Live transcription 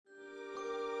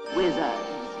wizards,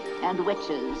 and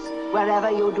witches, wherever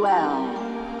you dwell.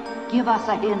 Give us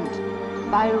a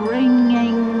hint by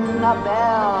ringing the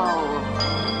bell.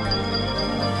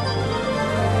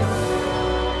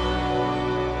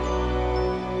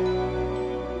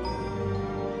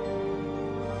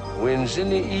 Wind's in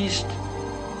the east,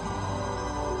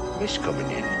 mist coming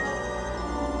in.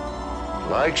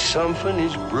 Like something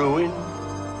is brewing,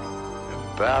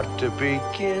 about to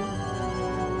begin.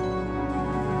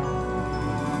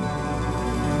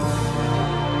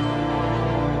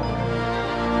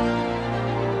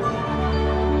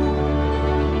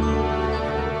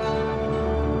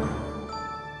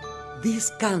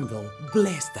 This candle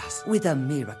blessed us with a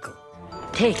miracle.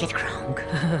 Take it, Kronk.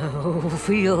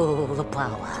 Feel the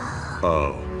power.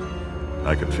 Oh,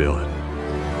 I can feel it.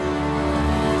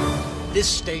 This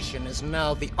station is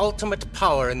now the ultimate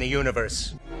power in the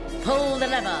universe. Pull the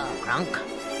lever, Kronk.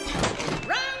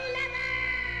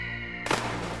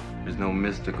 There's no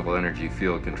mystical energy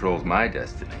field controls my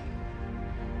destiny.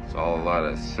 It's all a lot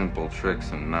of simple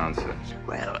tricks and nonsense.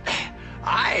 Well,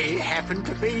 I happen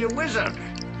to be a wizard,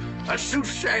 a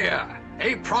soothsayer,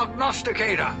 a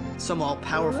prognosticator. Some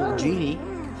all-powerful genie.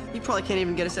 You probably can't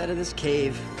even get us out of this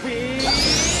cave.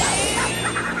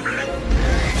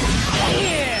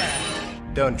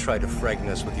 Don't try to frighten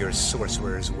us with your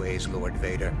sorcerer's ways, Lord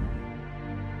Vader.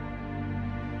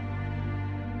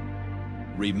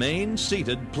 Remain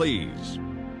seated, please.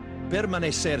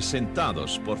 Permanecer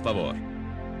sentados, por favor.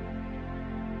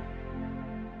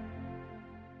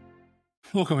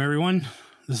 Welcome, everyone.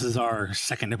 This is our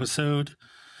second episode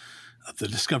of the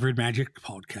Discovered Magic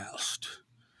podcast.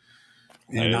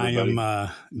 And I am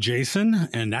Jason,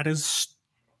 and that is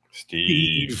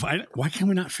Steve. Why can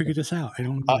we not figure this out? I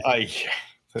don't know.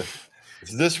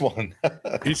 It's this one.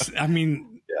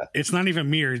 It's not even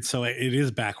mirrored, so it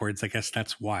is backwards. I guess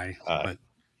that's why. But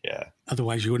yeah.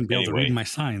 Otherwise, you wouldn't be able to read my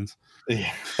signs.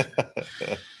 Yeah.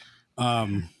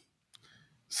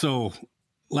 So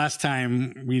last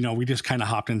time, we just kind of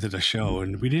hopped into the show,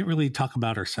 and we didn't really talk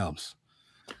about ourselves.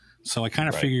 So I kind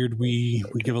of figured we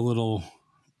give a little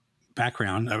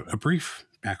background, a brief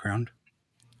background,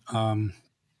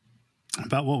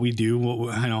 about what we do,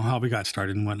 how we got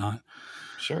started and whatnot.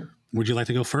 Sure. Would you like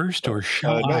to go first, or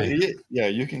shall I? Yeah,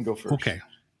 you can go first. Okay.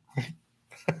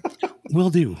 Will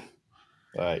do.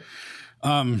 All right.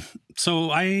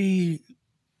 So I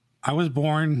was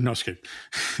born. No, just kidding.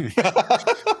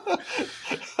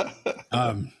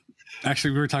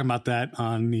 Actually, we were talking about that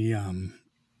on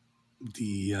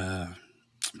the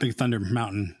Big Thunder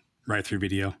Mountain ride-through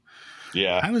video.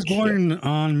 Yeah. I was born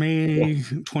on May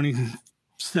 27,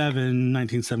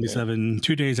 1977,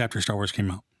 2 days after Star Wars came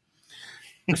out.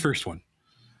 The first one.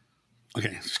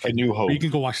 Okay. A New Hope. But you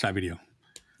can go watch that video.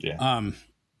 Yeah.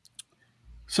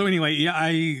 So anyway, yeah,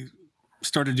 I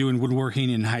started doing woodworking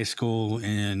in high school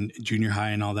and junior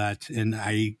high and all that, and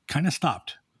I kind of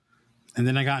stopped. And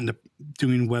then I got into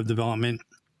doing web development,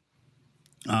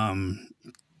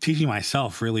 teaching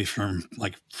myself really from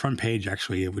like front page.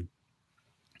 Actually, it would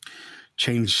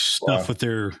change stuff with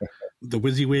the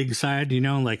WYSIWYG side,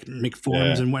 like make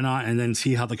forms and whatnot, and then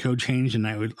see how the code changed. And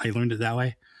I learned it that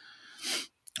way.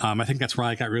 I think that's where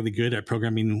I got really good at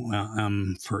programming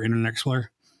for Internet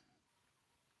Explorer.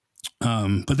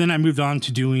 But then I moved on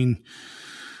to doing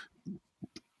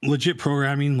legit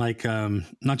programming, like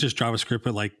not just JavaScript,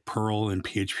 but like Perl and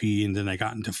PHP. And then I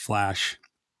got into Flash,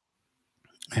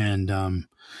 and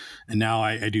now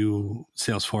I do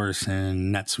Salesforce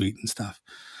and NetSuite and stuff.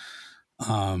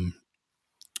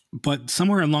 But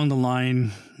somewhere along the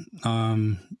line,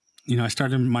 I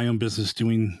started my own business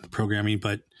doing programming,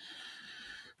 but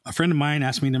a friend of mine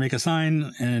asked me to make a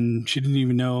sign, and she didn't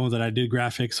even know that I did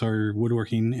graphics or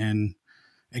woodworking. And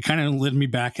it kind of led me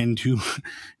back into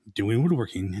doing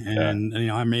woodworking. And,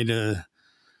 I made a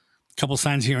couple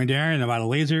signs here and there, and about a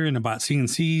laser and about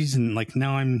CNCs. And like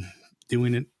now I'm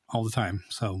doing it all the time.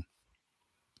 So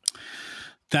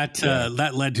that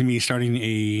led to me starting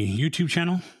a YouTube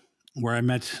channel where I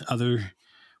met other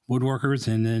woodworkers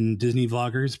and then Disney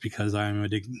vloggers, because I'm a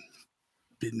big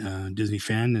Disney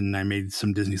fan, and I made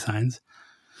some Disney signs.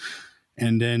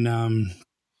 And then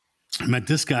I met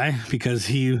this guy because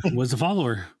he was a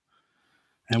follower,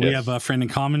 and we have a friend in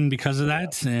common because of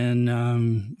that.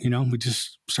 And we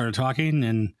just started talking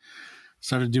and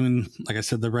started doing, like I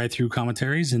said, the ride through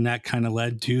commentaries, and that kind of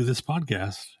led to this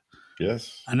podcast.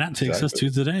 Yes. And that takes us to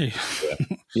today.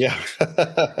 Yeah.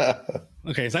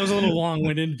 Okay, so that was a little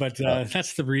long-winded, but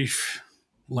that's the brief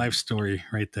life story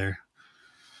right there.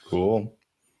 Cool.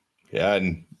 Yeah,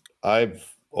 and I've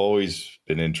always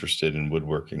been interested in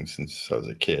woodworking since I was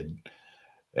a kid.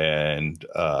 And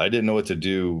I didn't know what to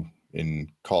do,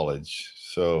 in college.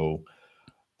 So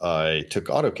I took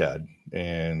AutoCAD,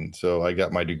 and so I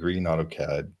got my degree in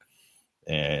AutoCAD.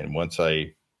 And once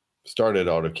I started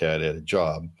AutoCAD at a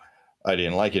job, I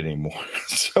didn't like it anymore.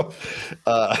 So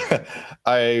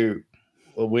I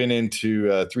went into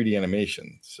 3D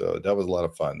animation. So that was a lot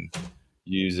of fun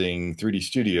using 3D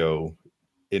Studio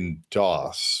in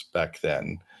DOS back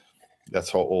then. That's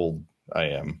how old I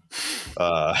am.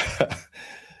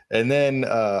 And then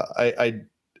I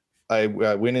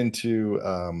went into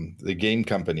the game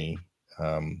company.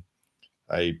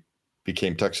 I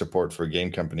became tech support for a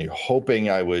game company, hoping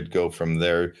I would go from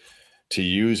there to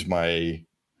use my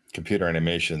computer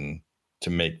animation to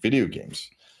make video games.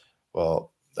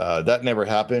 Well, that never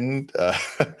happened.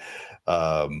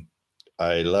 I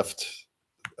left,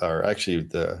 or actually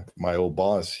my old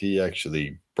boss, he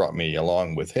actually brought me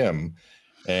along with him,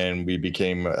 and we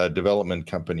became a development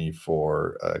company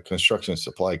for a construction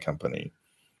supply company.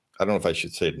 I don't know if I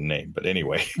should say the name, but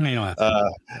anyway.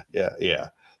 Yeah.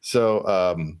 So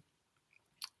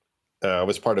I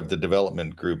was part of the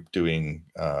development group doing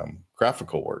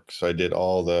graphical work. So I did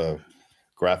all the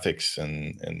graphics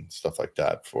and stuff like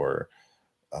that for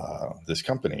this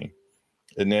company.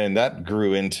 And then that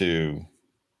grew into,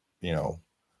 web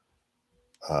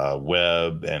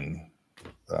and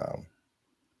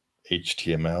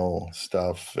HTML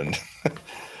stuff. And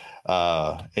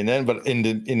then, but in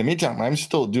the meantime, I'm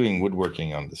still doing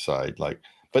woodworking on the side,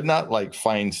 but not like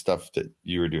fine stuff that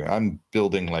you were doing. I'm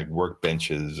building like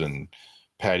workbenches and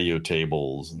patio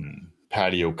tables and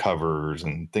patio covers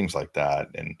and things like that.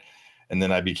 And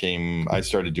then I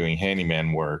started doing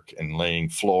handyman work and laying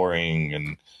flooring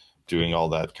and doing all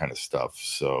that kind of stuff.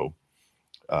 So,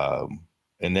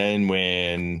 and then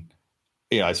when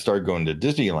I started going to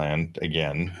Disneyland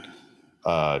again,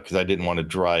 because I didn't want to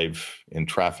drive in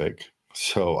traffic,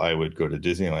 so I would go to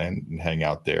Disneyland and hang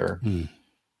out there.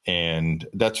 And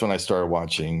that's when I started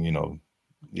watching,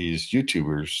 these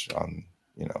YouTubers on,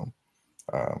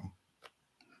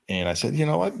 and I said, you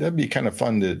know what, that'd be kind of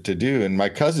fun to do. And my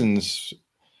cousin's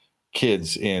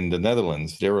kids in the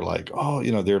Netherlands, they were like, oh,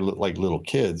 they're like little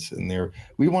kids, and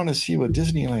we want to see what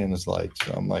Disneyland is like.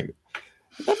 So I'm like,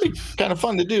 that'd be kind of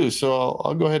fun to do. So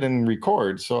I'll go ahead and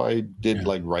record. So I did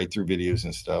like write through videos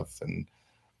and stuff, and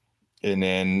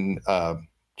then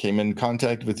came in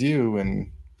contact with you,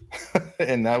 and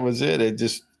and that was it. It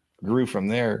just grew from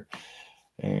there,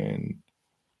 and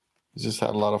just had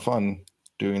a lot of fun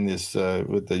doing this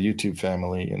with the YouTube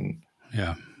family. And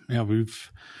we've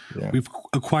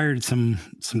acquired some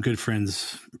good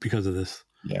friends because of this.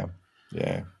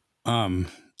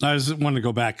 I just wanted to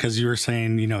go back because you were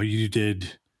saying, you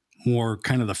did more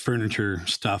kind of the furniture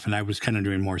stuff, and I was kind of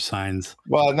doing more signs.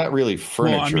 Well, not really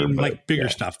furniture. Well, I mean, like bigger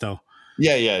stuff, though.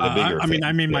 Yeah, the bigger.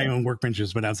 I made my own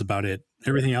workbenches, but that's about it.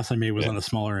 Everything else I made was on the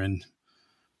smaller end.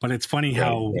 But it's funny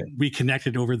how we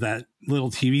connected over that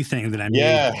little TV thing that I made.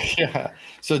 Yeah.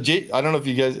 So, I don't know if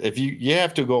you guys, you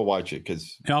have to go watch it,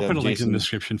 because I'll put a link in the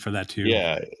description for that too.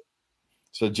 Yeah.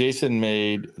 So Jason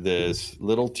made this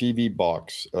little TV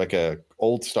box, like a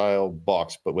old style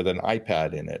box, but with an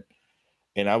iPad in it.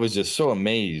 And I was just so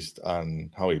amazed on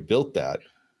how he built that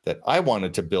I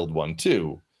wanted to build one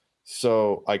too.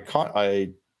 So I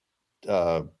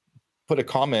put a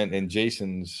comment in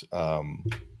Jason's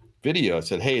video. I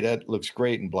said, hey, that looks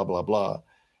great, and blah, blah, blah.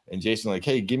 And Jason like,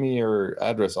 hey, give me your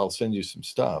address. I'll send you some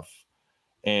stuff.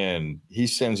 And he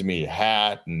sends me a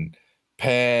hat and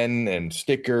pen and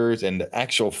stickers and the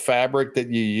actual fabric that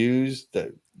you use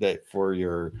that for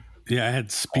your I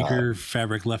had speaker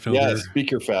fabric left over.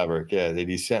 Speaker fabric that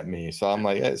he sent me. So I'm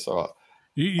like, hey, so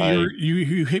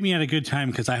you hit me at a good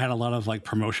time, because I had a lot of like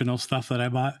promotional stuff that I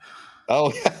bought.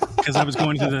 Oh, because I was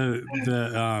going to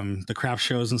the craft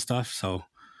shows and stuff. So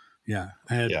I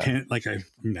had pen, like I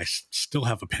still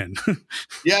have a pen.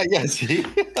 See.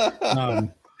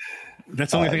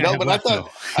 That's the only thing I have left,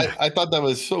 I thought that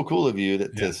was so cool of you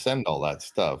to send all that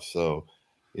stuff. So,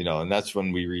 and that's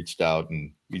when we reached out,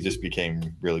 and we just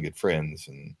became really good friends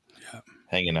and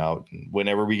hanging out. And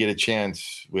whenever we get a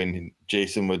chance, when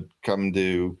Jason would come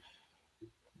to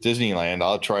Disneyland,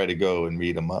 I'll try to go and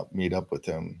meet up with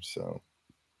him. So,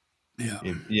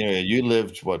 you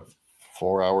lived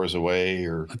 4 hours away,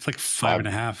 or it's like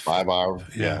 5.5. 5 hours.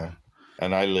 Yeah.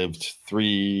 And I lived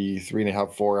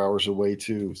 3.5, 4 hours away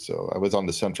too. So I was on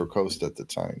the Central Coast at the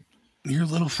time. You're a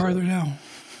little farther now.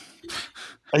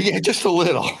 Yeah, just a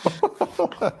little.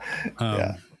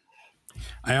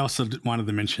 I also wanted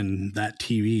to mention that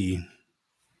TV.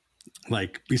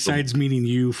 Like, besides meeting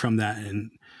you from that, and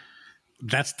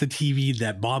that's the TV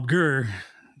that Bob Gurr,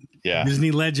 Disney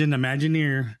legend,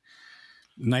 Imagineer,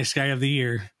 nice guy of the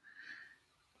year,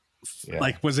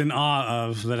 like was in awe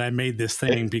of that I made this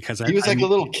thing because he was like a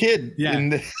little kid.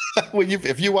 Yeah.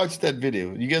 If you watch that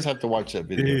video, you guys have to watch that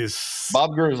video.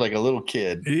 Bob Gurr is like a little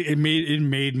kid. It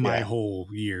made my whole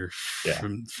year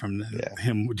from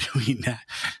him doing that.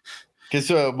 Because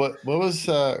what was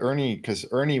Ernie? Because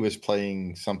Ernie was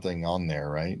playing something on there,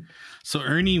 right? So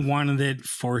Ernie wanted it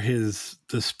for his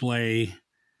display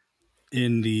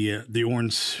in the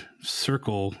Orange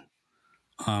Circle,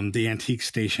 the antique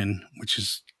station, which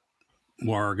is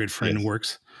where our good friend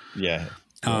works. Yeah.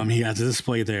 He has a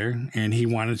display there, and he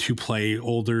wanted to play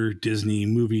older Disney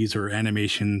movies or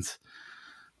animations,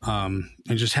 and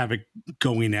just have it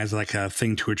going as like a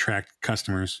thing to attract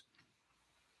customers.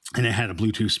 And it had a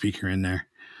Bluetooth speaker in there.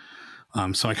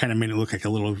 So I kind of made it look like a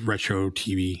little retro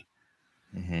TV.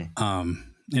 Mm-hmm.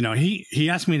 He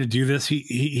asked me to do this.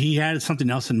 He had something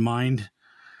else in mind.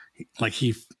 Like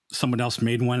someone else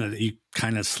made one that he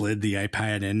kind of slid the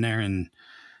iPad in there. And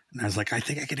I was like, I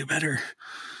think I could do better.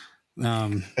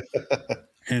 And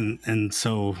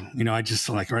so, I just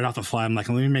like right off the fly, I'm like,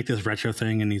 let me make this retro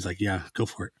thing. And he's like, yeah, go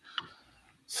for it.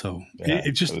 So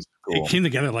it just cool. It came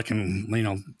together like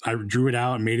I drew it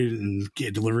out and made it and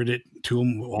delivered it to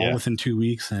him all within 2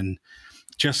 weeks, and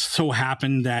just so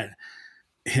happened that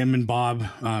him and Bob,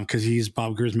 because he's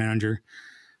Bob Gurr's manager,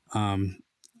 him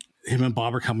and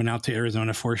Bob are coming out to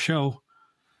Arizona for a show,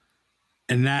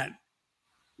 and that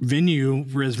venue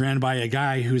was ran by a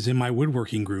guy who's in my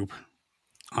woodworking group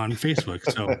on Facebook.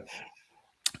 So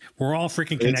we're all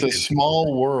freaking connected. It's a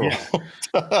small world.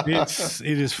 Yeah.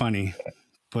 It is funny.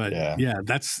 But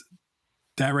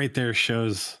that right there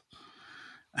shows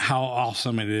how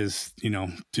awesome it is,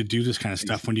 to do this kind of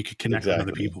stuff when you can connect with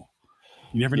other people.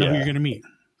 You never know who you're going to meet.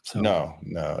 So no.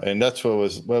 And that's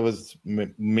what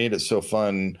made it so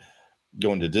fun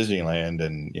going to Disneyland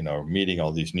and, meeting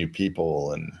all these new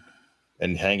people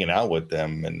and hanging out with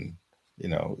them. And,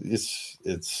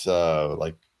 it's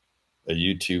like a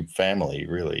YouTube family,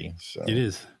 really. So it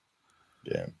is.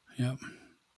 Yeah. Yep.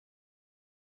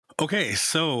 Okay,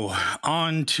 so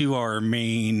on to our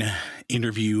main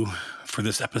interview for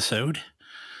this episode.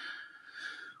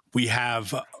 We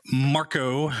have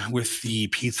Marco with the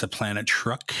Pizza Planet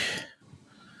truck.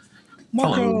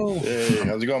 Marco! Hello. Hey,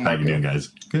 how's it going, Marco? How you doing, guys?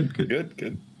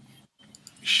 Good.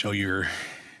 Show your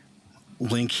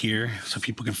link here so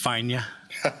people can find you.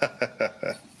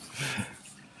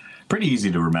 Pretty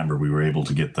easy to remember. We were able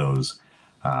to get those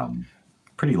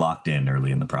pretty locked in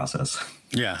early in the process.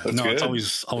 Yeah, That's good.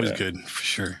 It's always good for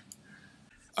sure.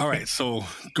 All right, so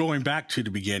going back to the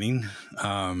beginning,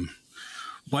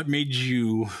 what made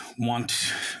you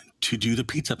want to do the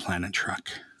Pizza Planet truck?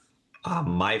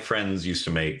 My friends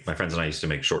and I used to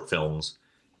make short films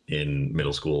in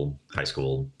middle school, high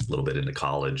school, a little bit into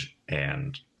college,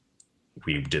 and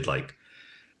we did like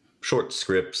short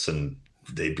scripts, and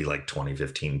they'd be like 20,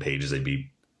 15 pages.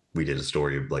 We did a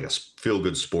story, like a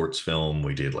feel-good sports film.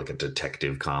 We did like a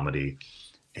detective comedy.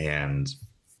 And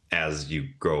as you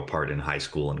grow apart in high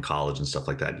school and college and stuff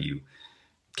like that, you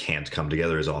can't come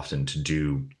together as often to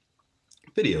do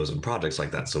videos and projects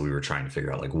like that. So we were trying to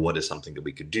figure out like, what is something that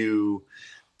we could do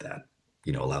that,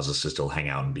 allows us to still hang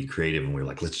out and be creative. And we were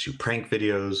like, let's do prank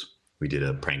videos. We did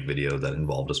a prank video that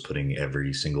involved us putting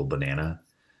every single banana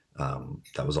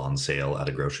that was on sale at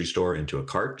a grocery store into a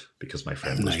cart because my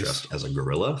friend was dressed as a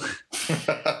gorilla.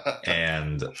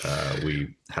 And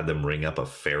we had them ring up a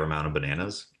fair amount of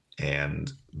bananas.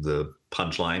 And the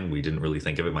punchline, we didn't really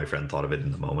think of it. My friend thought of it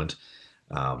in the moment.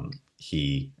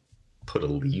 He put a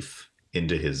leaf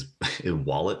into his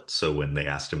wallet. So when they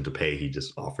asked him to pay, he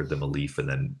just offered them a leaf. And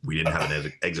then we didn't have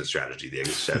an exit strategy. The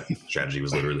exit strategy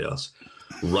was literally us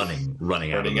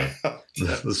running out of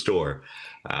the store.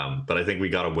 But I think we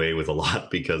got away with a lot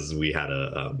because we had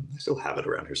I still have it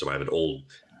around here. So I have an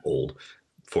old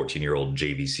 14-year-old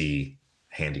JVC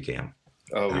Handycam.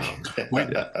 Wait,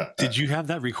 did you have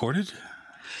that recorded?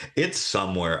 It's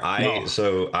somewhere.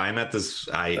 So I'm at this,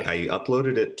 I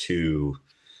uploaded it to,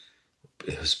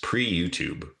 it was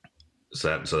pre-YouTube.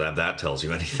 So that tells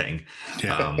you anything.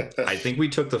 Yeah. I think we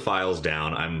took the files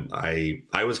down.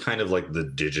 I was kind of like the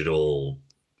digital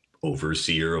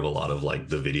overseer of a lot of like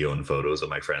the video and photos of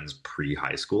my friends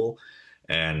pre-high school.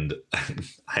 And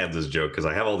I have this joke because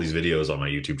I have all these videos on my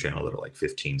YouTube channel that are like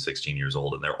 15, 16 years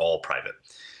old, and they're all private.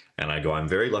 And I go, I'm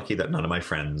very lucky that none of my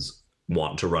friends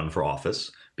want to run for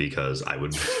office because I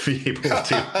would be able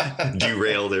to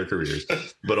derail their careers.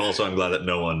 But also I'm glad that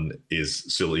no one is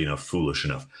silly enough, foolish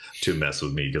enough to mess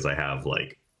with me because I have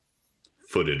like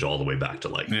footage all the way back to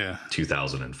like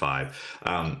 2005.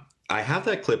 I have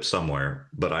that clip somewhere,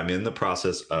 but I'm in the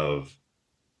process of,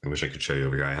 I wish I could show you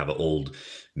over here. I have an old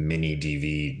mini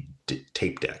DV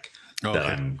tape deck that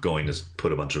I'm going to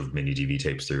put a bunch of mini DV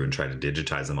tapes through and try to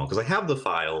digitize them all, because I have the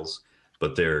files,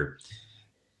 but they're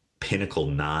Pinnacle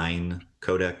 9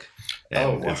 codec.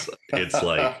 And it's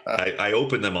like I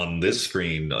open them on this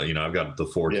screen. You know, I've got the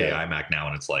 4K iMac now,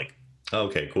 and it's like,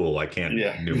 okay, cool. I can't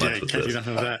do much with this. Do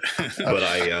nothing with that. But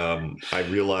I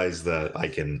realized that I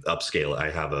can upscale it. I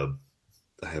have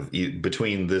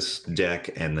between this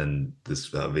deck and then this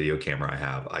video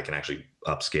camera I can actually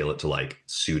upscale it to like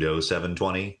pseudo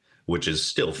 720, which is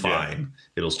still fine.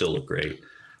 It'll still look great.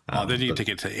 Then you take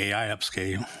it to AI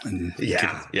upscale. And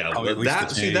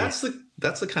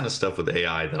That's the kind of stuff with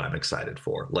AI that I'm excited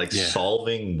for, like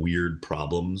solving weird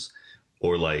problems,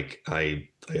 or like I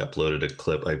uploaded a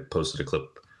clip, I posted a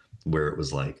clip where it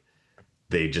was like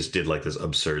they just did like this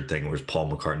absurd thing where it's Paul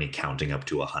McCartney counting up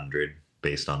to 100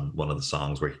 based on one of the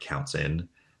songs where he counts in.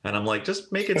 And I'm like,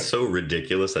 just make it so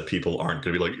ridiculous that people aren't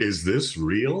going to be like, is this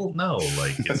real? No,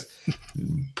 like it's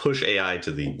push AI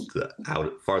to the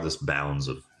farthest bounds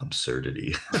of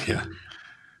absurdity. Yeah.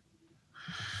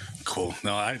 Cool.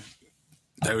 No,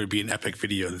 that would be an epic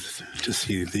video to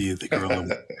see the girl.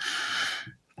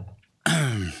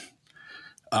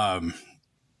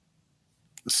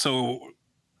 So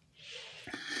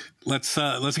let's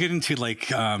get into like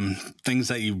things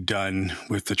that you've done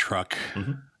with the truck.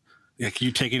 Mm-hmm. Like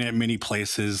you taking it many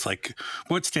places. Like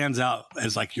what stands out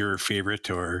as like your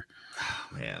favorite or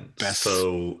best?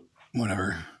 So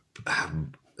whatever.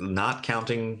 Not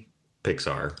counting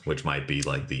Pixar, which might be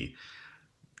like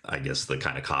I guess the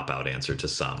kind of cop-out answer to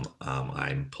some.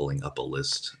 I'm pulling up a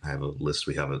list. I have a list.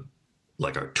 We have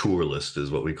like our tour list is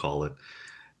what we call it.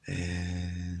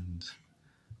 And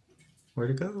where'd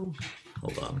it go?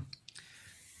 Hold on.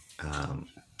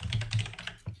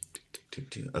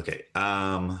 Okay.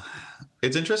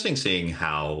 It's interesting seeing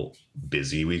how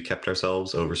busy we've kept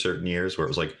ourselves over certain years, where it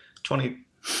was like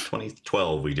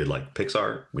 2012, we did like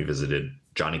Pixar. We visited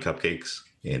Johnny Cupcakes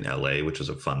in LA, which was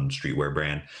a fun streetwear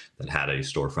brand that had a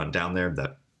storefront down there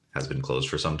that has been closed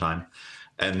for some time.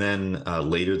 And then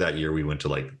later that year, we went to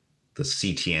like the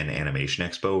CTN Animation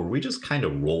Expo, where we just kind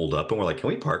of rolled up and we're like, can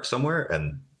we park somewhere?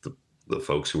 And the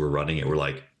folks who were running it were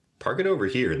like, park it over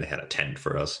here. And they had a tent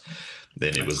for us.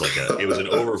 Then it was like it was an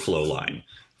overflow line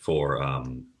for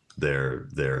their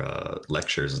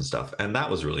lectures and stuff. And that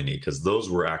was really neat because those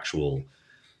were actual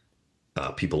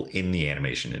people in the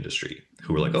animation industry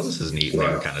who were like, oh, this is neat. And they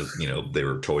were kind of, they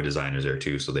were toy designers there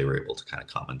too. So they were able to kind of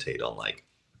commentate on like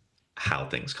how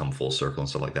things come full circle and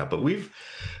stuff like that. But we've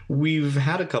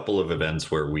had a couple of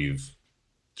events where we've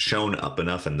shown up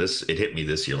enough, and it hit me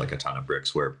this year like a ton of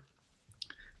bricks, where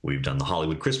we've done the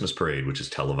Hollywood Christmas Parade, which is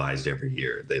televised every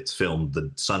year. It's filmed the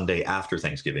Sunday after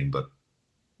Thanksgiving, but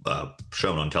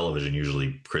shown on television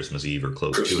usually Christmas Eve or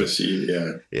close to it. Christmas Eve,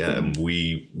 yeah. Yeah, and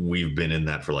we've been in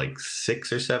that for like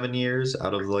 6 or 7 years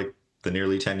out of like the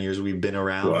nearly 10 years we've been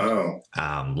around. Wow.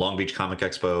 Long Beach Comic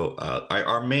Expo.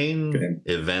 Our main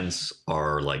events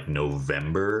are like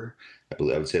November. I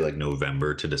would say like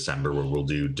November to December, where we'll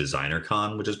do Designer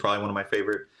Con, which is probably one of my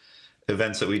favorite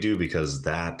events that we do, because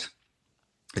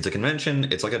it's a convention.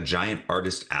 It's like a giant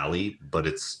artist alley, but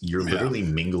you're literally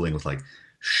mingling with like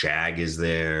Shag is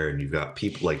there, and you've got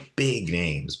people like big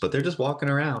names, but they're just walking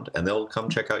around, and they'll come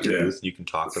check out your booth. And you can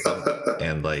talk with them,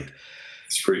 and like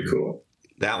it's pretty cool.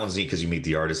 That one's neat because you meet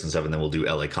the artists and stuff, and then we'll do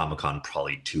LA Comic Con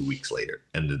probably 2 weeks later,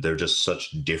 and they're just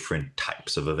such different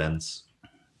types of events.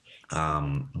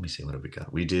 Let me see, what have we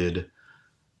got? We did.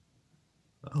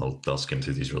 I'll skim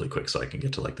through these really quick so I can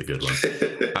get to like the good ones.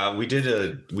 We did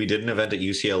an event at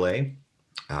UCLA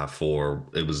for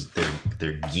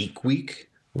their Geek Week,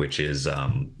 which is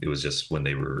it was just when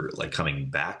they were like coming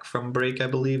back from break, I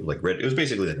believe. Like it was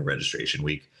basically like a registration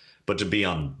week, but to be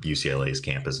on UCLA's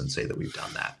campus and say that we've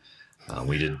done that.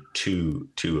 We did two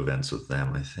events with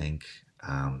them, I think.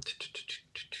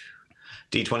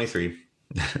 D23.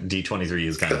 D23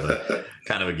 is kind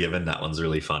of a given. That one's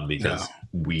really fun because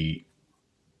the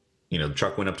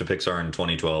truck went up to Pixar in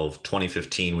 2012.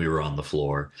 2015, we were on the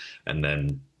floor. And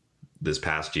then this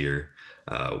past year,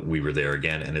 we were there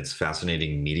again. And it's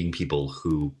fascinating meeting people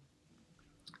who,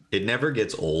 it never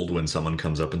gets old when someone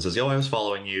comes up and says, yo, I was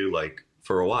following you like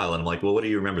for a while. And I'm like, well, what do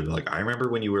you remember? They're like, I remember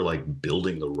when you were like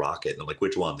building the rocket. And I'm like,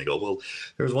 which one? They go, well,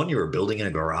 there was one you were building in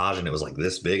a garage and it was like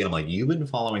this big. And I'm like, you've been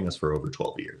following us for over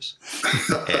 12 years.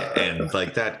 and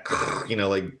like that,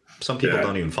 like some people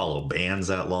don't even follow bands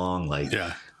that long. Like,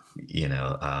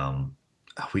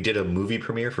 we did a movie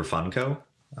premiere for Funko.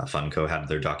 Funko had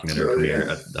their documentary premiere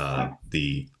at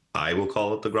I will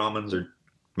call it the Grauman's or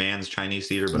Man's Chinese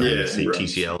Theater, but I say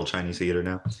TCL Chinese Theater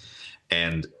now.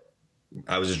 And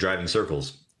I was just driving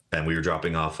circles, and we were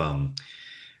dropping off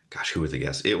gosh, who was the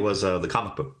guest? It was the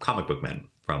comic book men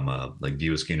from like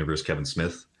View Askew Universe, Kevin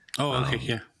Smith. Oh, okay,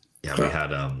 yeah. Yeah, we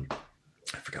had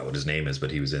I forgot what his name is, but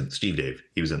he was in Steve Dave.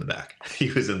 He was in the back. He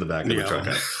was in the back of the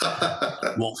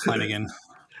truck. Walt Flanagan.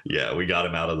 Yeah, we got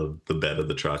him out of the bed of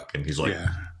the truck, and he's like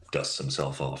dusts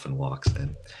himself off and walks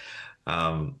in.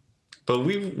 But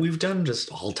we've done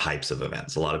just all types of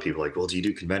events. A lot of people are like, well, do you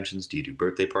do conventions? Do you do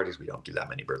birthday parties? We don't do that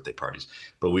many birthday parties,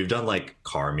 but we've done like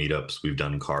car meetups. We've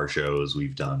done car shows.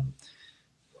 We've done,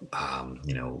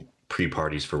 you know,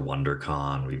 pre-parties for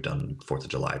WonderCon. We've done 4th of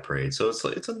July parade. So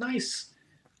it's a nice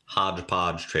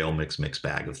hodgepodge trail mix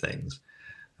bag of things.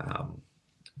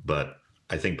 But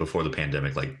I think before the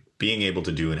pandemic, like being able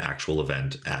to do an actual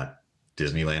event at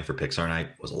Disneyland for Pixar Night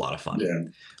was a lot of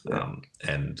fun.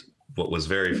 And what was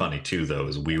very funny too, though,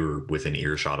 is we were within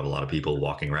earshot of a lot of people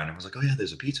walking around and was like, oh yeah,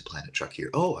 there's a Pizza Planet truck here.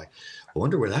 Oh, I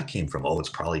wonder where that came from. Oh, it's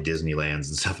probably Disneyland's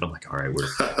and stuff. And I'm like, all right, we're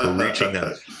reaching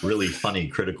that really funny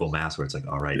critical mass where it's like,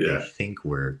 all right, they think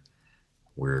we're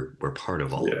part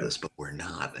of all of this, but we're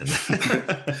not. And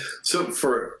so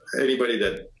for anybody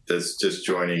that's just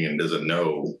joining and doesn't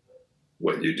know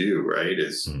what you do, right,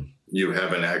 is you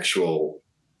have an actual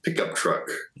pickup truck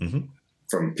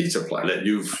from Pizza Planet that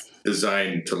you've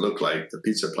designed to look like the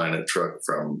Pizza Planet truck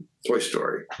from Toy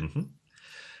Story.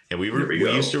 And we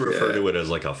used to refer to it as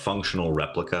like a functional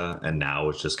replica, and now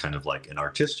it's just kind of like an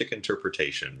artistic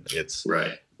interpretation. It's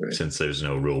since there's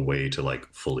no real way to like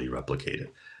fully replicate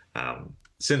it.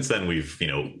 Since then, we've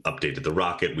updated the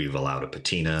rocket. We've allowed a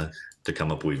patina to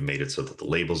come up. We've made it so that the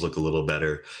labels look a little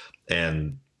better.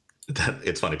 And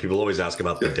it's funny. People always ask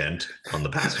about the dent on the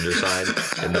passenger side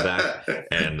in the back,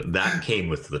 and that came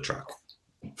with the truck.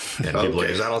 And people are like,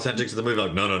 is that authentic to the movie?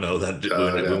 Like, no.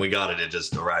 When we got it, it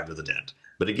just arrived with a dent.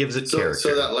 But it gives it character.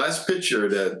 So that last picture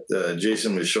that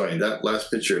Jason was showing, that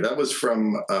was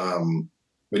from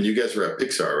when you guys were at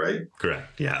Pixar, right?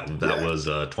 Correct. Yeah, that was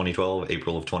 2012,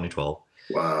 April of 2012.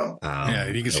 Wow. Yeah,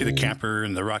 you can see the camper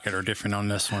and the rocket are different on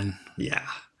this one. Yeah.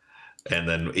 And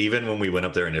then even when we went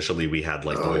up there initially, we had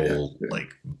like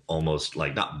like almost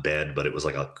like not bed, but it was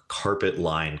like a carpet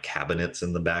lined cabinets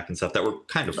in the back and stuff that were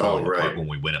kind of falling apart when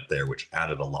we went up there, which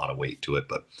added a lot of weight to it.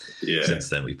 But since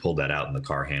then we pulled that out, and the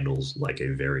car handles like a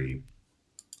very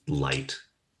light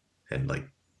and like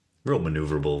real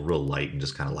maneuverable, real light, and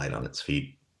just kind of light on its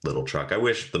feet little truck. I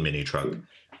wish the mini truck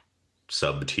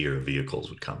sub tier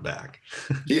vehicles would come back.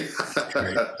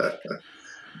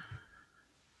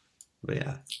 But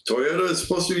yeah, Toyota is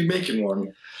supposed to be making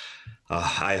one.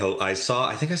 I hope. I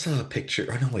think I saw a picture.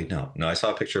 Oh no, wait, no. I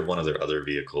saw a picture of one of their other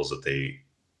vehicles that they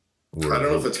were. I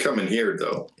don't know if it's coming here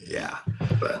though. Yeah,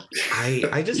 but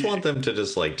I just want them to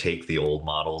just like take the old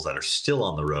models that are still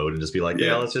on the road and just be like,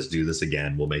 yeah, let's just do this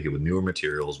again. We'll make it with newer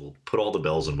materials. We'll put all the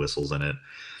bells and whistles in it.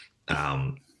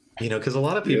 Because a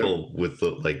lot of people with the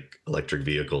like electric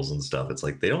vehicles and stuff, it's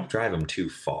like they don't drive them too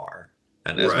far.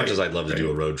 And as much as I'd love to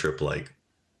do a road trip, like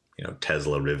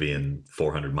Tesla Rivian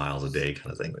 400 miles a day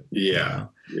kind of thing.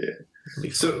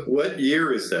 So what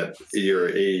year is that?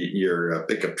 Your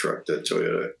pickup truck, that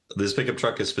Toyota? This pickup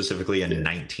truck is specifically in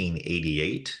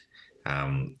 1988.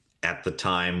 At the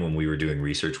time when we were doing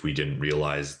research, we didn't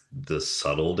realize the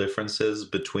subtle differences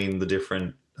between the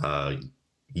different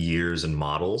years and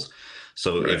models.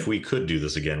 So if we could do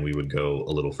this again, we would go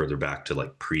a little further back to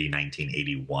like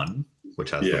pre-1981, which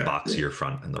has the boxier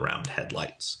front and the round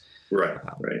headlights. Right.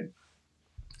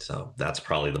 So that's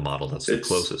probably the model that's the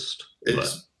closest.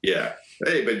 Yeah.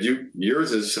 Hey, but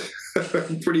yours is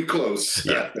pretty close.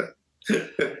 Yeah.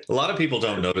 A lot of people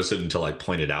don't notice it until I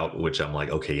point it out, which I'm like,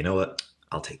 okay, you know what?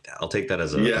 I'll take that. I'll take that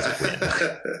as a win.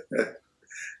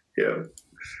 Yeah.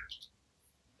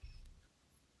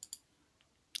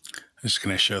 I'm just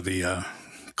going to show the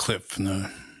clip from the.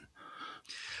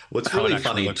 What's really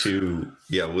funny too.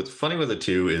 Yeah. What's funny with it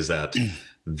too is that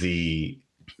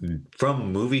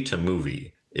from movie to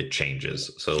movie, it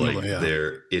changes. So like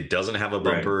it doesn't have a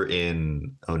bumper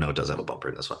in. Oh no, it does have a bumper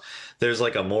in this one. There's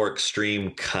like a more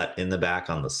extreme cut in the back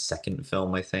on the second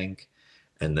film, I think.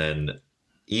 And then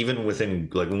even within,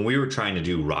 like when we were trying to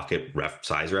do rocket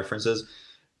size references,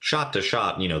 shot to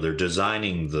shot, they're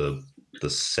designing the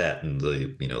set and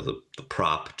the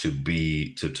prop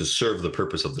to serve the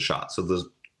purpose of the shot. So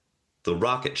the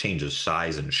rocket changes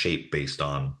size and shape based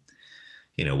on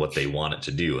what they want it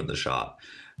to do in the shot.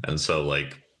 And so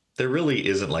like there really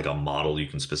isn't like a model you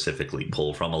can specifically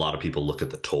pull from. A lot of people look at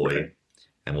the toy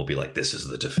and will be like, this is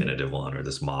the definitive one, or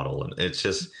this model. And it's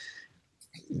just,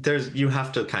 you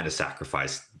have to kind of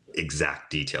sacrifice exact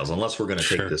details unless we're going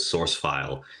to take this source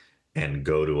file and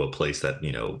go to a place that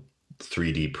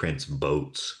 3D prints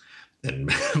boats and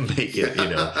make it,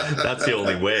 that's the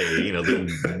only way,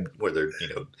 where they're,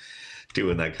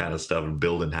 doing that kind of stuff and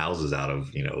building houses out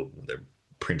of, they're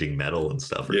printing metal and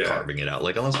stuff or carving it out.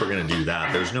 Like, unless we're going to do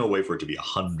that, there's no way for it to be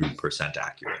 100%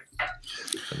 accurate.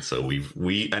 And so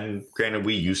and granted,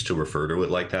 we used to refer to it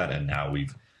like that, and now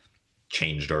we've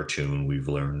changed our tune. We've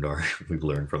learned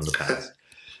from the past.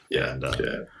 And,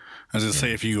 I was gonna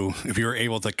say, if you were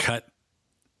able to cut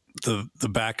the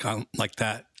back on like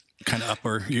that kind of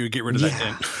upper, you would get rid of that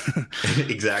dent.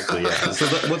 Exactly. Yeah. So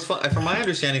what's fun, from my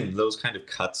understanding, those kind of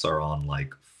cuts are on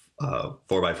like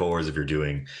 4x4s. If you're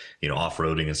doing,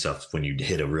 off-roading and stuff, when you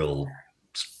hit a real,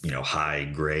 high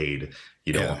grade,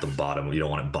 you don't want the bottom, you don't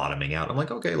want it bottoming out. I'm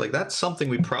like, okay, like that's something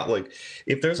we probably, like,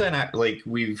 if there's an act, like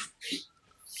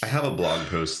I have a blog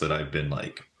post that I've been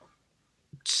like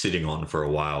sitting on for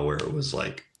a while, where it was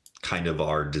like kind of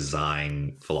our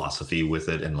design philosophy with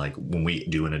it. And like when we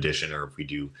do an addition, or if we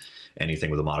do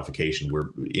anything with a modification, we're,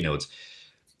 it's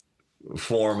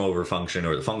form over function,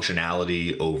 or the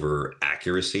functionality over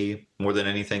accuracy more than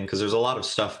anything. Cause there's a lot of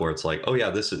stuff where it's like, oh yeah,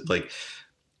 this is like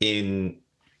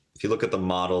if you look at the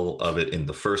model of it in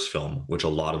the first film, which a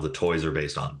lot of the toys are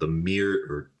based on, the mirror,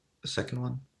 or the second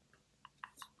one,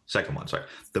 sorry.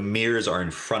 The mirrors are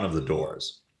in front of the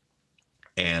doors.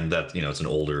 And that, it's an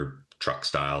older truck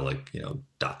style, like,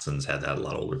 Datsuns had that, a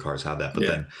lot of older cars have that. But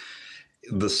then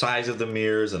the size of the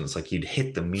mirrors, and it's like you'd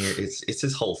hit the mirror, it's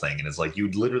this whole thing. And it's like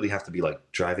you'd literally have to be like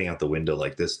driving out the window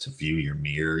like this to view your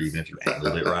mirror, even if you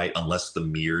angled it right, unless the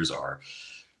mirrors are,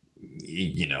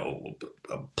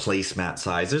 a placemat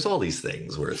size. There's all these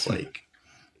things where it's like,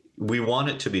 we want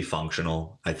it to be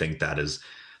functional. I think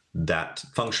that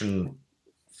function,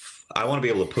 I want to be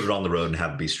able to put it on the road and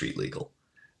have it be street legal.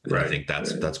 Right. I think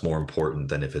that's more important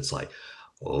than if it's like,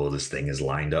 oh, this thing is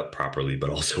lined up properly,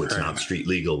 but also it's not street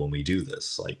legal when we do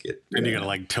this. Like it, and you gotta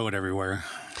like tow it everywhere.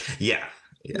 Yeah.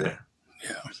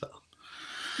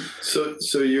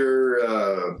 So you're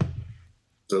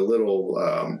the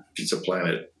little Pizza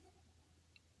Planet.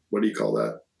 What do you call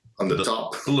that on the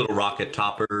top? The little rocket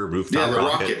topper, rooftop. Yeah, the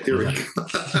rocket. There we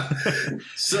go.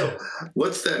 So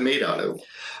what's that made out of?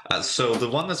 So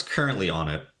the one that's currently on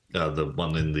it. The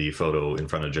one in the photo in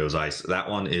front of Joe's ice, that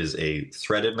one is a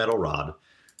threaded metal rod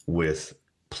with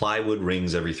plywood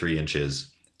rings every 3 inches.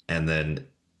 And then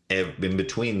in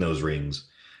between those rings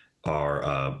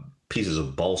are pieces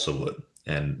of balsa wood.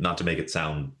 And not to make it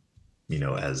sound,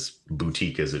 as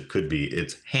boutique as it could be,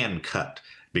 it's hand cut,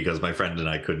 because my friend and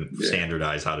I couldn't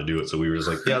standardize how to do it. So we were just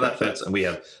like, yeah, that fits. And we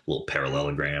have little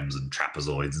parallelograms and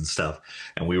trapezoids and stuff.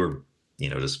 And we were,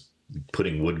 just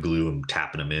putting wood glue and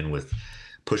tapping them in with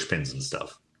push pins and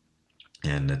stuff.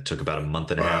 And it took about a month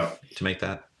and a half to make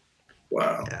that.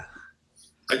 Wow. Yeah.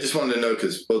 I just wanted to know,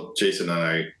 because both Jason and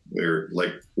I, we're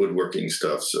like woodworking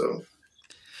stuff. So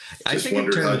I just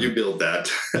wondered how you build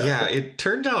that. Yeah, it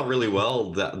turned out really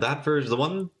well. That version, the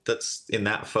one that's in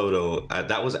that photo,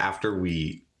 that was after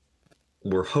we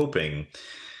were hoping.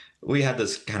 We had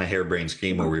this kind of harebrained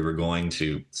scheme where we were going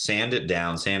to sand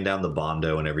down the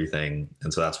Bondo and everything.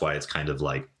 And so that's why it's kind of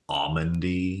like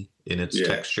almondy in its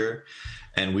texture.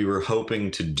 And we were hoping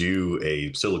to do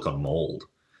a silicone mold,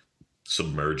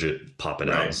 submerge it, pop it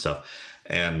out and stuff.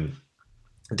 And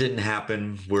it didn't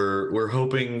happen. We're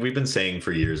hoping, we've been saying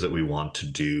for years that we want to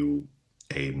do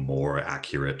a more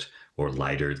accurate or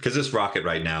lighter, because this rocket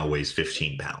right now weighs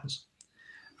 15 pounds.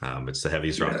 It's the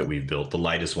heaviest rocket we've built. The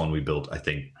lightest one we built, I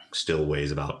think, still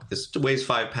weighs it weighs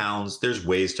 5 pounds. There's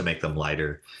ways to make them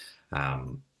lighter.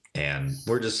 And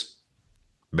we're just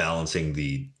balancing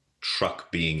the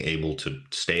truck being able to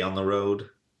stay on the road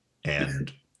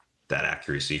and that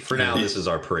accuracy. For now, this is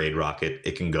our parade rocket.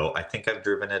 It can go, I think I've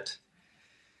driven it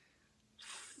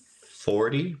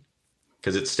 40,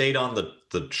 because it stayed on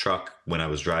the truck when I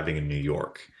was driving in New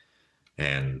York,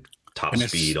 and top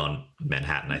speed on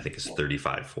Manhattan, I think, is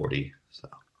 35, 40. So.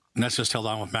 And that's just held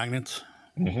on with magnets?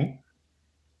 Mm-hmm.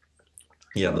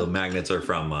 Yeah, the magnets are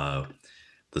from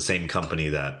the same company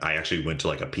that I actually went to,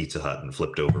 like a Pizza Hut and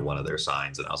flipped over one of their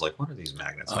signs, and I was like, what are these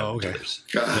magnets? Oh, okay.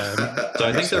 So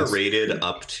I think they're rated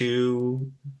up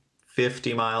to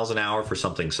 50 miles an hour for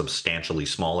something substantially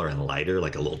smaller and lighter,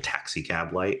 like a little taxi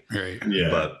cab light. Right. Yeah.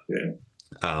 But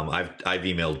I've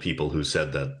emailed people who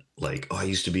said that, like, oh, I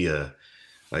used to be a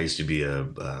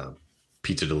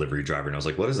pizza delivery driver, and I was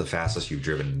like, what is the fastest you've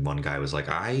driven? One guy was like,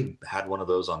 I had one of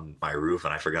those on my roof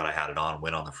and I forgot I had it on,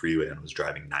 went on the freeway and was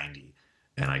driving 90,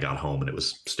 and I got home and it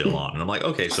was still on. And I'm like,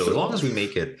 okay, so as long as we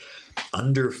make it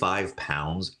under 5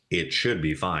 pounds, it should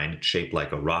be fine. It's shaped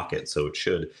like a rocket, so it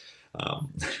should.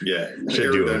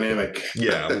 Should do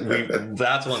aerodynamic.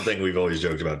 That's one thing we've always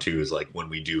joked about too, is like when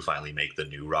we do finally make the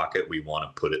new rocket, we want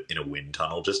to put it in a wind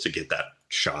tunnel just to get that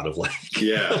shot of like,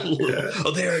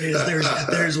 oh, there it is.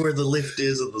 There's where the lift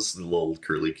is, and this little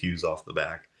curly cues off the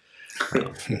back.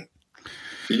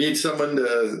 You need someone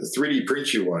to 3D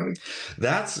print you one.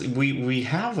 We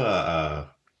have a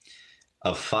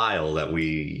file that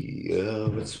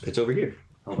it's over here.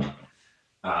 Hold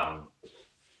on.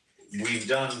 We've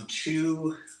done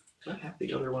 2. Do I have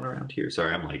the other one around here?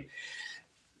 Sorry, I'm like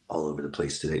all over the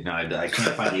place today. No, I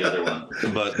can't find the other one.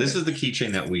 But this is the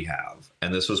keychain that we have,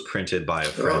 and this was printed by a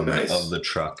friend of the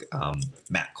truck,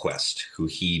 Matt Quest, who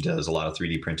he does a lot of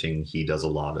 3D printing. He does a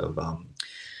lot of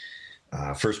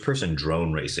first-person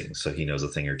drone racing, so he knows a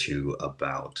thing or two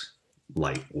about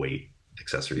lightweight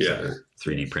accessories that are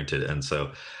 3D printed. And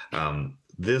so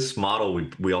this model,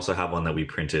 we also have one that we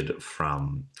printed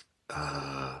from,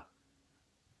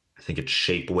 I think it's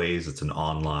Shapeways. It's an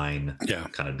online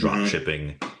kind of drop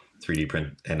shipping 3D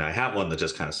print. And I have one that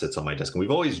just kind of sits on my desk. And we've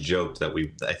always joked that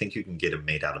I think you can get them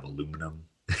made out of aluminum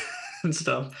and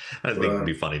stuff. I think it'd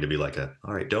be funny to be like,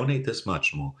 all right, donate this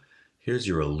much. Well, here's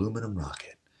your aluminum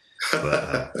rocket.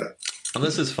 But, and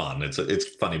this is fun.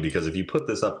 It's funny because if you put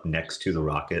this up next to the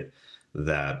rocket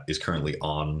that is currently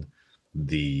on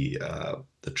the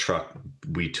truck,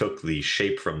 we took the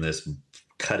shape from this,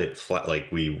 cut it flat, like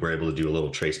we were able to do a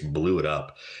little trace, blew it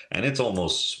up, and it's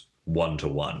almost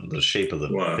 1-to-1. The shape of the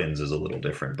fins is a little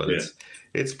different, but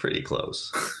it's pretty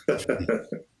close. I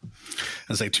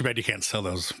was like, too bad you can't sell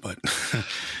those, but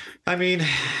I mean,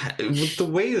 with the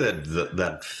way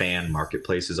that fan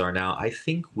marketplaces are now, I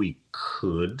think we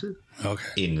could,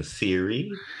 in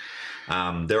theory.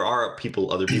 There are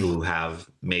other people who have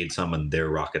made some, and their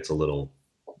rocket's a little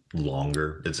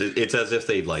longer. It's as if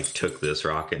they like took this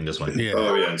rocket and just went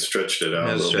and stretched it out,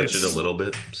 a little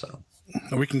bit. So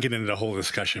we can get into the whole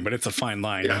discussion, but it's a fine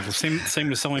line.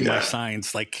 Same as selling my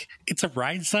signs. Like, it's a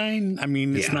ride sign. I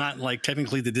mean, it's not like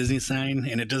technically the Disney sign,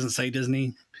 and it doesn't say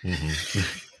Disney.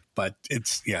 But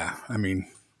it's I mean,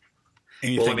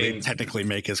 anything they technically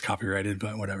make is copyrighted,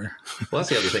 but whatever. Well, that's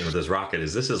the other thing with this rocket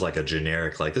is this is like a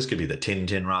generic, like this could be the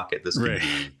Tintin rocket. This could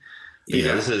be,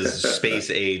 this is space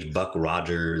age Buck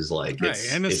Rogers. Like,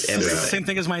 and it's the same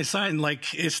thing as my sign.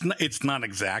 Like, it's not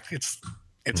exact. It's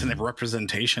a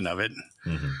representation of it.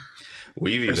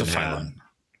 We've even had,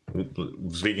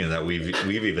 speaking of that,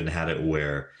 we've even had it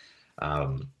where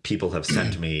people have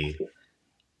sent me,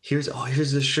 here's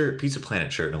this shirt, Pizza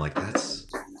Planet shirt, and I'm like, that's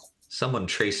someone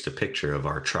traced a picture of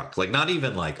our truck. Like, not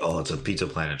even like, oh, it's a Pizza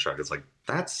Planet truck. It's like,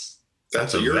 that's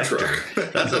a your vector.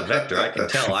 truck. That's a vector. I can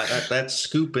tell. That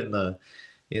scoop in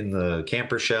the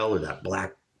camper shell, or that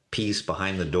black piece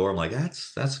behind the door, I'm like,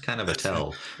 that's kind of a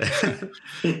tell.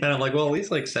 And I'm like, well, at least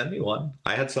like send me one.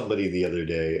 I had somebody the other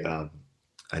day,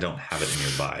 I don't have it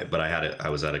nearby, but I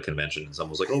was at a convention, and someone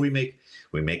was like, oh, we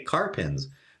make car pins.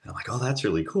 And I'm like, oh, that's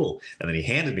really cool. And then he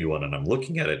handed me one, and I'm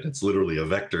looking at it, and it's literally a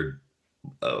vector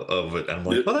of it. And I'm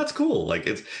like, oh, that's cool. Like,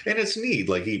 it's neat.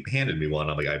 Like, he handed me one.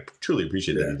 I'm like, I truly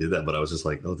appreciate that he did that. But I was just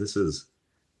like, oh, this is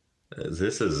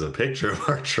a picture of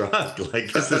our truck.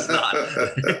 Like, this is not,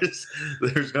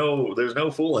 there's no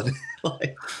fooling.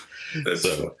 Like,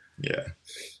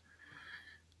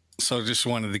 So just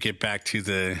wanted to get back to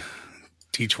the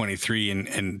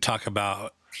D23 and talk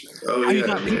about how you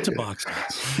got pizza boxes.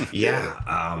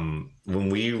 When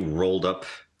we rolled up,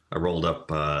 I rolled up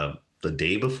the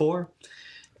day before,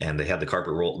 and they had the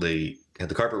carpet rolled. They had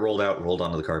the carpet rolled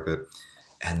onto the carpet,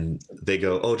 and they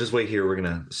go, "Oh, just wait here. We're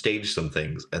gonna stage some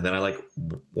things." And then I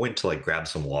went to grab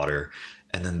some water,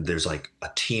 and then there's like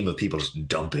a team of people just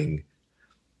dumping,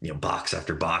 box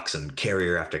after box and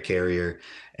carrier after carrier,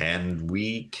 and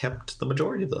we kept the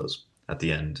majority of those. At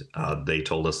the end, they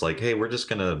told us like, "Hey, we're just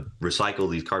gonna recycle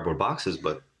these cardboard boxes,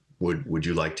 but would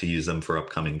you like to use them for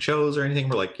upcoming shows or anything?"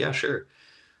 We're like, "Yeah, sure."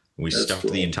 We stuffed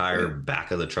the entire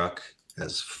back of the truck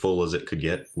as full as it could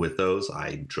get with those.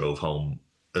 I drove home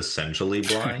essentially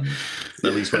blind.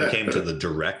 At least when it came to the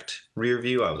direct rear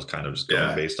view, I was kind of just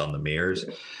going based on the mirrors.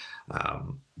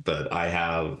 But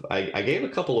I gave a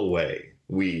couple away.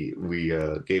 We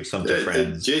gave some to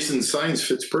friends. Jason's signs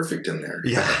fits perfect in there.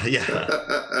 Yeah.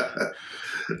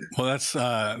 Well, that's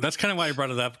kind of why I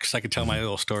brought it up, because I could tell my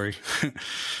little story.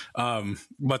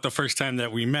 But the first time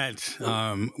that we met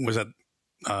was at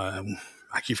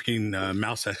I keep forgetting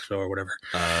Mouse Expo or whatever.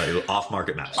 Off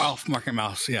Market Mouse. Off Market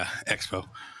Mouse, Expo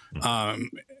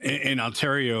in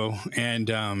Ontario, and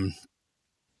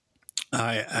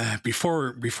I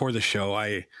before the show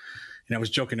I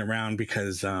was joking around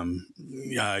because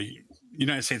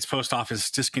United States Post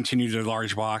Office discontinued their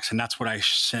large box, and that's what I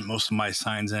sent most of my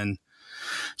signs in.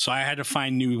 So I had to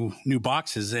find new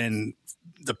boxes, and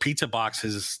the pizza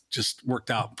boxes just worked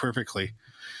out perfectly.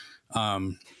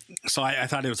 So I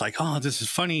thought it was like, oh, this is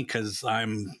funny because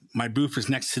my booth is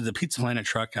next to the Pizza Planet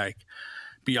truck.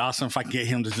 Be awesome if I could get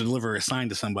him to deliver a sign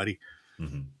to somebody.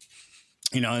 Mm-hmm.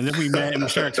 And then we met and we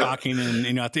started talking,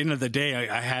 and at the end of the day,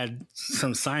 I had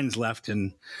some signs left,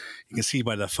 and you can see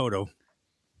by the photo.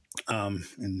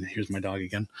 And here's my dog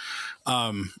again.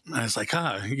 I was like,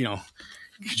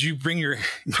 could you bring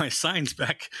my signs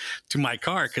back to my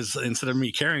car? Because instead of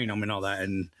me carrying them and all that,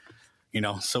 and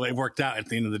so it worked out at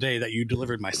the end of the day that you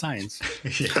delivered my signs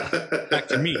back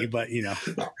to me. But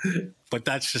but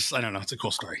that's just, I don't know. It's a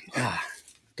cool story.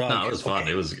 No, it was fun.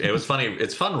 Okay. It was funny.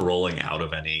 It's fun rolling out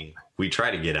of we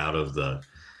try to get out of the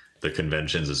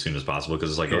conventions as soon as possible, because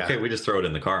it's like, okay, we just throw it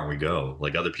in the car and we go.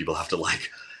 Like, other people have to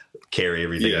carry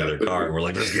everything in their car, and we're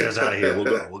like, let's get us out of here.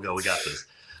 We'll go. We got this.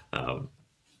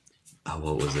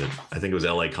 What was it? I think it was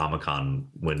LA Comic-Con.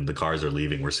 When the cars are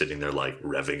leaving, we're sitting there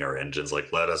revving our engines,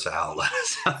 let us out.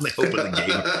 And they open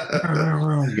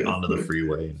the gate onto the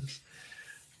freeway and just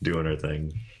doing our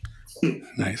thing.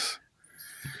 Nice.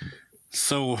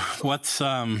 So what's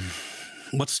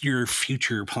your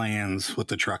future plans with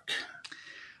the truck?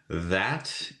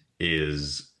 That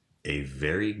is a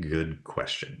very good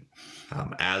question.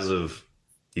 As of,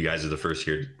 you guys are the first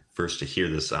to hear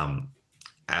this.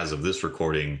 As of this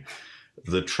recording,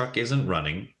 the truck isn't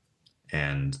running,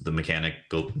 and the mechanic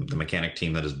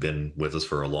team that has been with us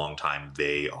for a long time,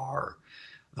 they are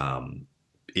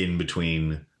in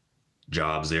between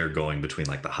jobs. They're going between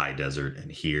the high desert and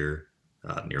here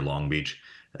near Long Beach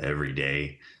every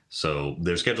day. So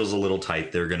their schedule's a little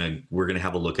tight. We're gonna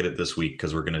have a look at it this week,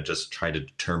 because we're gonna just try to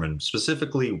determine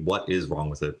specifically what is wrong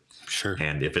with it, sure,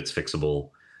 and if it's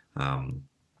fixable.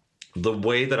 The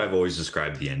way that I've always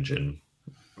described the engine,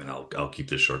 and I'll keep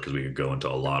this short because we could go into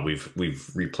a lot.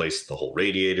 We've replaced the whole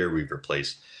radiator. We've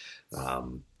replaced, I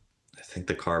think,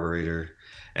 the carburetor,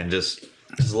 and just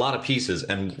there's a lot of pieces.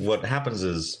 And what happens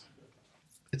is,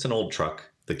 it's an old truck.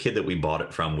 The kid that we bought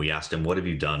it from, we asked him, what have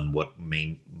you done? What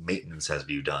maintenance have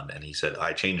you done? And he said,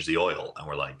 I changed the oil. And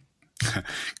we're like,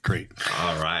 great.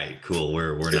 All right, cool.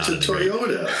 We're not in a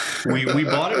Toyota. We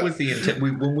bought it with the intent.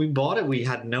 When we bought it, we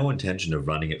had no intention of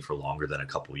running it for longer than a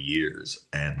couple of years.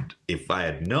 And if we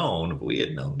had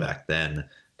known back then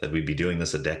that we'd be doing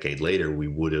this a decade later, we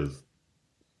would have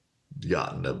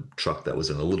gotten a truck that was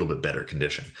in a little bit better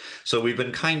condition. So we've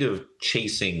been kind of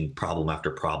chasing problem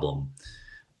after problem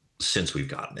since we've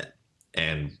gotten it.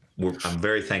 And I'm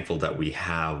very thankful that we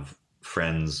have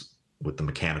friends with the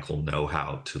mechanical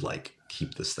know-how to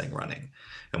keep this thing running.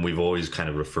 And we've always kind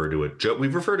of referred to it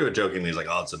jokingly as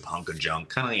oh, it's a hunk of junk,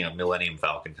 kind of Millennium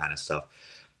Falcon kind of stuff.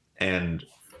 And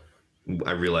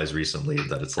I realized recently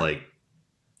that it's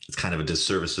kind of a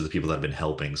disservice to the people that have been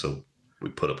helping. So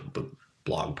we put up a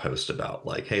blog post about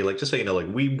hey, just so you know,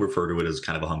 we refer to it as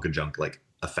kind of a hunk of junk,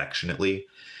 affectionately,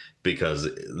 because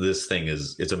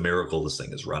it's a miracle this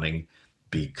thing is running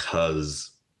because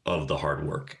of the hard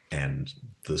work and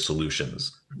the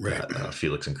solutions that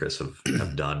Felix and Chris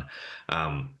have done.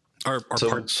 Are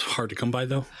parts hard to come by,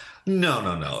 though?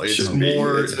 No. It's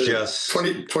more just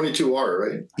 22R,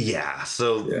 right? Yeah.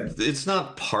 So it's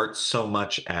not parts so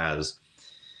much as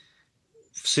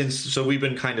so we've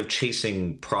been kind of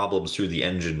chasing problems through the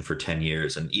engine for 10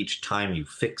 years. And each time you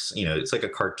fix, it's like a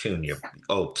cartoon.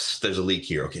 There's a leak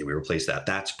here. Okay, we replace that.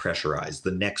 That's pressurized.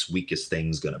 The next weakest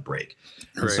thing's going to break.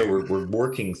 And so we're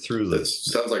working through this.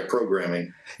 Sounds like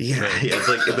programming. Yeah. It's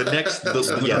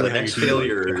the next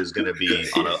failure is going to be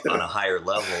on a higher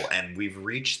level. And we've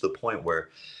reached the point where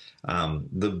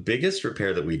the biggest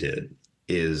repair that we did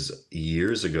is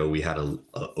years ago, we had a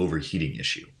overheating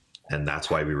issue. And that's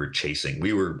why we were chasing.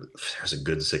 There's a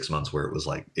good 6 months where it was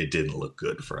it didn't look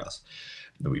good for us.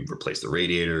 We replaced the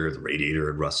radiator. The radiator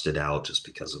had rusted out just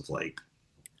because of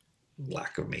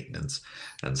lack of maintenance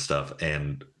and stuff.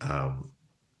 And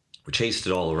we chased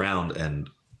it all around, and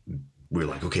we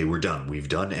were okay, we're done. We've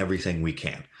done everything we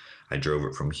can. I drove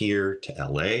it from here to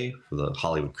LA for the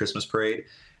Hollywood Christmas parade.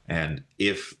 And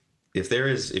if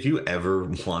you ever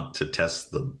want to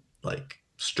test the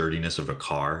sturdiness of a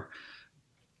car,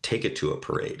 take it to a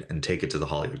parade and take it to the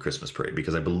Hollywood Christmas parade,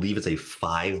 because I believe it's a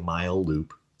 5-mile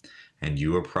loop, and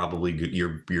you are probably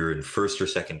you're in first or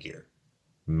second gear,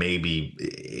 maybe,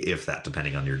 if that,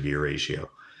 depending on your gear ratio.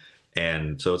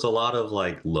 And so it's a lot of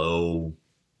low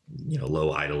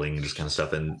idling and just kind of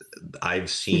stuff. And I've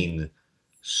seen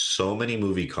so many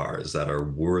movie cars that are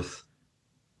worth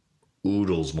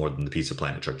oodles more than the Pizza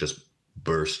Planet truck just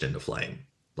burst into flame.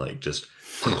 like just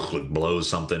blows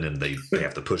something and they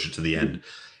have to push it to the end.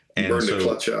 And burn the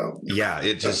clutch out. Yeah,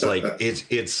 it's just like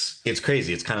it's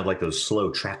crazy. It's kind of like those slow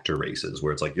tractor races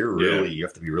where it's like you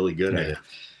have to be really good at it.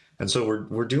 And so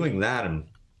we're doing that, and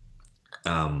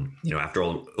after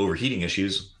all overheating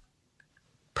issues,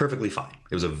 perfectly fine.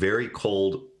 It was a very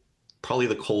cold, probably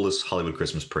the coldest Hollywood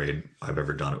Christmas parade I've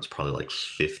ever done. It was probably like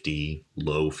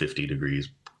low 50 degrees,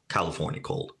 California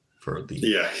cold for the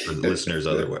listeners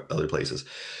other places.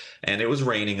 And it was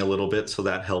raining a little bit, so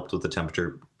that helped with the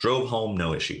temperature. Drove home,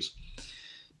 no issues.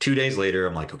 2 days later,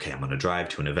 I'm like, okay, I'm going to drive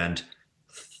to an event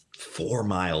 4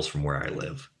 miles from where I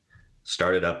live.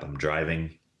 Started up, I'm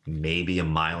driving maybe a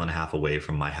mile and a half away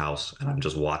from my house, and I'm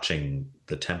just watching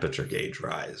the temperature gauge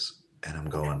rise. And I'm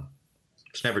going,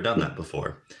 I've never done that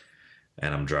before.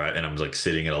 And I'm driving, and I'm like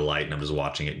sitting at a light, and I'm just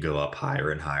watching it go up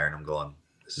higher and higher. And I'm going,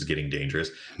 this is getting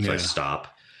dangerous. So I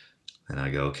stop, and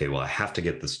I go, okay, well, I have to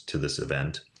get to this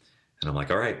event. And I'm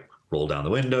like, all right, roll down the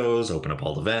windows, open up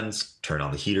all the vents, turn on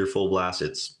the heater full blast.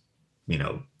 It's,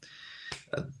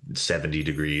 70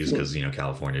 degrees because,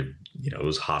 California, it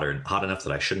was hot enough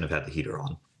that I shouldn't have had the heater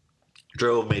on.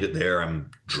 Drove, made it there. I'm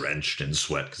drenched in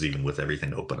sweat because even with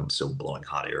everything open, I'm still blowing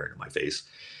hot air into my face.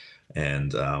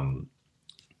 And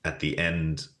at the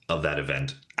end of that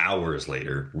event, hours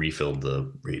later, refilled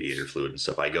the radiator fluid and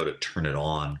stuff. I go to turn it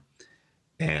on.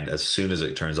 And as soon as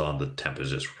it turns on, the temp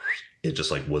is it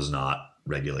just like was not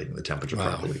regulating the temperature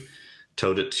properly.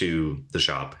 Towed it to the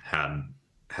shop,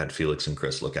 had Felix and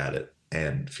Chris look at it,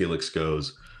 and Felix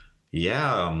goes,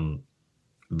 I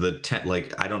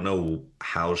don't know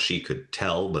how she could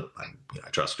tell, but I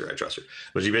trust her.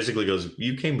 But she basically goes,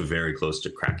 you came very close to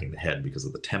cracking the head because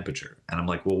of the temperature. And I'm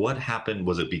like, well, what happened?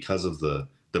 Was it because of the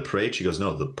parade? She goes,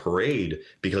 no, the parade,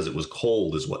 because it was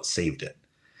cold, is what saved it.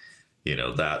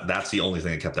 That's the only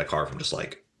thing that kept that car from just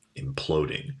like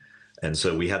imploding. And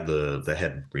so we had the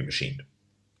head remachined.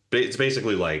 It's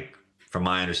basically like, from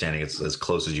my understanding, it's as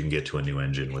close as you can get to a new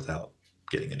engine without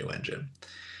getting a new engine.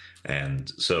 And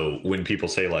so when people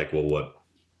say like, well,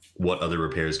 what other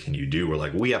repairs can you do? We're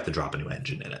like, we have to drop a new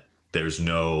engine in it. There's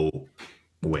no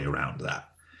way around that.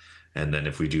 And then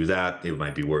if we do that, it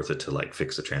might be worth it to like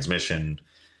fix the transmission.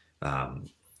 I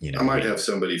might have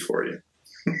somebody for you.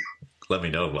 Let me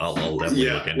know. I'll definitely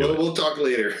look into it. We'll talk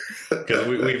later. Because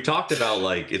we've talked about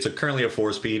like, it's currently a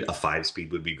 4-speed, a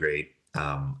 5-speed would be great.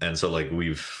 And so like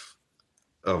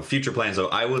future plans though,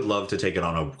 I would love to take it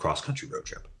on a cross-country road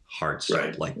trip. Hard stop.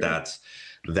 Right. Like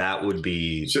that would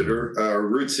be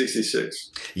Route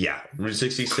 66. Yeah, Route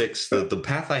 66. The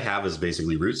path I have is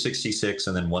basically Route 66,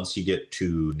 and then once you get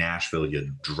to Nashville,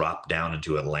 you drop down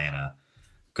into Atlanta,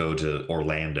 go to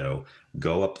Orlando,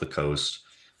 go up the coast,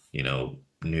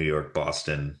 New York,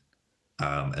 Boston,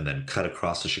 and then cut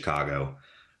across to Chicago,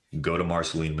 go to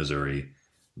Marceline, Missouri,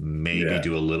 maybe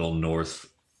do a little north,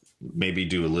 maybe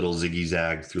do a little ziggy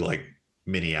zag through like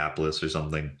Minneapolis or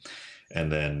something,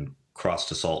 and then cross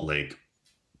to Salt Lake,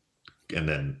 and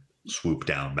then swoop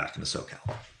down back into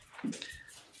SoCal.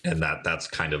 And that's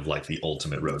kind of like the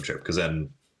ultimate road trip, because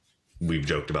then we've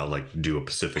joked about like do a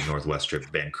Pacific Northwest trip,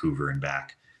 Vancouver and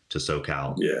back to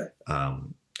SoCal.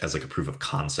 As like a proof of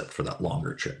concept for that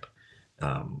longer trip.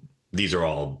 These are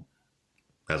all,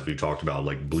 as we've talked about,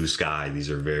 like blue sky.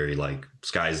 These are very like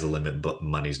sky's the limit, but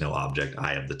money's no object.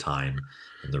 I have the time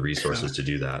and the resources to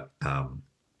do that.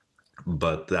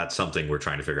 But that's something we're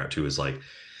trying to figure out too, is like,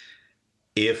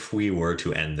 if we were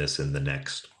to end this in the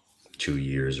next 2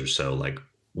 years or so, like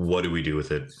what do we do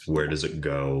with it? Where does it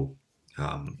go?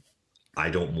 I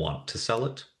don't want to sell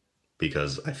it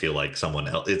because I feel like someone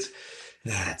else, it's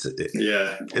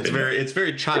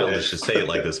very childish to say it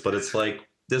like this, but it's like,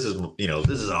 this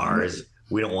is ours.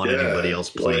 We don't want anybody else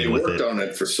playing with it. You worked on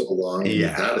it for so long. You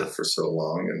had it for so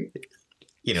long, and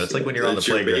it's like when you're on the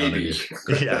playground and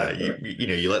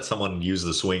you let someone use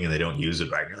the swing and they don't use it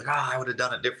right. You're like, I would have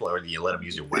done it differently. Or you let them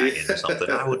use your wagon or something.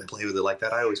 I wouldn't play with it like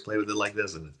that. I always play with it like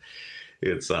this. And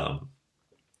it's I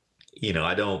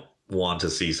don't want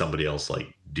to see somebody else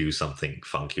like do something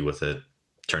funky with it,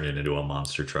 turn it into a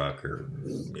monster truck or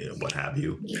what have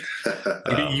you.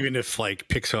 Even if like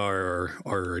Pixar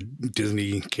or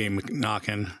Disney came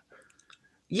knocking.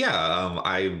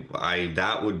 I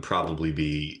that would probably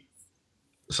be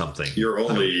something. You're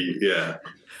only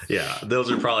those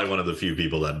are probably one of the few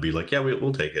people that'd be like,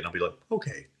 we'll take it. And I'll be like,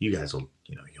 okay, you guys will,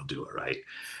 you'll do it right.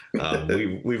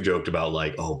 We've joked about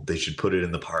like, they should put it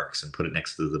in the parks and put it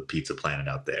next to the Pizza Planet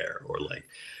out there, or like,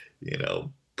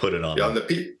 put it on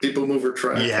the people mover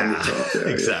truck.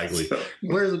 Exactly. So.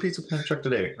 Where's the Pizza Planet truck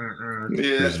today?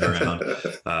 Cruising around.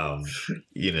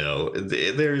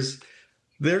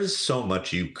 there's so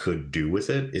much you could do with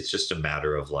it. It's just a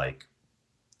matter of like,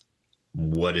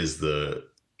 what is the,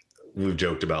 we've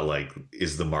joked about like,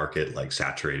 is the market like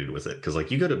saturated with it? Because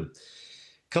like you go to,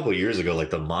 a couple of years ago,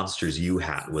 like the Monsters U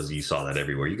hat was, you saw that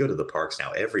everywhere. You go to the parks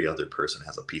now, every other person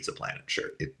has a Pizza Planet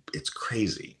shirt. It's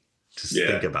crazy. Just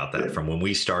think about that. From when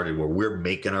we started, where we're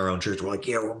making our own shirts, we're like,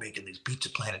 yeah, we're making these Pizza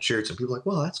Planet shirts, and people are like,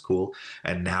 well, that's cool.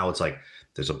 And now it's like,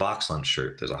 there's a Box Lunch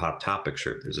shirt, there's a Hot Topic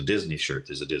shirt, there's a Disney shirt,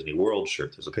 there's a Disney World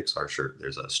shirt, there's a Pixar shirt,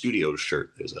 there's a Studios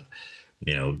shirt, there's a,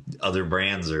 you know, other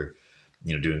brands are,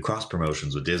 you know, doing cross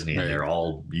promotions with Disney, and they're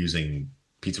all using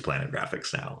Pizza Planet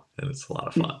graphics now, and it's a lot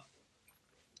of fun.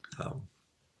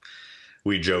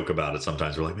 We joke about it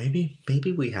sometimes. We're like, maybe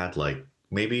we had like,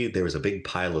 maybe there was a big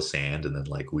pile of sand, and then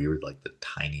like we were like the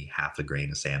tiny half a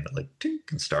grain of sand that like tink,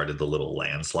 and started the little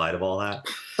landslide of all that.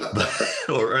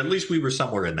 or at least we were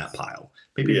somewhere in that pile.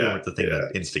 Maybe we weren't the thing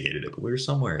that instigated it, but we were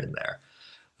somewhere in there.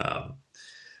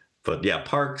 But yeah,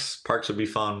 parks would be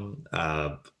fun.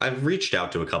 I've reached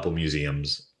out to a couple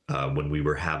museums when we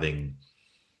were having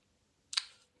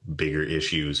bigger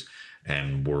issues,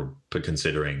 and we're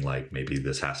considering like maybe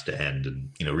this has to end,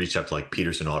 and you know, reached out to like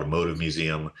Peterson Automotive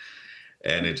Museum.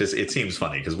 And it seems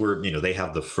funny because we're, you know, they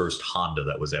have the first Honda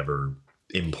that was ever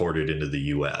imported into the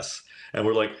U.S. And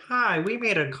we're like, hi, we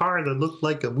made a car that looked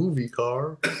like a movie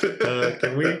car.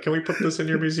 Can we put this in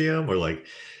your museum? Or like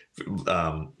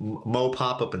Mo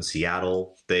Pop up in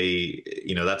Seattle. They,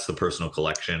 you know, that's the personal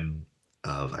collection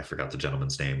of, I forgot the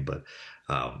gentleman's name, but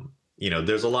you know,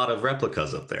 there's a lot of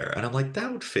replicas up there, and I'm like,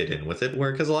 that would fit in with it.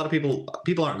 Where, because a lot of people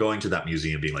aren't going to that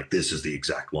museum being like, this is the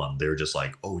exact one. They're just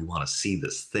like, oh, we want to see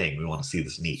this thing. We want to see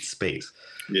this neat space.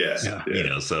 Yeah. You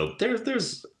know, so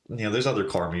there's you know, there's other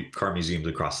car museums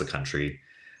across the country,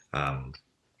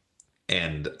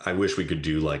 and I wish we could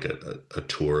do like a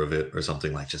tour of it or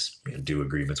something, like just, you know, do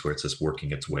agreements where it's just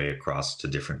working its way across to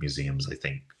different museums. I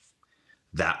think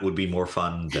that would be more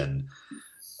fun than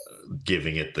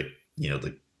giving it the, you know,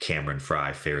 the Cameron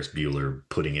Fry, Ferris Bueller,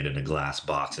 putting it in a glass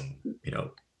box and, you know,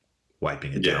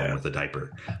 wiping it down with a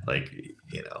diaper. Like,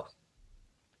 you know.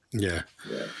 Yeah.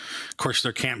 Of course,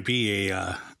 there can't be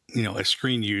a, you know, a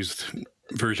screen used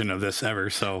version of this ever.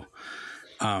 So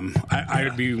I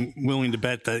would be willing to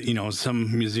bet that, you know,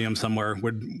 some museum somewhere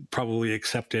would probably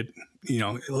accept it, you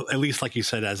know, at least like you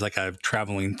said, as like a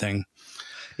traveling thing.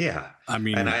 Yeah. I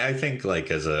mean, and I think like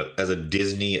as a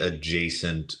Disney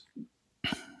adjacent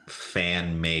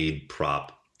fan-made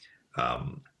prop,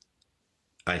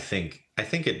 I think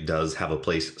it does have a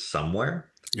place somewhere.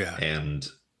 Yeah. And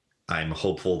I'm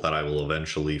hopeful that I will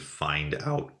eventually find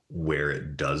out where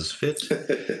it does fit.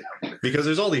 Because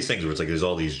there's all these things where it's like there's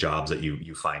all these jobs that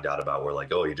you find out about where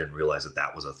like, oh, you didn't realize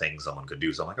that was a thing someone could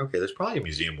do. So I'm like, okay, there's probably a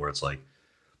museum where it's like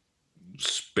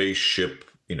spaceship,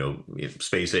 you know,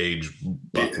 space age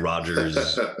Buck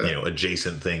Rogers, you know,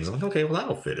 adjacent things. I'm like, okay, well,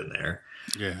 that'll fit in there.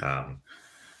 Yeah.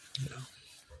 You know,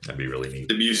 that'd be really neat.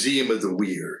 The Museum of the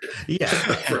Weird. Yeah.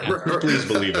 Please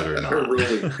believe it or not.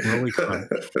 Really fun.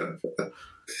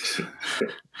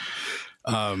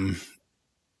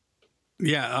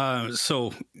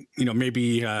 So, you know,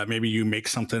 maybe you make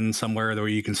something somewhere where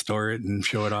you can store it and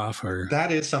show it off, or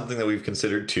that is something that we've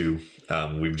considered too.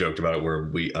 We've joked about it where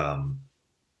we, our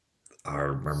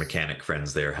mechanic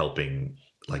friends there helping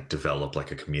like develop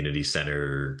like a community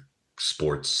center,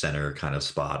 sports center kind of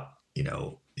spot, you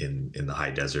know, in the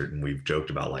high desert. And we've joked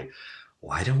about like,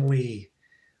 why don't we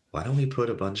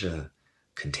put a bunch of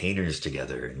containers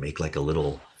together and make like a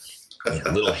little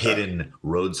hidden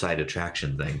roadside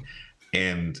attraction thing.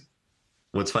 And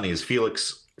what's funny is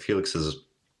Felix is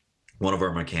one of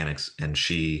our mechanics, and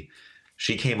she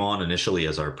came on initially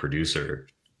as our producer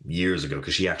years ago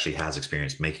because she actually has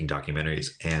experience making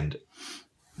documentaries. And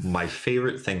my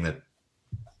favorite thing that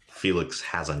Felix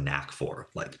has a knack for,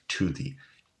 like to the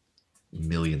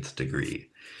millionth degree,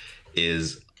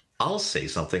 is I'll say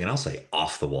something and I'll say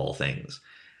off the wall things,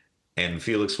 and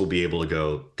Felix will be able to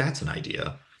go, that's an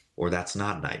idea, or that's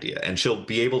not an idea. And she'll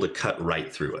be able to cut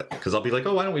right through it. Because I'll be like,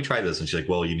 oh, why don't we try this? And she's like,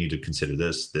 well, you need to consider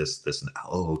this, and that.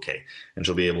 Oh, okay. And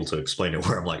she'll be able to explain it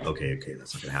where I'm like, okay,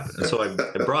 that's not going to happen. And so I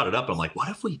brought it up. I'm like, what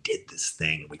if we did this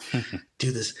thing? We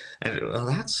do this. And well,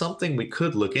 that's something we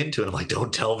could look into. And I'm like,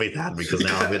 don't tell me that, because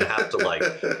now I'm going to have to like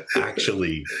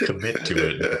actually commit to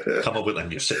it. And come up with,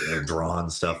 I'm just sitting there drawing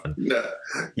stuff. And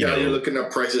you're looking up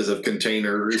prices of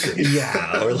containers.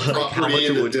 Yeah. Or like how much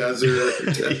in the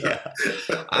desert. Yeah.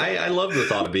 I love the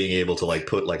thought of being able to like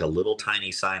put like a little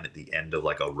tiny sign at the end of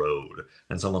like a road,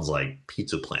 and someone's like,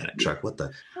 Pizza Planet truck, what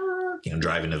the, you know,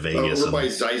 driving to Vegas. Or by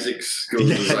Zizek's.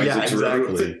 Yeah,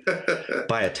 exactly.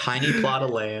 Buy a tiny plot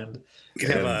of land, You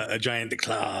have a giant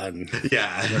claw.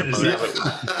 Yeah.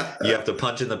 You have to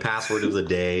punch in the password of the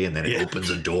day, and then it opens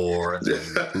a door, and then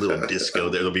a little disco.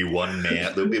 There'll be one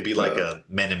man. There'll be like a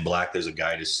Men in Black. There's a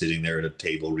guy just sitting there at a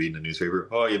table reading a newspaper.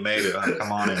 Oh, you made it. Oh,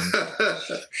 come on in.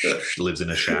 Lives in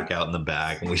a shack out in the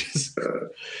back. And we just,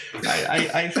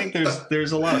 I think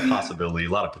there's a lot of possibility, a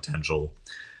lot of potential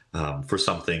for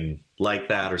something like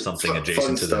that, or something adjacent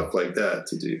fun to stuff like that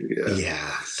to do.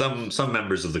 Yeah. Some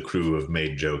members of the crew have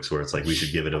made jokes where it's like we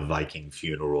should give it a Viking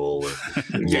funeral, or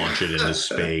launch it into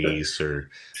space,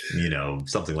 or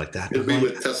something like that. It'd be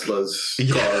with Tesla's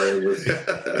car.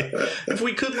 If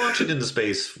we could launch it into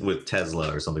space with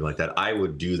Tesla or something like that, I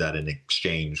would do that in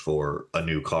exchange for a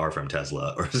new car from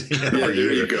Tesla. Or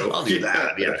there you go. I'll do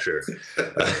that. Yeah, sure.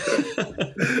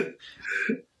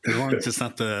 As long as it's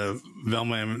not the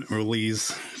Velma and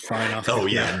Louise far enough. Oh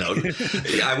yeah, no.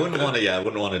 I wouldn't want to. Yeah, I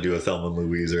wouldn't want to do a Thelma and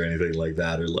Louise or anything like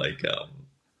that, or like,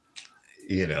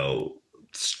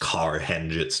 car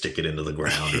henge it, stick it into the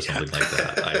ground or something like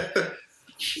that.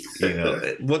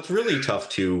 What's really tough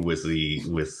too with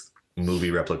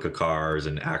movie replica cars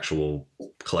and actual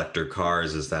collector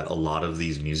cars is that a lot of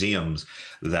these museums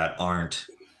that aren't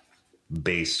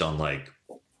based on like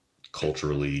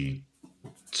culturally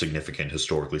significant,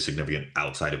 historically significant,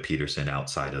 outside of Peterson,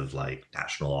 outside of like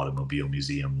National Automobile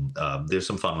Museum. There's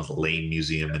some fun with Lane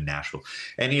Museum in Nashville.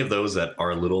 Any of those that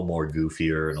are a little more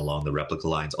goofier and along the replica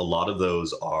lines, a lot of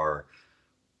those are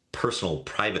personal,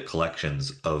 private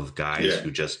collections of guys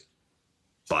who just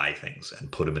buy things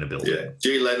and put them in a building. Yeah,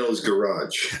 Jay Leno's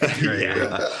garage.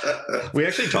 We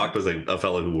actually talked with a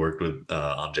fellow who worked with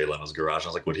on Jay Leno's garage. I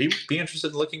was like, would he be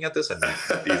interested in looking at this? And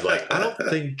he's like, I don't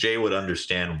think Jay would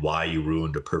understand why you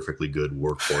ruined a perfectly good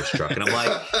workhorse truck. And I'm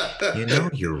like,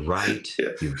 you're right.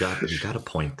 You've got a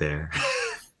point there.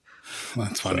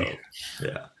 That's funny. So,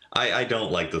 yeah, I don't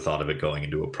like the thought of it going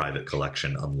into a private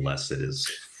collection unless it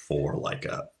is for like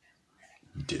a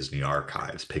Disney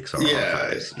archives, Pixar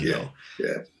archives,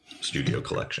 studio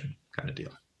collection kind of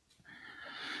deal.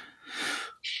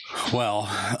 Well,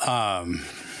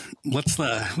 let's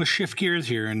shift gears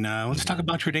here and let's talk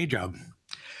about your day job.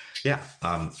 Yeah,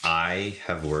 I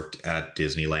have worked at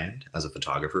Disneyland as a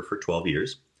photographer for 12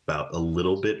 years, about a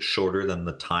little bit shorter than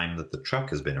the time that the truck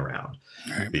has been around.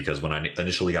 Right. Because when I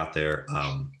initially got there,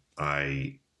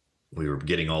 we were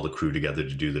getting all the crew together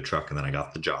to do the truck, and then I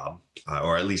got the job,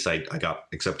 or at least I got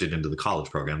accepted into the college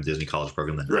program, Disney college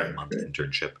program, the 9-month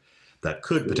internship that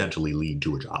could potentially lead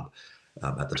to a job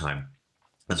at the time.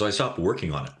 And so I stopped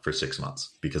working on it for 6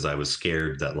 months because I was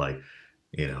scared that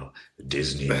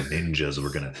Disney ninjas were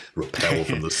going to rappel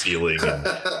from the ceiling and,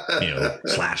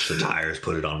 slash the tires,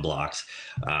 put it on blocks.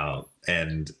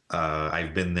 And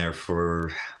I've been there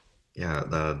for,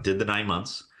 did the 9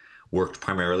 months. Worked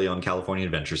primarily on California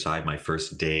Adventure side. My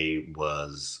first day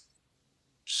was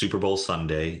Super Bowl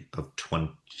Sunday of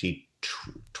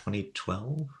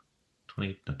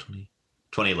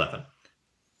 2011.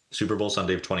 Super Bowl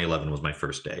Sunday of 2011 was my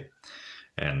first day.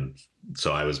 And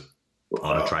so I was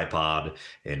on a tripod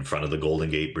in front of the Golden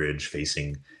Gate Bridge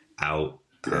facing out.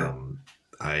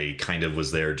 I kind of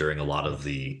was there during a lot of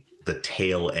the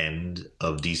tail end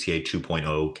of DCA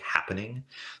 2.0 happening.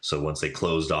 So once they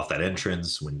closed off that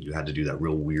entrance, when you had to do that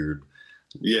real weird,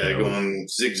 going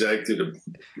zigzag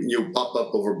you pop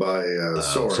up over by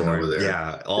Soarin' over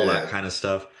there. All that kind of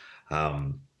stuff.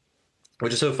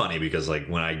 Which is so funny because like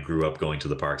when I grew up going to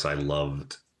the parks, I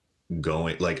loved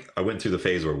going. Like I went through the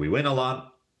phase where we went a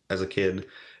lot as a kid,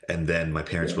 and then my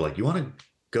parents were like, "You want to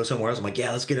go somewhere else?" I'm like,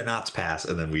 "Yeah, let's get a Knott's pass."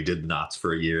 And then we did Knott's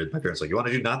for a year. My parents were like, "You want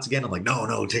to do Knott's again?" I'm like,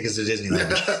 "No, take us to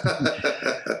Disneyland."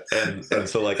 and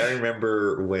so like I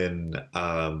remember when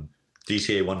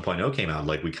DCA 1.0 came out,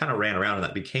 like we kind of ran around, and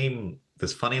that became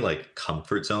this funny like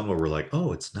comfort zone where we're like,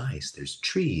 "Oh, it's nice. There's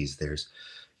trees. There's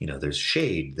there's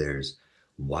shade. There's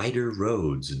wider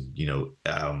roads."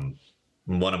 And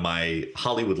one of my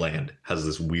Hollywoodland has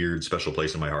this weird special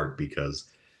place in my heart because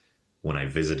when I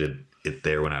visited it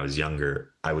there when I was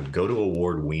younger, I would go to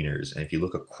Award Wieners, and if you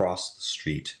look across the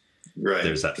street,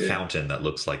 there's that fountain that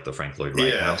looks like the Frank Lloyd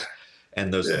Wright house.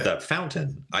 And that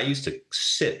fountain, I used to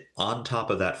sit on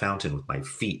top of that fountain with my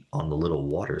feet on the little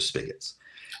water spigots.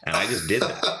 And I just did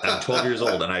that. I'm 12 years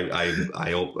old, and I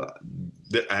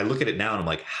look at it now and I'm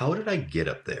like, how did I get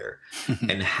up there?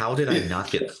 And how did I not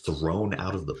get thrown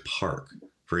out of the park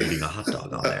for eating a hot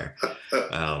dog on there?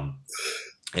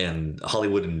 And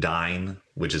Hollywood and Dine,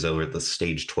 which is over at the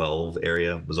Stage 12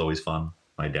 area, was always fun.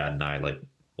 My dad and I like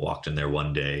walked in there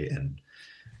one day, and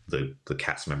the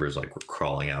cast members like were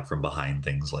crawling out from behind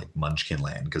things like Munchkin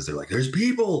Land because they're like, "There's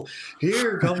people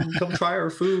here, come try our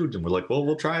food," and we're like, "Well,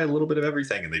 we'll try a little bit of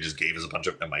everything," and they just gave us a bunch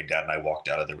of. And my dad and I walked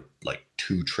out of there with like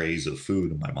 2 trays of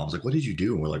food, and my mom's like, "What did you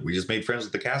do?" And we're like, "We just made friends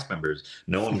with the cast members.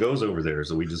 No one goes over there,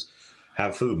 so we just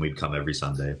have food." And we'd come every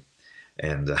Sunday,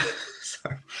 and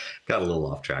sorry, got a little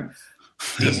off track.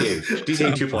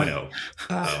 DCA 2.0.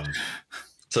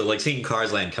 So like seeing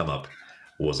Cars Land come up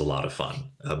was a lot of fun.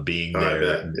 Being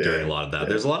there during a lot of that.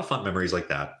 There's a lot of fun memories like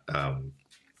that.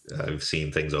 I've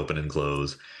seen things open and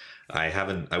close.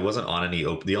 I wasn't on any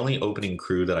the only opening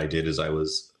crew that I did is I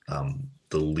was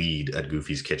the lead at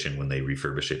Goofy's Kitchen when they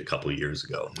refurbished it a couple of years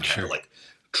ago. Sure. Like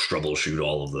troubleshoot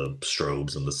all of the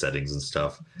strobes and the settings and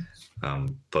stuff.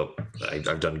 But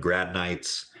I've done grad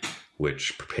nights,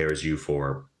 which prepares you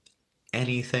for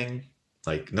anything.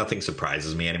 Like nothing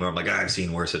surprises me anymore. I'm like, I've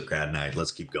seen worse at grad night.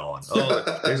 Let's keep going.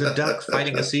 Oh, there's a duck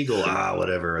fighting a seagull.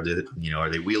 Whatever. Are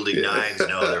they wielding knives?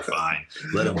 No, they're fine.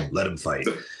 Let them fight.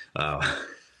 But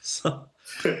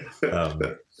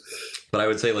I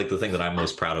would say like the thing that I'm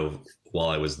most proud of while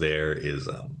I was there is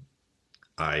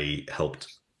I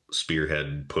helped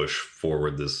spearhead push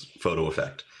forward this photo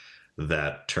effect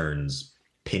that turns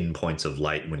pinpoints of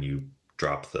light when you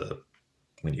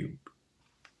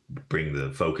bring the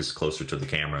focus closer to the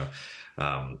camera.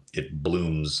 It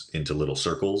blooms into little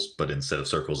circles, but instead of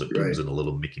circles, it blooms into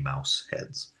little Mickey Mouse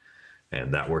heads.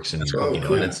 And that works in, cool.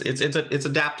 And it's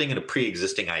adapting a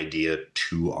pre-existing idea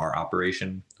to our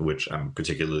operation, which I'm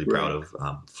particularly proud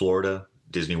of. Florida,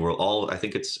 Disney World, I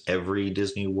think it's every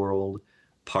Disney World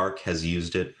park has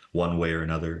used it one way or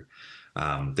another.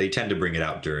 They tend to bring it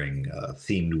out during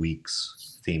themed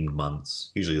weeks, themed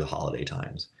months, usually the holiday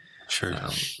times. Sure.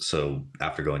 So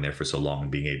after going there for so long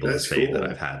and being able to say that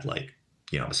I've had like,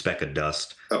 a speck of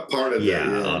dust. A part of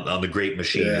on the great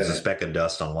machine, there's a speck of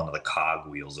dust on one of the cog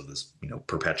wheels of this,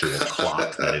 perpetual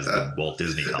clock that is the Walt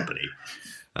Disney Company.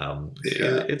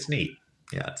 It's neat.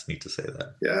 Yeah, it's neat to say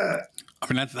that. Yeah. I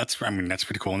mean, that's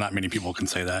pretty cool. Not many people can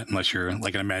say that unless you're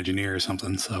like an Imagineer or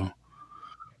something. So.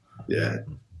 Yeah.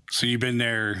 So you've been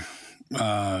there,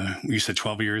 you said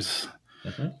 12 years.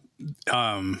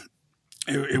 Mm-hmm.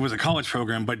 It was a college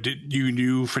program, but did you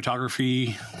do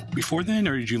photography before then,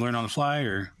 or did you learn on the fly?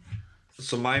 Or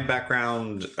so my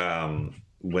background,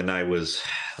 when I was,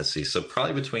 so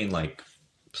probably between like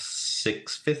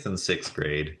 5th and 6th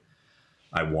grade,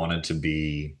 I wanted to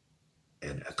be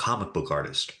a comic book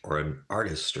artist or an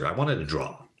artist, or I wanted to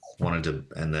draw.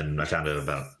 And then I found out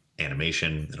about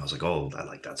animation, and I was like, oh,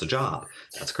 that's a job.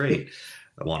 That's great.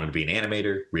 I wanted to be an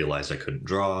animator. Realized I couldn't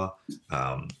draw.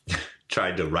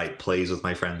 Tried to write plays with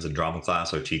my friends in drama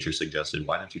class. Our teacher suggested,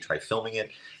 why don't you try filming it?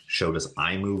 Showed us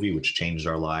iMovie, which changed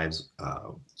our lives.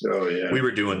 We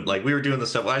were doing the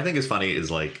stuff. What I think is funny is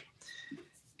like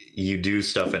you do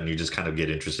stuff and you just kind of get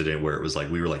interested in where it was like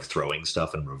we were like throwing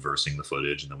stuff and reversing the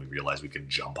footage, and then we realized we could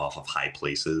jump off of high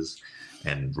places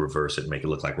and reverse it and make it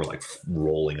look like we're like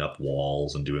rolling up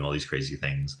walls and doing all these crazy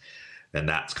things. And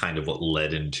that's kind of what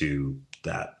led into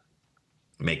that,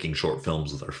 making short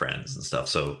films with our friends and stuff.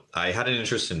 So I had an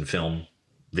interest in film,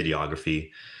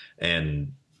 videography,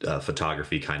 and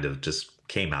photography kind of just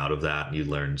came out of that. And you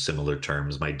learn similar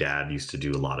terms. My dad used to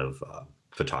do a lot of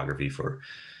photography for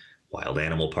wild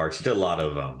animal parks. He did a lot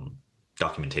of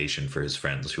documentation for his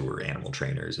friends who were animal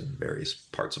trainers in various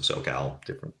parts of SoCal,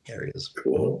 different areas.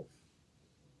 Cool.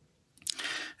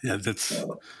 Yeah, that's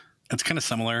kind of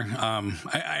similar.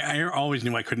 I always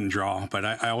knew I couldn't draw, but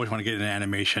I always want to get into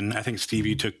animation. I think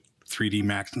Stevie took 3D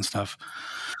Max and stuff.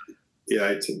 Yeah,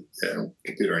 I took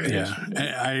computer animation.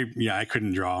 Yeah, I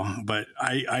couldn't draw, but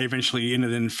I eventually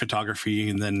ended in photography,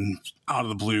 and then out of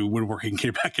the blue, woodworking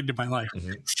came back into my life.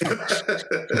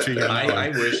 Mm-hmm. I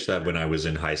wish that when I was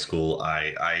in high school,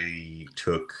 I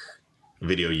took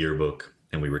video yearbook,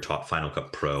 and we were taught Final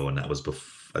Cut Pro, and that was I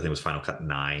think it was Final Cut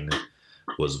 9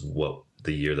 was what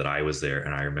the year that I was there.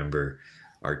 And I remember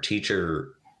our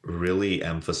teacher really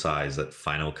emphasized that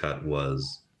Final Cut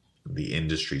was the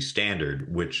industry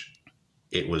standard, which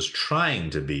it was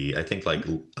trying to be. I think like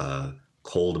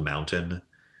Cold Mountain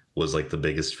was like the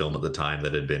biggest film at the time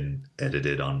that had been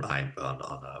edited on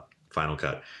Final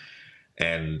Cut.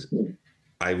 And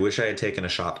I wish I had taken a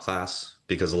shop class,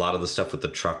 because a lot of the stuff with the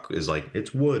truck is like,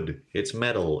 it's wood, it's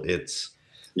metal, it's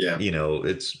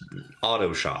it's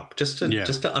auto shop, just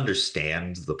to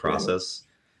understand the process.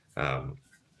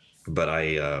 But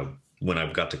when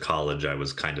I got to college, I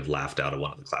was kind of laughed out of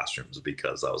one of the classrooms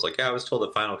because I was like, I was told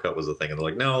that Final Cut was a thing. And they're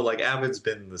like, no, like Avid's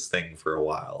been this thing for a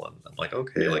while. And I'm like,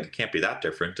 okay, like it can't be that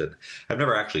different. And I've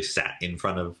never actually sat in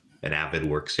front of an Avid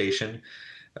workstation.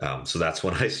 So that's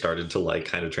when I started to like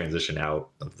kind of transition out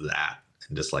of that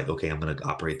and just like, okay, I'm going to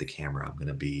operate the camera. I'm going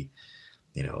to be,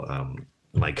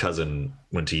 my cousin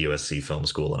went to USC film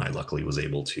school, and I luckily was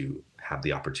able to have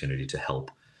the opportunity to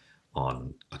help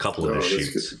on a couple of his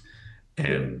shoots.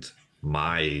 And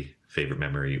my favorite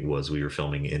memory was we were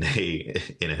filming in a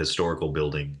historical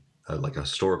building, like a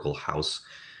historical house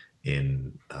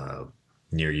in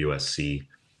near USC,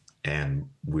 and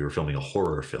we were filming a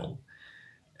horror film.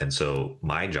 And so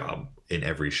my job in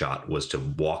every shot was to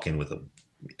walk in with a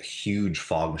huge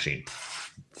fog machine,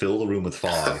 fill the room with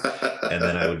fog, and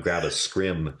then I would grab a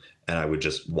scrim and I would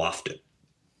just waft it.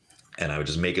 And I would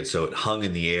just make it so it hung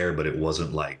in the air, but it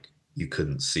wasn't like you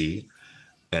couldn't see.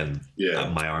 And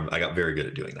my arm, I got very good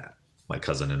at doing that. My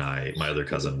cousin and I, my other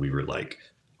cousin, we were like,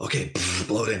 okay,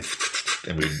 blow it in.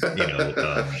 And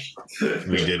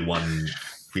we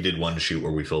did one shoot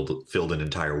where we filled an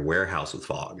entire warehouse with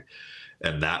fog.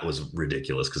 And that was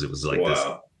ridiculous because it was like this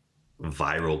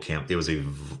viral it was a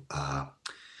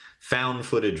found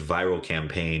footage viral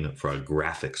campaign for a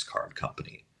graphics card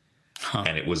company.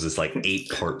 And it was this like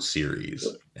 8-part series.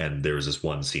 And there was this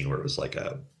one scene where it was like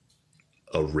a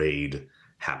raid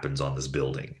happens on this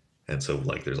building. And so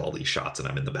like there's all these shots, and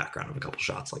I'm in the background of a couple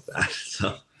shots like that.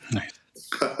 So nice.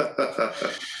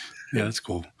 Yeah, that's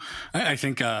cool. I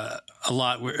think a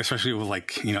lot, especially with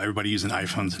like, everybody using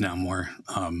iPhones now more,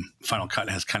 Final Cut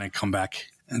has kind of come back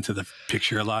into the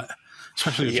picture a lot,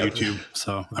 especially with YouTube.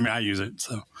 So, I mean, I use it.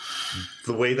 So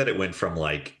the way that it went from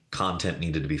like content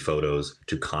needed to be photos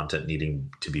to content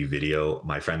needing to be video,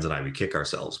 my friends and I, we kick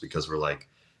ourselves because we're like,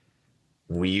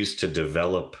 we used to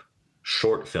develop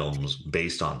short films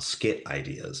based on skit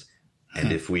ideas.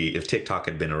 And if TikTok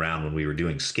had been around when we were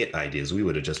doing skit ideas, we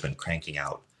would have just been cranking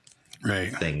out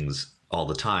things all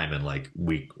the time. And like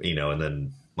and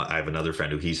then I have another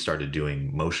friend who he started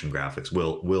doing motion graphics.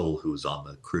 Will, who's on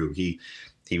the crew, he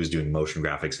was doing motion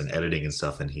graphics and editing and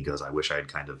stuff. And he goes, I wish I had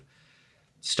kind of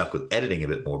stuck with editing a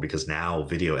bit more, because now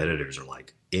video editors are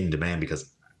like in demand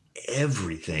because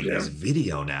everything is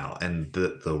video now. And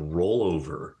the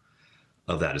rollover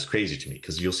of that is crazy to me,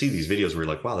 because you'll see these videos where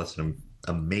you're like, wow, that's an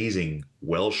amazing,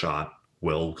 well shot,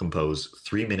 well composed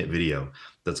 3-minute video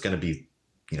that's going to be,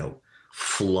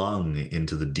 flung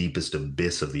into the deepest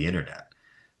abyss of the internet,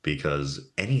 because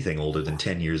anything older than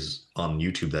 10 years on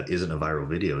YouTube that isn't a viral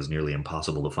video is nearly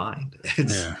impossible to find.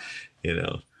 It's,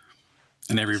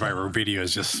 and every viral video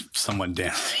is just someone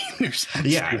dancing or something.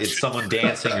 Yeah, it's someone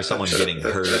dancing or someone getting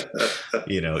hurt.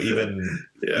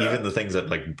 Even the things that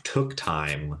like took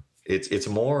time, it's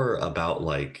more about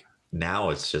like, now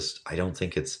it's just, I don't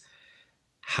think it's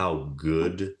how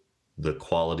good the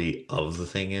quality of the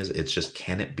thing is. It's just,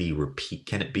 can it be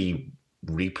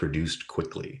reproduced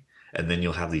quickly? And then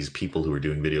you'll have these people who are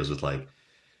doing videos with like,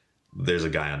 there's a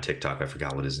guy on TikTok, I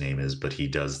forgot what his name is, but he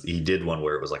did one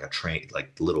where it was like a train,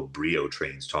 like little Brio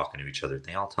trains talking to each other.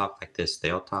 They all talk like this.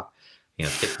 They all talk,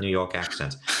 thick New York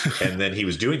accents. And then he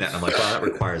was doing that. And I'm like, wow, that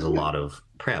requires a lot of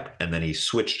prep. And then he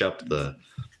switched up the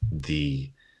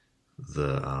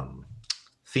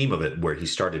theme of it, where he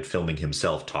started filming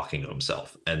himself talking to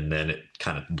himself, and then it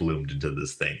kind of bloomed into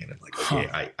this thing. And I'm like,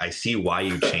 okay, I see why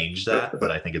you changed that,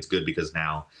 but I think it's good because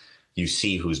now you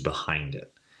see who's behind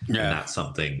it. And that's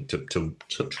something to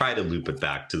try to loop it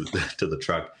back to the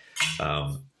truck.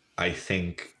 I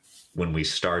think when we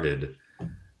started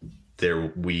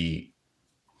there, we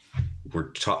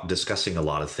were discussing a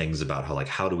lot of things about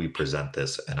how do we present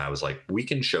this? And I was like, we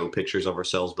can show pictures of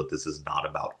ourselves, but this is not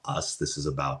about us. This is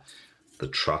about the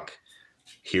truck.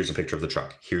 Here's a picture of the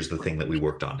truck. Here's the thing that we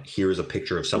worked on. Here's a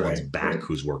picture of someone's back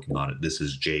who's working on it. This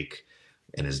is Jake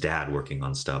and his dad working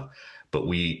on stuff. But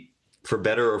we, for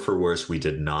better or for worse, we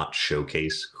did not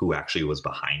showcase who actually was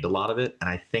behind a lot of it. And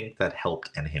I think that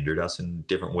helped and hindered us in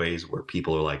different ways, where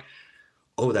people are like,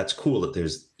 oh, that's cool that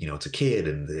there's, it's a kid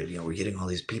and, we're getting all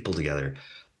these people together.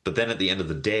 But then at the end of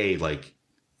the day, like,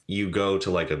 you go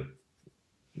to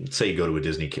say you go to a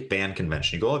Disney band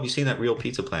convention, you go, oh, have you seen that Real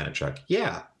Pizza Planet truck?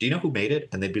 Yeah. Do you know who made it?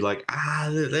 And they'd be like,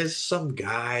 there's some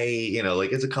guy,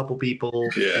 it's a couple people.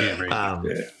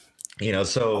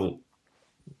 So,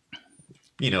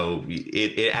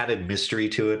 it added mystery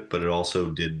to it, but it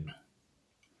also did.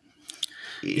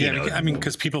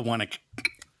 Because people want to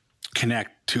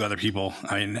connect to other people.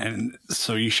 And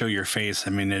so you show your face.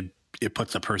 It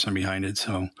puts a person behind it.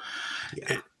 So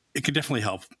it could definitely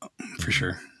help for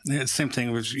sure. It's the same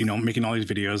thing with, making all these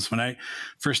videos. When I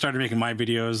first started making my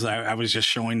videos, I was just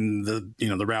showing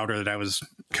the router that I was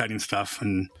cutting stuff.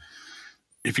 And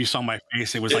if you saw my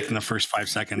face, it was like in the first 5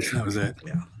 seconds. That was it.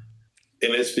 Yeah.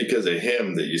 And it's because of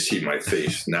him that you see my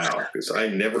face now, because I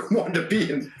never wanted to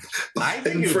be in. I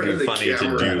think it would be funny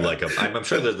to do like I'm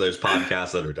sure that there's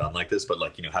podcasts that are done like this, but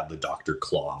like, you know, have the Dr.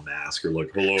 Claw mask or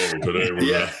like, hello, today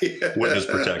we're witness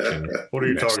protection. What are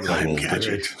you talking about?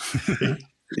 Gadget.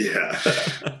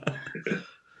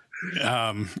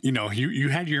 You know, you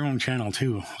had your own channel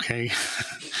too, okay?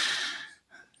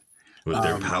 With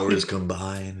their powers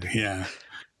combined. Yeah.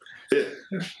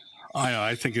 I know.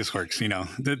 I think this works. You know,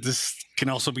 this can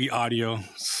also be audio,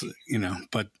 you know,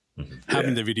 but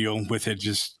having the video with it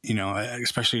just, you know,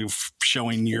 especially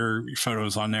showing your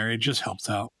photos on there, it just helps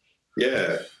out.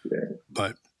 Yeah.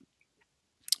 But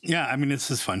yeah, I mean,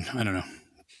 this is fun. I don't know.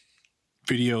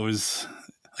 Video is,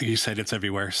 like you said, it's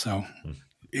everywhere. So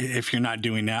if you're not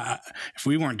doing that, if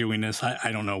we weren't doing this,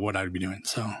 I don't know what I'd be doing.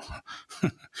 So,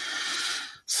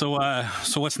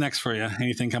 so what's next for you?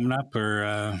 Anything coming up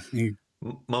or,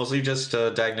 Mostly just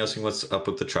diagnosing what's up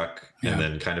with the truck and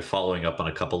then kind of following up on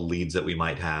a couple leads that we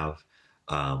might have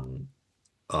on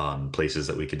places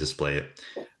that we could display it.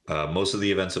 Most of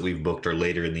the events that we've booked are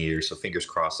later in the year, so fingers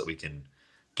crossed that we can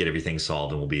get everything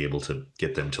solved and we'll be able to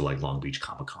get them to like Long Beach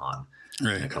Comic-Con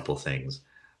and a couple of things.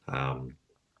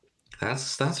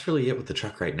 That's really it with the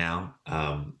truck right now.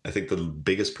 I think the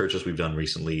biggest purchase we've done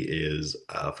recently is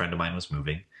a friend of mine was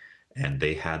moving. And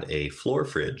they had a floor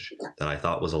fridge that I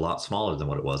thought was a lot smaller than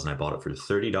what it was. And I bought it for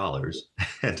 $30.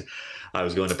 And I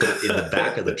was going to put it in the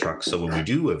back of the truck. So when we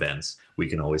do events, we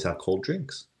can always have cold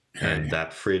drinks. And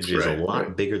that fridge is a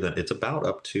lot bigger than it's about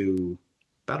up to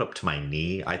my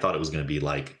knee. I thought it was going to be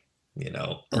like, you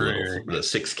know, a little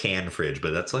 6-can fridge,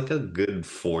 but that's like a good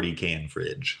 40-can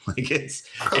fridge. Like it's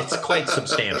quite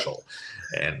substantial.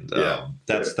 And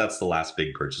that's the last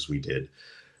big purchase we did.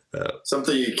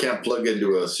 Something you can't plug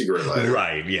into a cigarette lighter.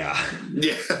 Right, yeah.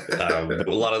 A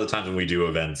lot of the times when we do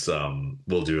events,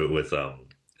 we'll do it with a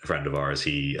friend of ours.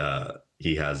 He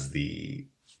has the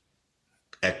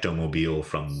Ectomobile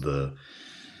from the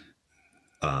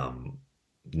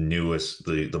newest,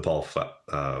 the Paul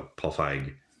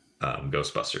Feig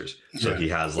Ghostbusters. So he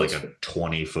has like a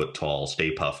 20-foot tall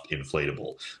Stay Puft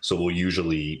inflatable. So we'll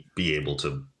usually be able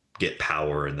to get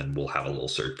power and then we'll have a little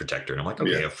surge protector. And I'm like,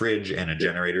 okay, a fridge and a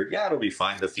generator. Yeah, it'll be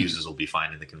fine. The fuses will be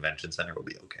fine in the convention center. Will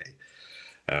be okay.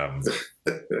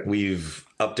 We've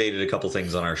updated a couple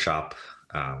things on our shop.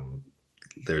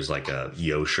 There's like a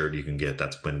Yo shirt you can get.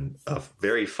 That's been a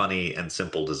very funny and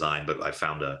simple design, but I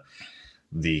found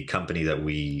the company that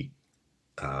we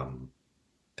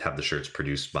have the shirts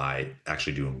produced by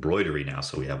actually do embroidery now.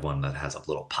 So we have one that has a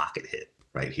little pocket hit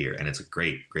right here. And it's a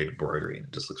great embroidery and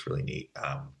it just looks really neat.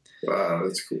 Wow,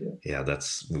 that's cool. Yeah,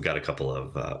 we've got a couple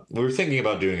of, we were thinking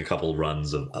about doing a couple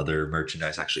runs of other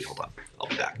merchandise. Actually, hold on, I'll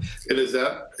be back. And is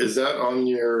that on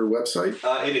your website?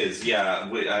 It is, yeah.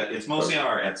 It's mostly on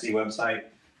our Etsy website.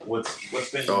 What's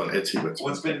been on Etsy website.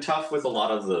 What's been tough with a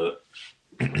lot of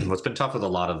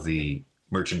the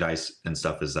merchandise and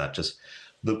stuff is that just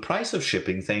the price of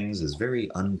shipping things is very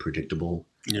unpredictable,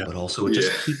 but also it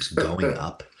just keeps going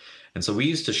up. And so we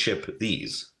used to ship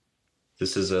these.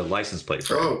 This is a license plate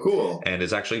frame. Oh, cool. And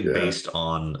it's actually based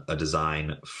on a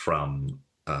design from,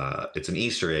 it's an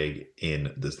Easter egg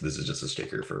in this. This is just a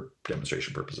sticker for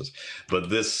demonstration purposes. But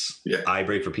this I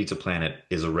Break for Pizza Planet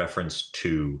is a reference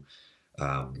to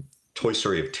Toy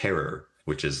Story of Terror,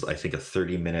 which is, I think, a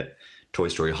 30-minute Toy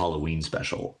Story Halloween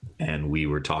special. And we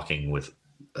were talking with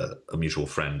a mutual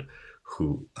friend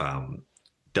who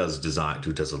does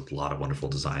a lot of wonderful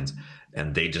designs.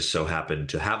 And they just so happen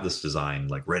to have this design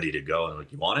like ready to go. And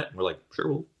like, you want it? And we're like,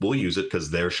 sure, we'll use it,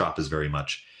 because their shop is very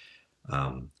much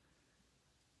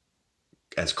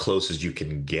as close as you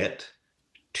can get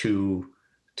to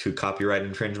copyright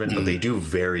infringement. But they do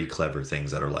very clever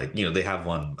things that are like, you know, they have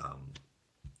one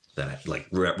that like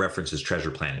references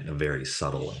Treasure Planet in a very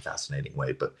subtle and fascinating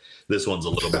way. But this one's a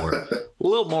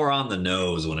little more on the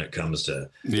nose when it comes to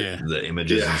the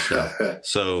images and stuff.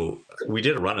 So we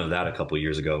did a run of that a couple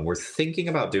years ago, and we're thinking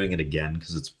about doing it again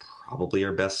because it's probably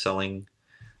our best selling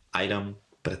item.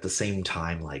 But at the same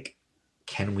time, like,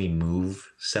 can we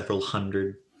move several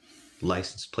hundred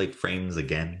license plate frames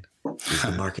again? Is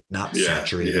the market not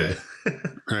saturated?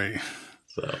 Right.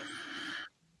 So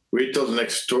wait till the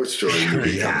next Toy Story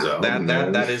movie comes out.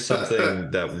 That is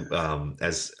something that,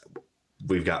 as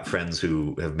we've got friends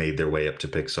who have made their way up to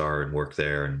Pixar and work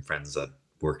there, and friends that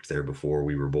worked there before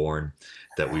we were born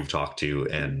that we've talked to.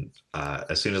 And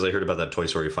as soon as I heard about that Toy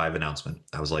Story 5 announcement,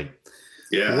 I was like,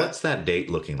 what's that date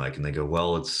looking like? And they go,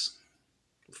 well, it's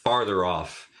farther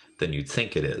off than you'd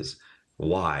think it is.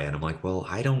 Why? And I'm like, well,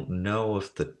 I don't know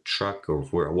if the truck or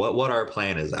what our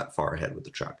plan is that far ahead with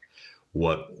the truck.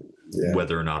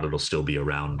 whether or not it'll still be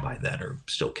around by then or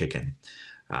still kicking.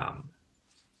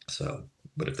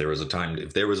 But if there was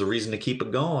a reason to keep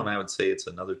it going, I would say it's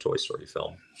another Toy Story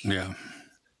film. Yeah.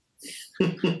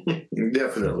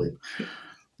 Definitely.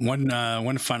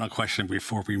 One final question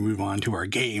before we move on to our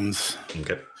games.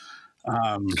 Okay.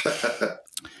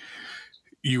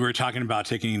 You were talking about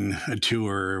taking a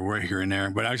tour right here and there,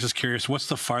 but I was just curious, what's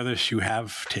the farthest you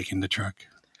have taken the truck?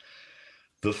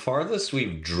 The farthest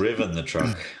we've driven the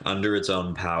truck under its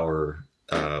own power,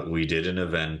 we did an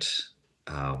event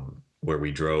where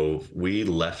we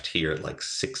left here at like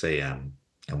 6 a.m.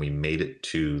 and we made it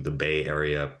to the Bay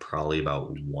Area probably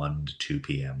about 1 to 2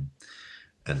 p.m.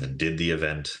 and then did the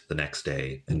event the next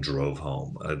day and drove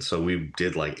home. And so we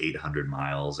did like 800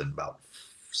 miles in about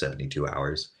 72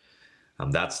 hours.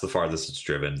 That's the farthest it's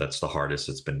driven. That's the hardest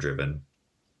it's been driven.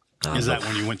 Is that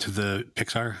when you went to the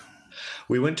Pixar?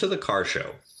 We went to the car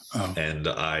show. Oh. And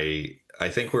I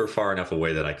think we're far enough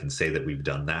away that I can say that we've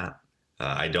done that.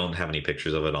 I don't have any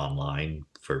pictures of it online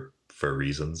for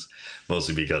reasons,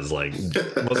 mostly because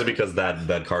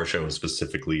that car show is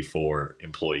specifically for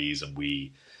employees, and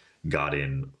we got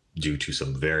in due to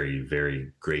some very,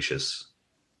 very gracious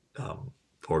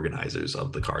organizers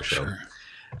of the car show. Sure.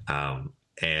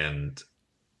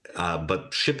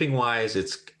 But shipping wise,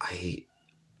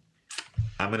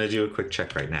 I'm going to do a quick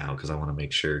check right now because I want to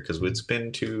make sure, because it's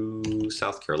been to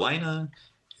South Carolina,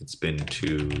 it's been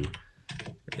to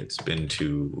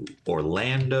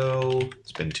Orlando,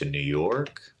 it's been to New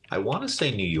York. I want to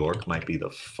say New York might be the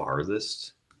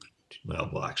farthest.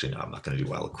 Well, actually, no, I'm not going to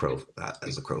do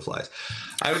as the crow flies.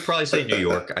 I would probably say New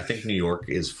York. I think New York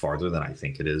is farther than I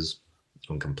think it is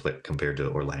when compared to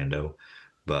Orlando.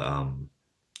 But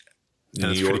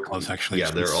New York, pretty close, actually.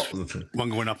 Yeah, they're all one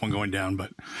going up, one going down,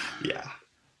 but yeah,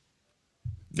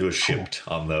 it was shipped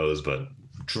on those. But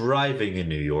driving in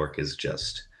New York is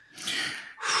just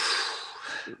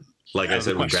like I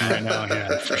said with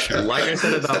Grad. For sure. Like I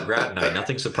said about Grad Night,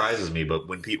 nothing surprises me. But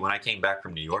when I came back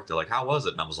from New York, they're like, "How was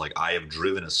it?" And I was like, "I have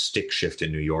driven a stick shift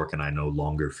in New York, and I no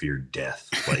longer fear death."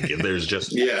 Like there's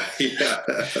just yeah.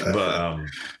 But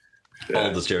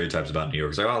all the stereotypes about New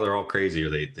York is like, oh, they're all crazy, or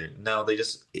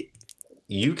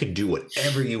you can do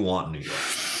whatever you want in New York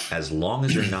as long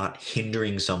as you're not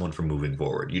hindering someone from moving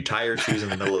forward. You tie your shoes in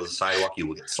the middle of the sidewalk, you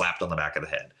will get slapped on the back of the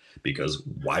head, because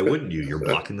why wouldn't you? You're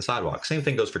blocking the sidewalk. Same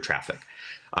thing goes for traffic.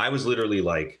 I was literally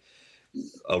like,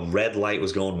 a red light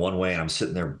was going one way and I'm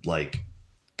sitting there like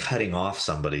cutting off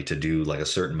somebody to do like a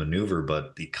certain maneuver,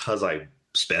 but because I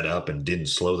sped up and didn't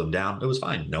slow them down, it was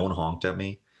fine. No one honked at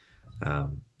me.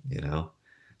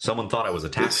 Someone thought I was a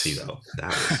taxi though.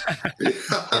 That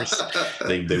was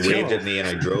they waved at me and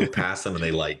I drove past them and they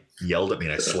like yelled at me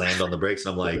and I slammed on the brakes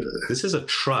and I'm like, this is a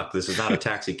truck. This is not a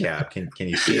taxi cab. Can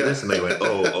you see this? And they went,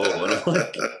 oh. And I'm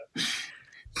like,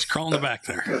 it's crawling the back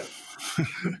there.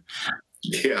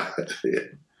 Yeah.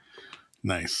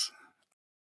 Nice.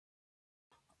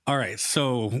 All right.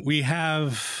 So we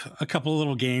have a couple of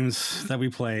little games that we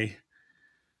play.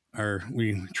 Or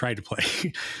we tried to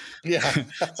play. Yeah.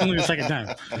 It's only the second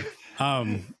time.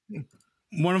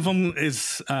 One of them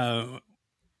is a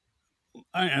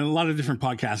lot of different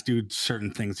podcasts do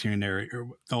certain things here and there. Or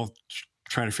they'll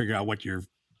try to figure out what your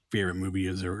favorite movie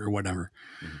is or whatever.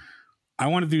 Mm-hmm. I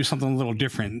want to do something a little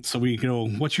different. So we go,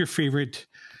 what's your favorite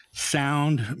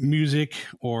sound, music,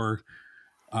 or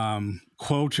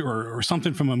quote or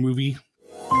something from a movie?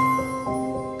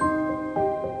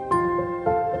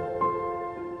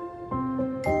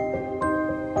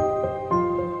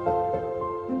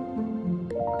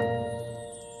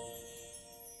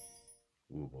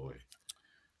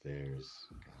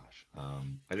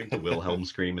 I think the Wilhelm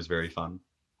scream is very fun.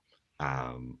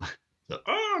 The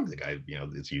guy,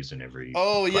 it's used in every.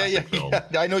 Oh yeah, film.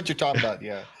 yeah. I know what you're talking about.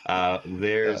 Yeah.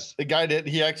 There's the guy that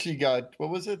he actually got. What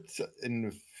was it in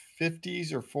the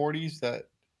 50s or 40s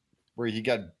where he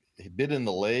got bit in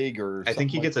the leg or? I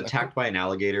think he gets attacked by an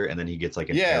alligator and then he gets like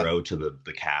an arrow to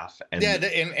the calf. And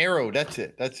an arrow. That's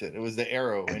it. It was the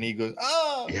arrow, and he goes,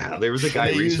 oh. Yeah, there was a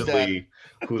guy recently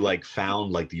who like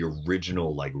found like the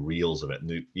original like reels of it,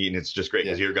 and it's just great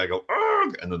because you hear a guy go,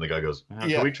 oh, and then the guy goes,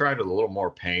 can we try it with a little more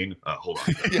pain? Hold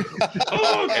on.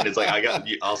 And it's like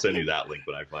I'll send you that link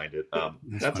when I find it.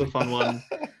 That's a fun one.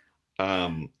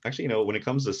 Actually, when it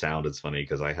comes to sound, it's funny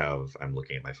because I'm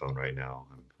looking at my phone right now.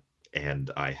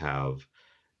 And I have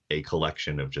a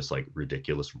collection of just like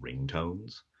ridiculous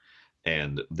ringtones.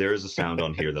 And there's a sound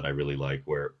on here that I really like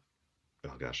where,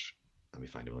 oh gosh, let me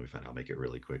find it. I'll make it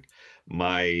really quick.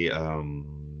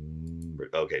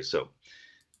 Okay, so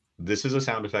This is a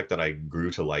sound effect that I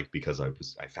grew to like because I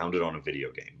found it on a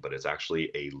video game, but it's actually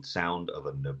a sound of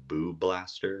a Naboo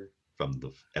blaster from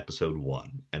the episode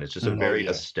 1, and it's just a very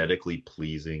aesthetically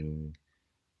pleasing.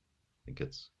 I think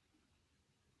it's,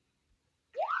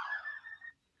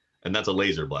 and that's a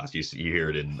laser blast. You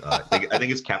hear it in. I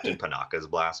think it's Captain Panaka's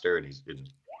blaster, and he's in.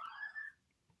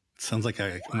 Sounds like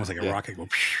almost like a rocket go.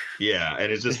 Yeah,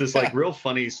 and it's just this like real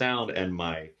funny sound, and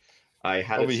I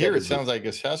had over here. It sounds like a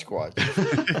Sasquatch.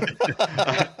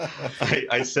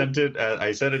 I sent it.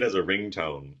 I set it as a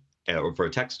ringtone or for a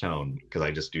text tone because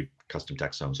I just do custom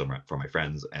text tones for my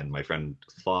friends, and my friend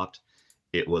thought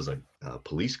it was a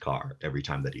police car every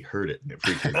time that he heard it, and it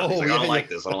freaked him out. He's like, I don't like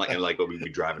this. I don't like. And like, we'd be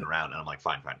driving around, and I'm like,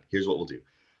 fine. Here's what we'll do.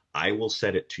 I will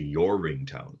set it to your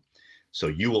ringtone, so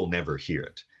you will never hear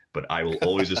it, but I will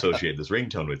always associate this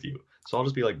ringtone with you. So I'll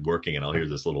just be like working, and I'll hear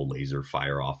this little laser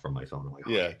fire off from my phone. I'm like,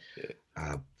 okay.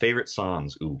 Favorite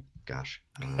songs? Ooh, gosh,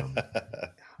 man,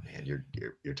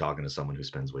 you're talking to someone who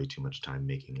spends way too much time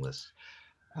making lists.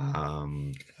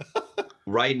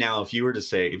 Right now, if you were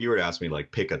to ask me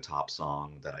like pick a top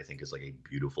song that I think is like a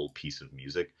beautiful piece of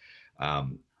music,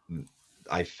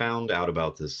 I found out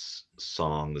about this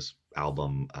song, this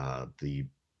album, the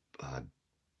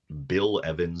Bill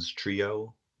Evans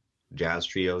Trio. Jazz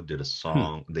Trio did a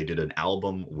song. They did an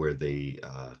album where they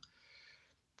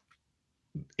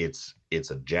it's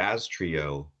a jazz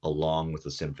trio along with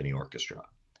a symphony orchestra,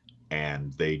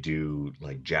 and they do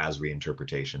like jazz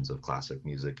reinterpretations of classic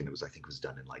music, and I think it was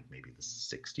done in like maybe the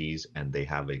 60s, and they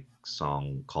have a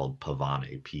song called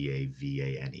Pavane,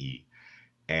 Pavane,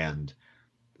 and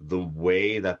the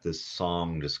way that this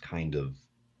song just kind of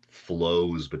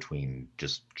flows between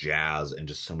just jazz and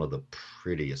just some of the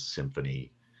prettiest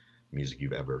symphony music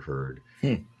you've ever heard.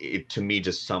 It to me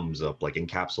just sums up, like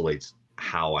encapsulates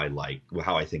how I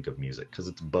think of music, because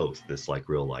it's both this like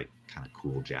real like kind of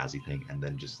cool jazzy thing, and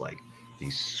then just like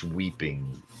these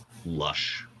sweeping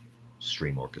lush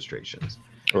string orchestrations.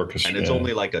 And it's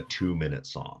only like a 2-minute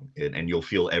song, and you'll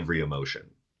feel every emotion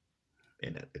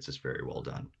in it. It's just very well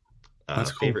done.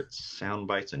 That's cool. Favorite sound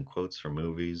bites and quotes from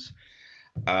movies.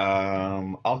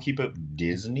 I'll keep it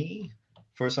Disney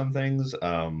for some things.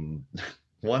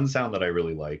 One sound that I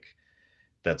really like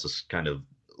that's a kind of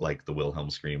like the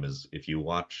Wilhelm scream is if you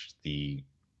watch the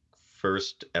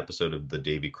first episode of the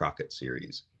Davy Crockett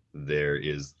series, there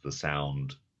is the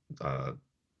sound.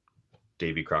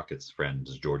 Davy Crockett's friend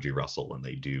is Georgie Russell, and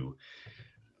they do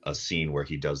a scene where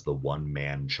he does the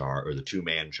 1-man charge or the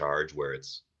 2-man charge, where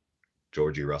it's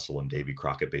Georgie Russell and Davy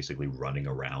Crockett basically running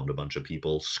around a bunch of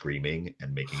people screaming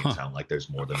and making it sound like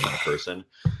there's more than one person.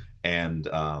 And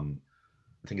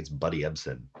I think it's Buddy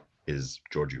Ebsen is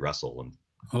Georgie Russell, and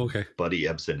Buddy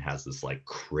Ebsen has this like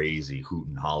crazy hoot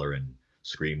and hollering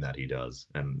scream that he does,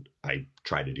 and I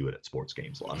try to do it at sports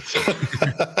games a lot of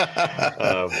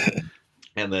times.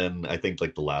 And then I think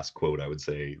like the last quote I would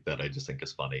say that I just think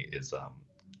is funny is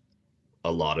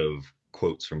a lot of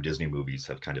quotes from Disney movies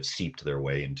have kind of seeped their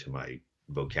way into my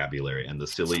vocabulary, and the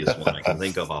silliest one I can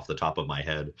think of off the top of my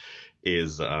head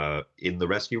is in The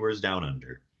Rescuers Down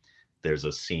Under. There's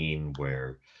a scene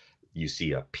where you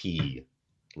see a pea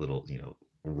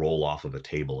roll off of a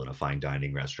table in a fine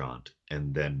dining restaurant,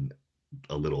 and then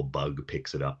a little bug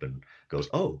picks it up and goes,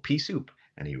 "Oh, pea soup."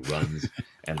 And he runs,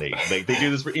 and they do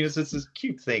this. It's this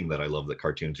cute thing that I love that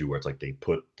cartoons do, where it's like they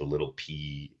put the little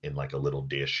pea in like a little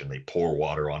dish, and they pour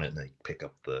water on it, and they pick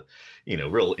up the,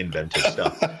 real inventive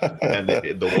stuff. And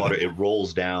the water, it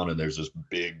rolls down, and there's this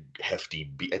big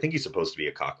hefty. I think he's supposed to be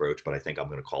a cockroach, but I think I'm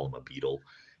going to call him a beetle.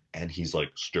 And he's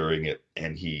like stirring it,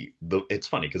 and it's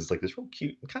funny because it's like this real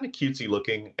cute, kind of cutesy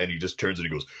looking, and he just turns and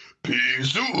he goes, "Pea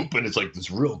soup," and it's like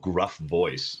this real gruff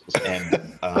voice.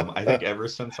 And I think ever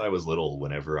since I was little,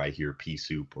 whenever I hear pea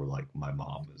soup, or like my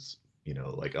mom is,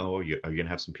 like, "Oh, are you gonna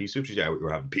have some pea soup?" She's like, "Yeah,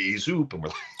 we're having pea soup," and we're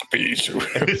like, "Pea soup."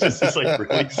 And it's just this like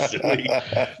really silly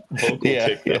vocal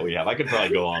tick that we have. I could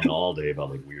probably go on all day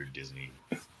about like weird Disney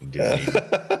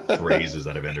phrases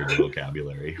that have entered the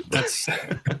vocabulary. That's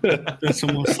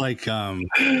almost like oh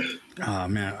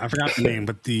man, I forgot the name,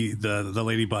 but the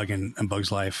ladybug in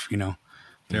Bug's Life,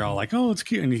 they're all like, "Oh, it's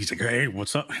cute," and he's like, "Hey,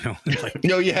 what's up?" It's like,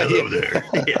 "No, yeah, hello there."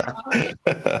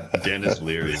 Yeah. Dennis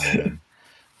Leary, man.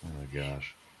 Oh my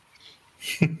gosh.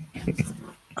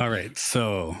 All right,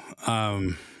 so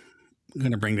I'm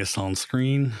gonna bring this on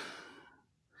screen.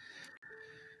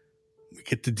 We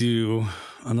get to do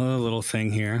another little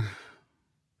thing here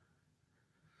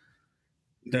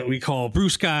that we call Blue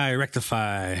Sky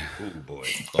Rectify. Oh boy.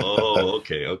 Oh,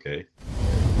 okay.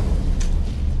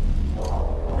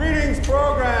 Greetings,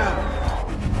 program.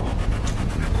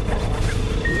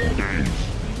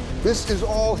 This is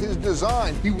all his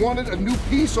design. He wanted a new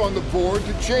piece on the board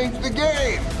to change the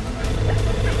game.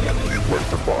 Where's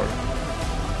the fun?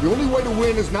 The only way to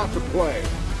win is not to play.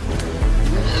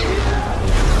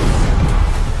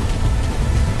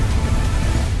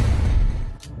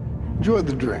 Enjoy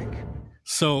the drink.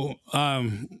 So,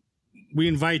 we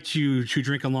invite you to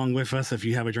drink along with us if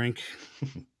you have a drink.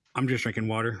 I'm just drinking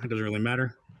water. It doesn't really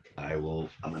matter. I'm going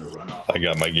to run off. I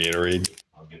got my Gatorade.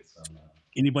 I'll get some.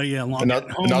 Anybody along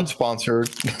Not sponsored.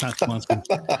 Not sponsored.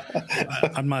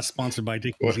 I'm not sponsored by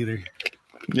Dickens either.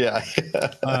 Yeah.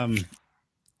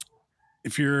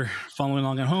 If you're following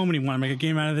along at home and you want to make a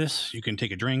game out of this, you can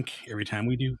take a drink every time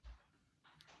we do.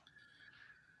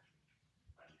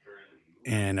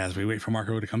 And as we wait for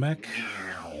Marco to come back.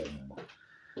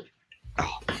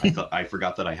 Oh, I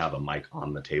forgot that I have a mic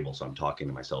on the table, so I'm talking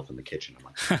to myself in the kitchen. I'm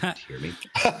like, "Can't you hear me?"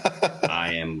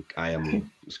 I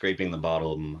am scraping the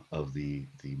bottom of the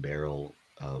barrel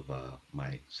of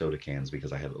my soda cans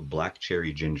because I have a black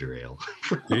cherry ginger ale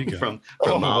from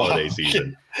the holiday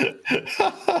season.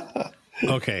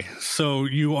 Okay, so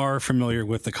you are familiar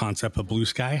with the concept of blue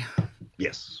sky?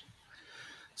 Yes.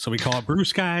 So we call it Brew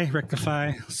Sky,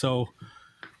 Rectify. So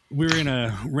we're going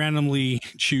to randomly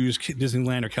choose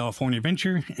Disneyland or California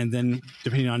Adventure, and then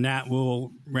depending on that,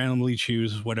 we'll randomly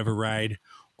choose whatever ride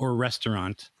or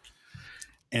restaurant.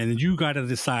 And you got to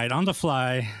decide on the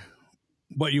fly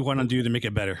what you want to do to make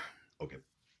it better. Okay.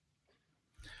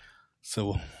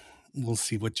 So we'll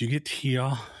see what you get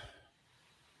here.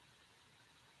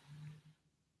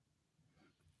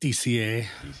 DCA.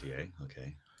 DCA,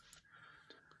 okay.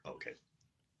 Okay.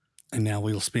 And now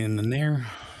we'll spin in there.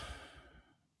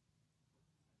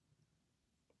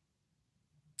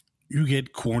 You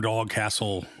get Corn Dog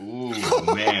Castle. Ooh,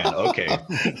 man. Okay.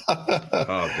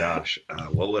 Oh, gosh.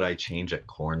 What would I change at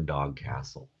Corn Dog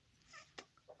Castle?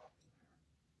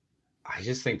 I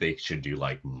just think they should do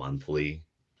like monthly,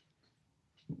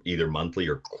 either monthly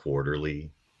or quarterly.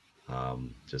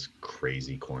 Just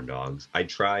crazy corn dogs.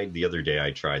 The other day,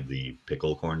 I tried the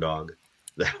pickle corn dog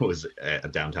that was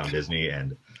at Downtown Disney,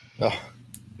 and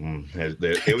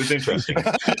it was interesting.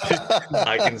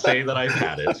 I can say that I've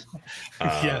had it.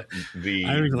 Yeah,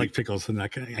 I don't even like pickles, and I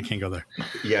can't go there.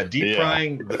 Yeah, deep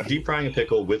frying a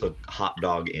pickle with a hot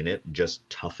dog in it just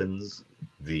toughens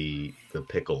the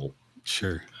pickle.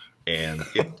 Sure. And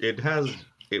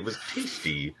it was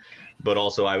tasty, but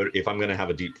also if I'm going to have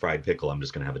a deep fried pickle, I'm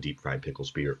just going to have a deep fried pickle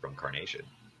spear from Carnation,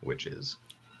 which is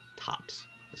tops.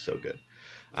 It's so good.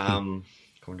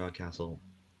 Corn Dog Castle.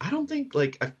 I don't think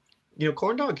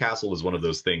Corn Dog Castle is one of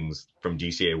those things from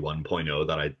DCA 1.0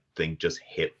 that I think just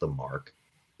hit the mark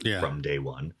from day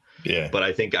one. Yeah. But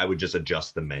I think I would just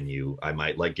adjust the menu. I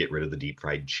might get rid of the deep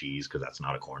fried cheese because that's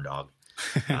not a corn dog.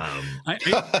 I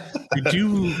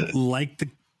do like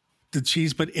the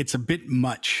cheese, but it's a bit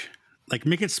much. Like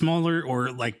make it smaller,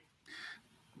 or like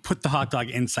put the hot dog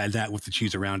inside that with the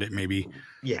cheese around it, maybe.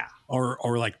 Yeah.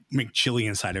 Or like make chili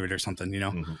inside of it or something,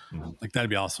 like that'd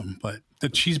be awesome. But the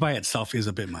cheese by itself is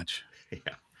a bit much.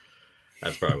 Yeah.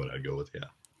 That's probably what I'd go with.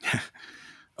 Yeah.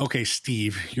 Okay,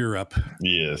 Steve, you're up.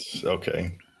 Yes.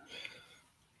 Okay.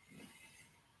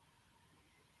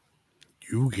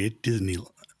 You get Disneyland.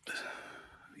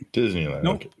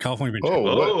 Nope. Okay. California Adventure.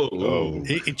 Oh.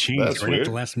 It changed right at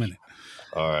the last minute.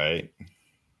 All right.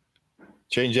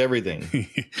 Change everything.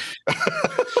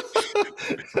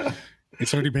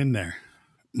 It's already been there.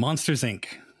 Monsters, Inc.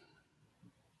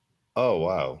 Oh,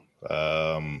 wow.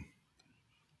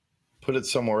 Put it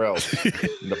somewhere else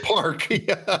in the park.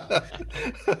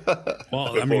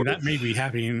 Well, I mean, that may be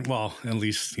happening. Well, at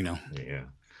least, Yeah.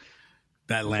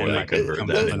 That land might convert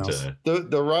that into...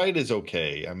 The ride is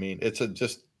okay. I mean,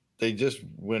 they just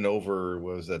went over,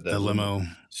 what was that? The limo.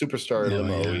 Superstar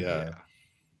limo,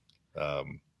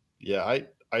 yeah.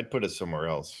 I'd put it somewhere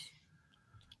else.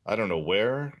 I don't know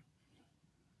where.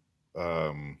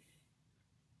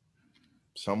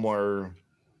 Somewhere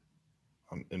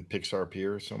in Pixar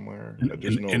Pier somewhere.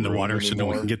 In the water, so no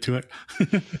one can get to it.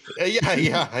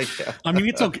 Yeah. I mean,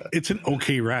 it's okay. It's an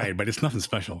okay ride, but it's nothing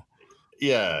special.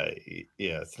 Yeah.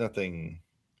 It's nothing.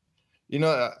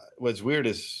 What's weird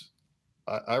is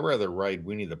I rather ride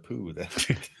Winnie the Pooh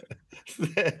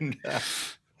than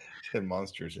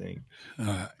Monsters Inc.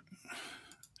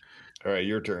 All right,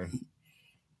 your turn.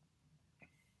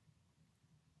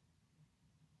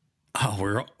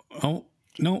 Oh,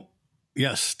 no.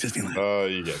 Yes, Disneyland. Oh,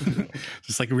 you get it.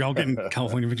 Just like we all getting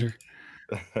California Adventure.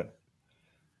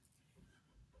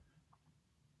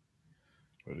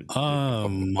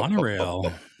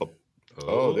 Monorail.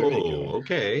 Oh, there you go.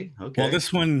 Okay. Well,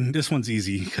 this one's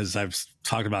easy because I've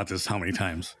talked about this how many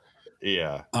times.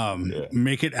 Yeah.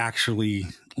 Make it actually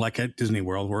like at Disney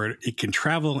World, where it can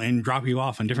travel and drop you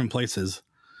off in different places.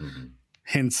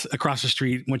 Hence, across the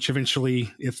street, which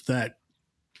eventually, if that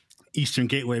Eastern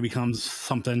Gateway becomes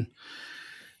something,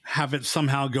 have it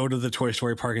somehow go to the Toy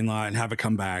Story parking lot and have it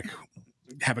come back,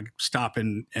 have it stop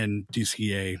in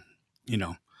DCA, you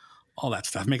know, all that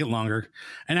stuff. Make it longer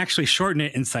and actually shorten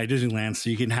it inside Disneyland so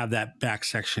you can have that back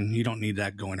section. You don't need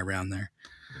that going around there.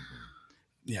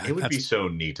 Yeah, it would be so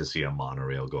neat to see a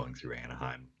monorail going through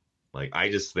Anaheim. Like, I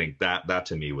just think that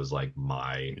to me was like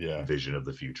my vision of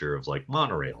the future of like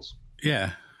monorails.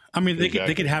 Yeah. I mean, they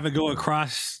could have it go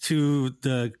across to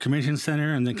the convention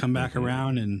center and then come back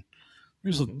around, and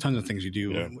there's tons of things you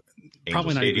do. Yeah.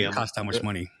 Probably not even cost that much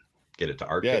money. Get it to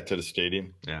Arctic. Yeah, to the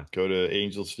stadium. Yeah. Go to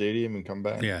Angel Stadium and come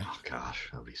back. Yeah. Oh, gosh,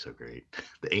 that would be so great.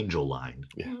 The Angel line.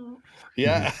 Yeah.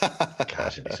 Yeah.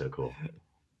 Gosh, it'd be so cool.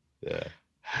 Yeah.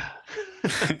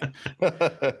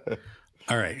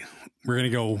 All right. We're going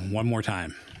to go one more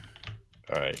time.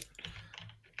 All right.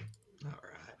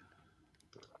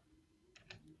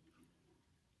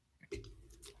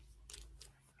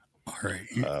 All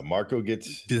right. Marco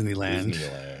gets Disneyland.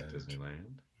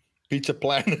 Pizza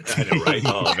Planet. I know, right?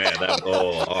 Oh, man.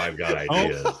 I've got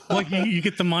ideas. Well, you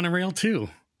get the monorail too.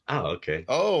 Oh, okay.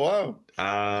 Oh, wow.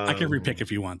 I can repick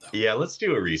if you want, though. Yeah, let's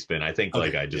do a respin. I think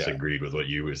I just agreed with what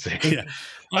you were saying. Yeah.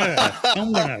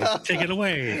 I'm gonna take it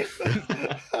away.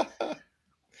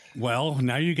 Well,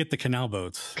 now you get the canal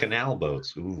boats. Canal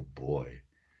boats. Ooh, boy.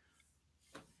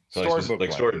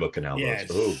 Storybook storybook canal Yes.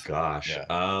 boats. Oh, gosh.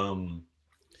 Yeah.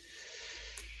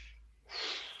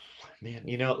 Man,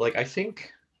 you know, like I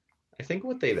think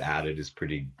what they've added is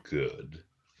pretty good.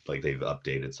 Like they've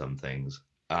updated some things.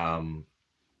 Oh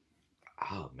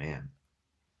man,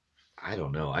 I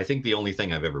don't know. I think the only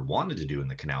thing I've ever wanted to do in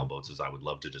the canal boats is I would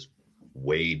love to just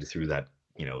wade through that,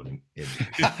 you know, and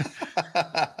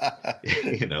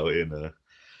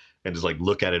just like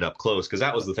look at it up close, because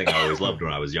that was the thing I always loved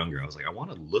when I was younger. I was like, I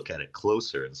want to look at it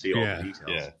closer and see all the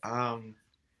details.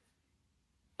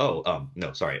 Yeah.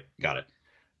 No, sorry, got it.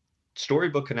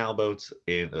 Storybook canal boats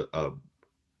in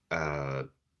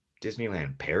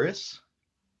Disneyland Paris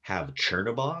have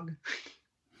Chernabog.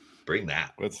 Bring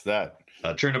that. What's that?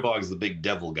 Chernabog's the big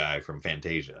devil guy from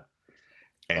Fantasia,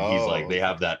 and he's like, they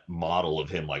have that model of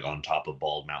him like on top of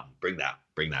Bald Mountain. Bring that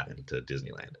into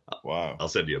Disneyland. Wow. I'll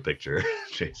send you a picture,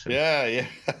 Jason. Yeah.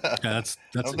 That's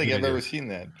I don't think I've ever seen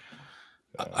that.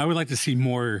 I would like to see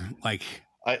more. Like,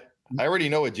 I already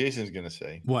know what Jason's gonna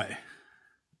say. What?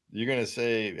 You're gonna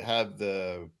say have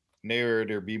the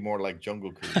narrator be more like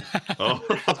Jungle Cruise.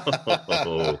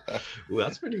 Ooh,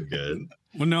 that's pretty good.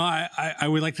 Well, no, I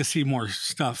would like to see more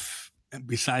stuff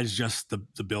besides just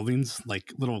the buildings,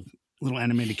 like little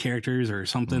animated characters or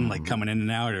something like coming in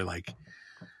and out, or like,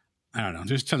 I don't know.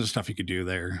 There's tons of stuff you could do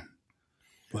there.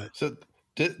 But so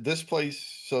this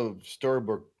place,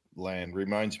 Storybook Land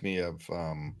reminds me of.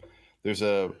 There's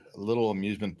a little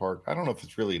amusement park. I don't know if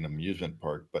it's really an amusement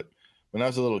park, but when I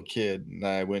was a little kid and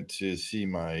I went to see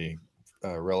my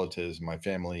relatives, my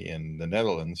family in the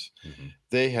Netherlands,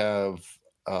 they have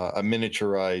a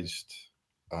miniaturized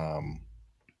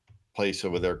place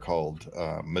over there called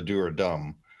Madura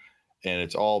Dam, and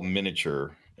it's all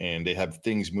miniature, and they have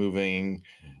things moving.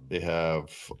 They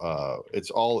have it's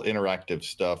all interactive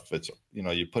stuff. It's, you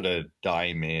know, you put a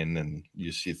dime in and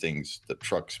you see things, the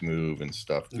trucks move and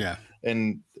stuff. Yeah.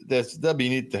 And that'd be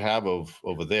neat to have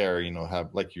over there, you know,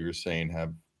 have, like you were saying,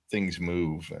 have things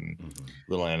move and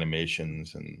little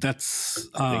animations and that's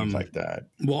things like that.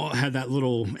 Walt had that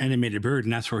little animated bird,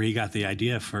 and that's where he got the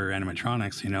idea for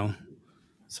animatronics, you know.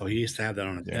 So he used to have that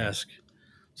on his desk.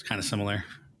 It's kind of similar.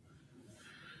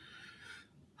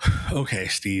 Okay,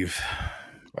 Steve.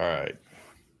 All right.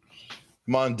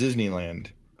 I'm on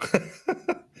Disneyland.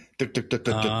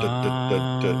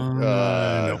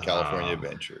 California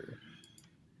Adventure.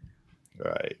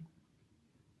 All right.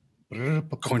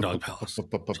 Corn Dog Palace.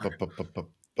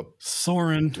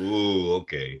 Soarin'. Ooh,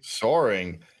 okay.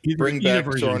 Soaring. Bring back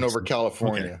Soaring over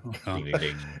California.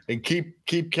 Okay. And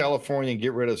keep California and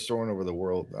get rid of Soaring over the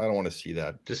world. I don't want to see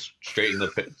that. Just straighten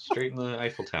the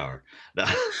Eiffel Tower.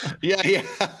 Yeah.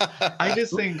 I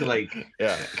just think like,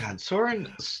 yeah. God,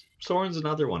 Soarin's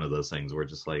another one of those things where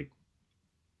just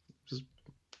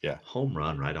home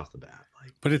run right off the bat.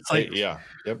 Like, but it's like,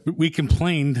 we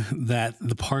complained that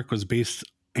the park was based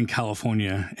in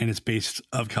California and it's based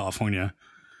of California,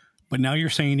 but now you're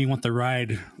saying you want the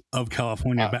ride of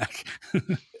California back.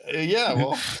 Yeah,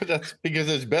 well, that's because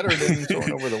it's better than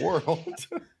Soaring over the World.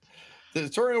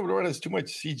 Soaring over the World has too much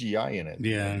CGI in it.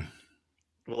 Yeah.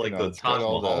 Well, like the Taj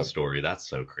Mahal story, that's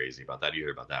so crazy about that. You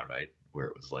heard about that, right? where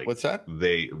it was like, what's that?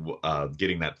 They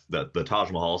getting the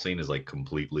Taj Mahal scene is like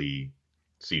completely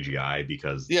CGI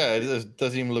because it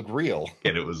doesn't even look real.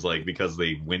 And it was like because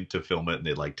they went to film it and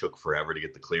it like took forever to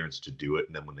get the clearance to do it,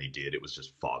 and then when they did, it was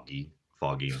just foggy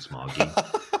and smoggy.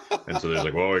 And so they're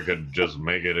like, well, we could just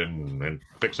make it and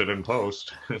fix it in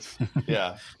post.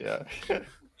 yeah.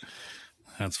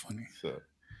 That's funny. So,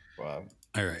 wow.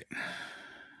 All right.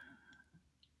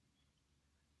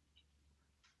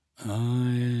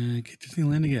 Get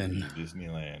Disneyland again.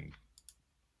 Disneyland.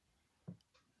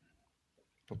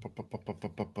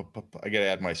 I gotta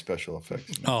add my special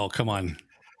effects. Oh, come on.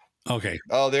 Okay.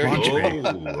 Oh, there you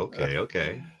go.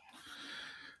 Okay.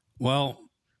 Well,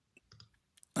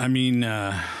 I mean,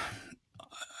 I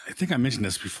think I mentioned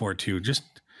this before too. Just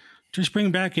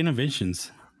bring back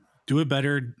innovations. Do it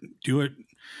better.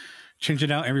 Change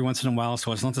it out every once in a while,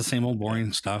 so it's not the same old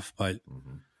boring stuff. But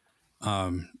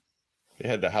they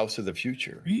had the House of the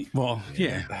Future. Well,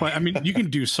 yeah. But I mean, you can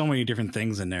do so many different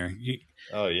things in there.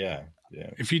 Oh yeah.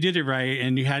 If you did it right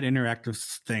and you had interactive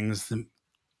things,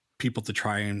 people to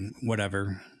try and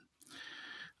whatever.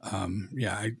 I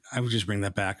would just bring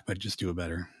that back, but just do it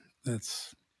better.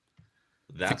 That's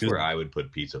where I would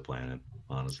put Pizza Planet,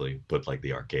 honestly. Put like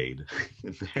the arcade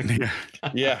in there.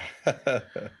 Yeah.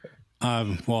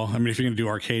 Well, I mean, if you're gonna do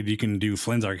arcade, you can do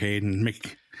Flynn's Arcade and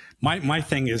make my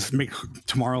thing is make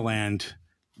Tomorrowland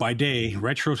by day,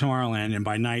 retro Tomorrowland, and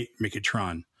by night make it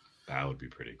Tron. That would be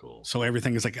pretty cool. So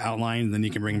everything is like outlined, and then you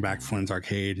can bring back Flynn's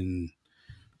Arcade and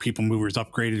People Movers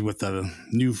upgraded with the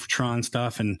new Tron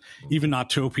stuff, and even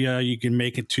Autopia, you can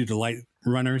make it to the light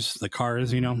runners, the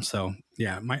cars, So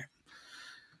yeah, I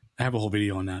have a whole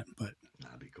video on that, but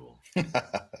that'd be cool.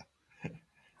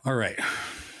 All right,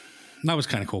 that was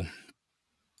kind of cool.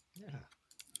 Yeah.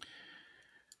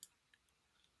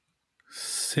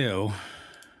 So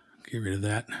get rid of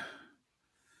that.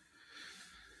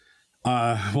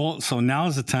 So now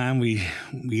is the time we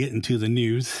get into the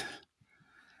news.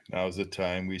 Now's the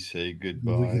time we say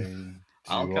goodbye.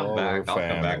 I'll come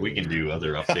back. We can do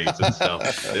other updates and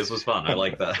stuff. This was fun. I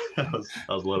like that. That was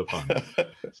a lot of fun.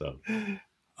 So,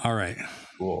 all right,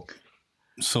 cool.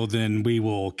 So then we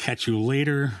will catch you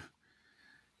later.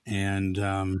 And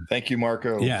thank you,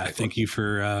 Marco. Yeah, thank you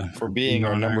for being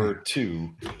our number 2.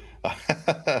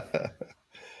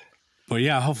 But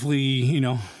yeah, hopefully,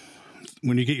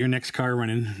 when you get your next car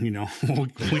running, we'll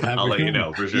I'll let you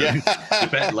know for sure. Yeah.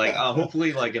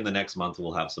 Hopefully, like in the next month,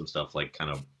 we'll have some stuff like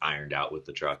kind of ironed out with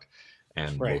the truck,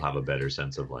 and we'll have a better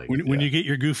sense of like when you get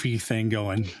your goofy thing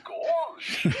going.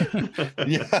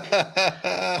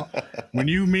 Yeah. When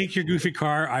you make your goofy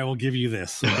car, I will give you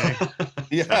this. Okay?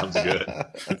 Yeah. Sounds good.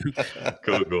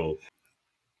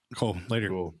 Cool. Later.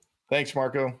 Cool. Thanks,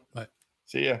 Marco. Bye.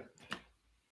 See ya.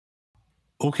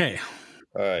 Okay.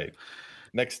 All right.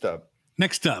 Next up,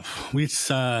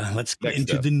 let's get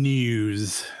into the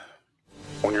news.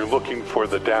 When you're looking for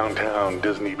the downtown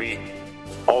Disney beat,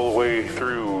 all the way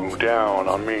through down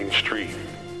on Main Street,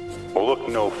 well, look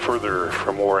no further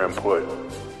for more input,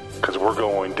 because we're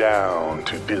going down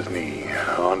to Disney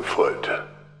on foot.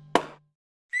 All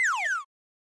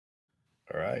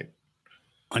right.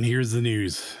 And here's the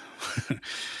news.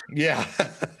 Yeah.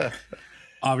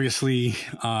 Obviously,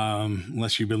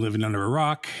 unless you've been living under a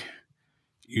rock,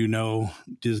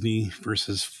 Disney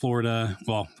versus Florida.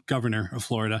 Well, governor of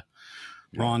Florida,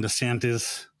 Ron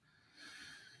DeSantis.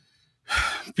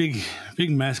 Big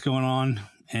mess going on.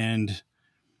 And,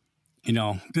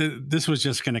 this was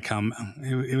just going to come.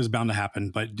 It was bound to happen.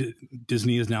 But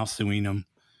Disney is now suing them.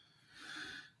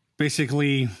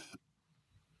 Basically,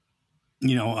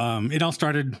 it all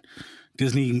started.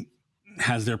 Disney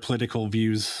has their political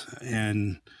views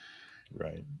and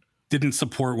didn't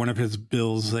support one of his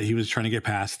bills that he was trying to get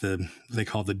passed. They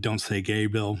called the "Don't Say Gay"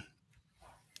 bill,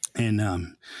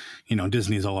 and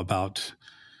Disney is all about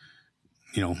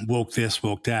woke this,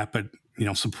 woke that, but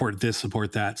support this,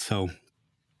 support that. So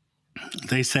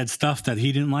they said stuff that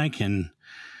he didn't like, and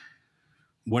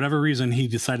whatever reason he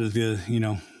decided to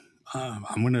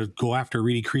I'm going to go after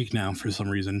Reedy Creek now for some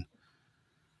reason.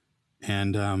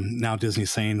 And now Disney's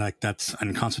saying like that's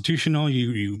unconstitutional.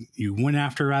 You went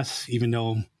after us, even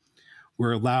though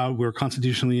we're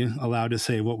constitutionally allowed to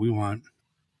say what we want.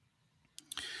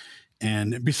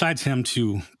 And besides him,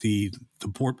 too, the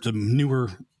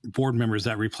newer board members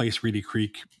that replace Reedy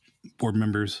Creek board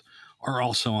members are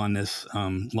also on this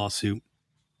lawsuit.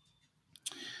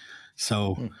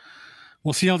 So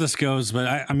we'll see how this goes.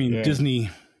 But I mean, Disney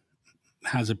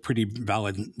has a pretty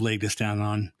valid leg to stand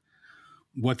on.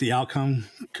 What the outcome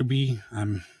could be,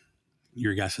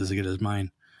 your guess is as good as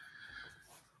mine.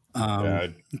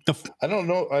 I don't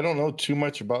know. I don't know too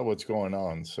much about what's going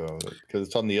on, so because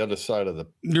it's on the other side of the.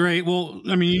 Right. Well,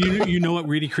 I mean, you know what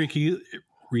Reedy Creek is.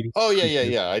 Oh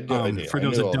yeah. I do. I knew, for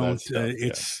those that don't,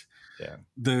 it's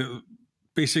the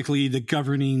basically the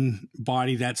governing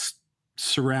body that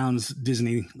surrounds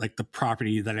Disney, like the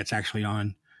property that it's actually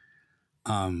on.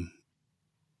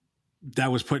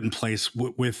 That was put in place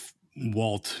with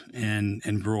Walt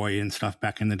and Roy and stuff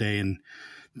back in the day, and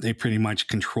they pretty much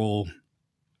control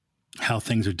how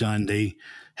things are done. They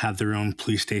have their own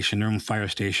police station, their own fire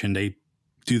station. They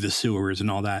do the sewers and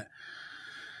all that,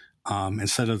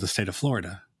 instead of the state of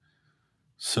Florida.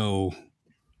 So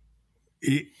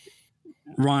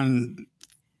Ron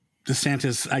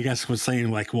DeSantis, I guess, was saying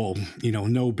like, well,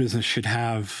 no business should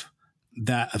have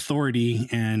that authority,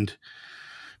 and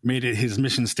made it his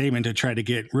mission statement to try to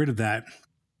get rid of that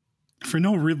for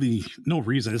no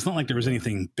reason. It's not like there was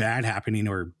anything bad happening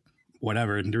or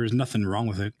whatever. And there was nothing wrong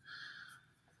with it.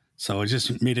 So it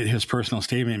just made it his personal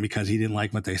statement because he didn't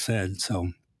like what they said.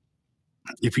 So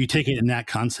if you take it in that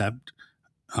concept,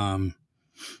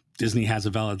 Disney has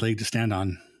a valid leg to stand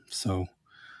on. So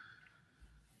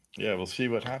yeah, we'll see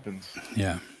what happens.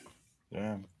 Yeah.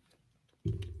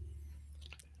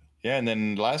 And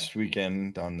then last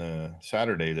weekend on the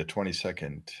Saturday, the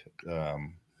 22nd,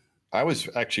 I was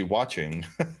actually watching.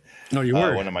 No, you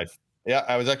were.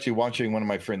 I was actually watching one of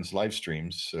my friends' live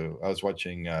streams. So I was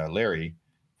watching Larry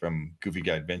from Goofy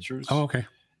Guy Adventures. Oh, okay.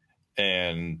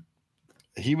 And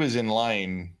he was in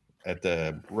line at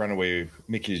the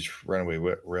Mickey's Runaway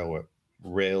Railroad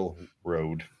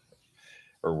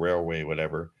or Railway,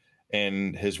 whatever.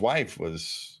 And his wife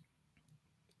was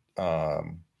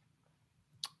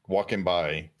walking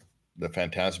by the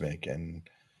Fantasmic and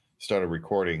started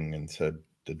recording and said,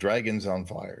 "The dragon's on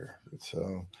fire."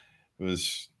 So it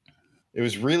was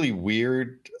really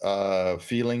weird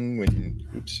feeling when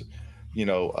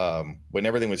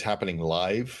everything was happening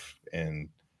live, and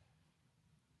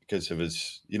because it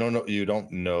was you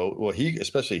don't know. Well, he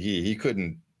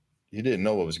didn't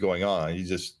know what was going on. He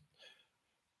just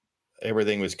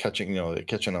everything was catching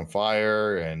on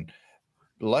fire, and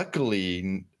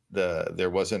luckily there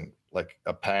wasn't like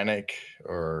a panic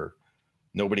or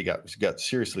nobody got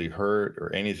seriously hurt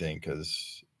or anything,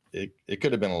 because it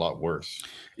could have been a lot worse.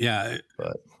 Yeah.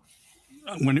 But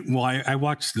I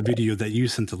watched the video that you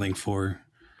sent the link for,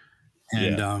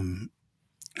 and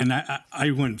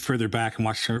I went further back and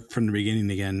watched her from the beginning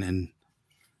again, and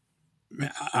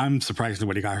I'm surprised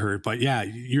nobody got hurt. But yeah,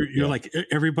 you're like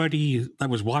everybody that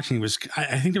was watching was.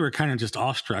 I think they were kind of just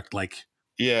awestruck, like.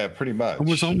 Yeah, pretty much. It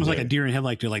was almost like a deer in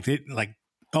headlight. They're like,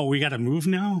 oh, we got to move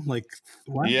now? Like,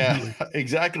 what? Yeah,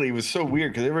 exactly. It was so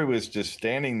weird because everybody was just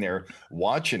standing there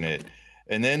watching it.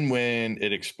 And then when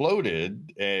it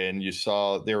exploded and you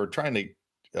saw they were trying to,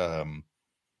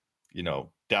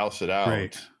 douse it out.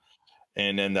 Right.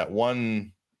 And then that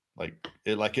one,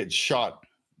 it shot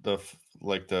the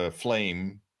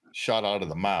flame shot out of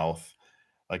the mouth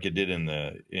like it did in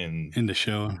the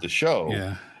show. The show.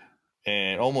 Yeah.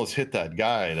 And almost hit that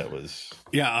guy that was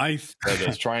that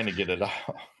was trying to get it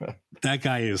out. That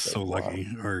guy is so lucky,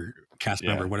 or cast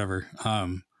member, whatever.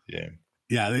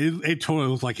 It totally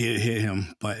looked like it hit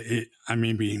him, but I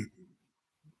maybe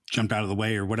jumped out of the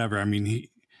way or whatever. I mean,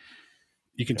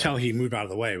 you can tell he moved out of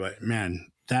the way, but man,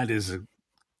 that is a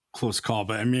close call.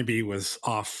 But maybe he was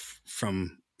off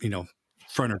from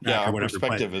front or back or whatever.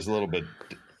 Perspective is a little bit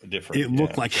different. It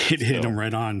looked like it hit him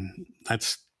right on.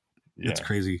 That's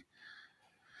crazy.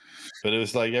 But it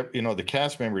was like, the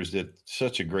cast members did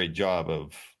such a great job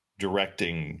of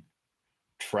directing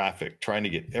traffic, trying to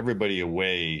get everybody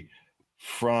away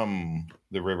from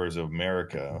the rivers of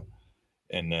America.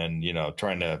 And then,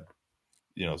 trying to,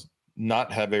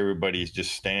 not have everybody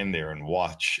just stand there and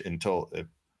watch until,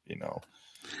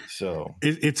 so.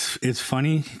 It's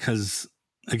funny because,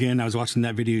 again, I was watching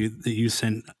that video that you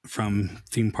sent from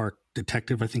Theme Park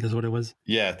Detective, I think is what it was.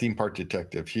 Yeah, Theme Park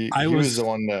Detective. He was the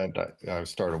one that I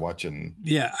started watching.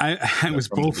 Yeah, I was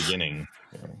from both the beginning.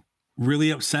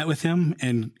 Really upset with him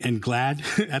and glad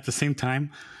at the same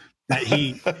time that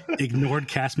he ignored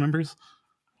cast members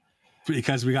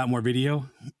because we got more video.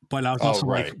 But I was also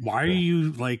like, why are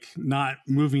you not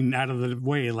moving out of the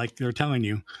way like they're telling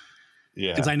you?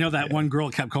 Yeah, because I know that one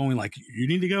girl kept calling like, "You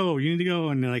need to go, you need to go,"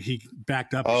 and he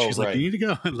backed up. And she's like, "You need to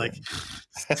go," and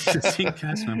the same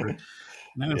cast member.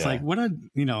 And I was like, "What a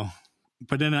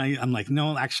But then I'm like,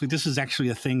 no, actually, this is actually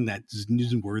a thing that's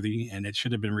newsworthy, and it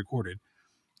should have been recorded.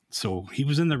 So he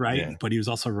was in the right, but he was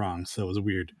also wrong. So it was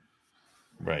weird.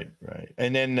 Right.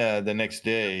 And then the next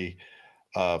day,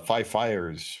 Five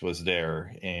Fires was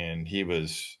there, and he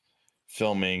was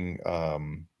filming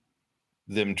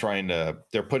them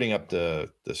they're putting up the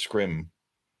scrim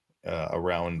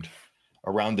around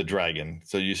the dragon.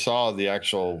 So you saw the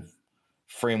actual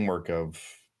framework of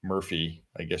Murphy,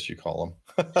 I guess you call him.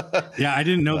 Yeah, I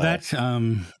didn't know that.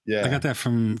 Yeah, I got that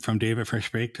from Dave at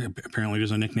Fresh Baked. Apparently,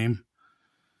 there's a nickname.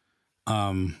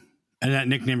 And that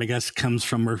nickname, I guess, comes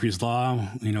from Murphy's Law.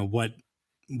 You know what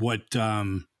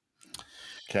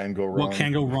can go wrong. What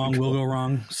can go wrong will go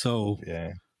wrong. So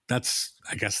yeah,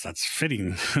 I guess that's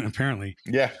fitting. Apparently,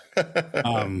 yeah.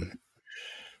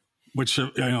 Which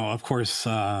of course,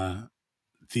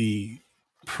 the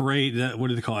parade. What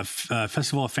do they call it?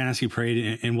 Festival of Fantasy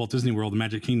Parade in Walt Disney World, the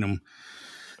Magic Kingdom.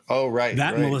 Oh, right.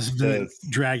 That right. Maleficent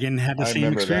dragon had the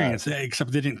same experience, that.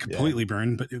 except they didn't completely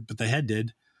burn, but the head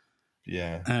did.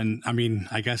 Yeah. And I mean,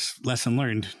 I guess lesson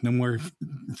learned: no more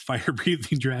fire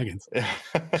breathing dragons.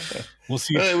 We'll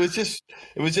see. It was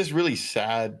just really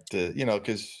sad to,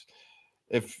 because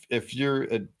if you're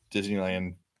a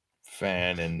Disneyland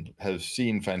fan and have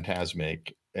seen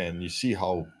Fantasmic and you see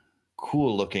how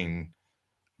cool looking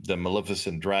the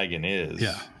Maleficent dragon is,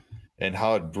 and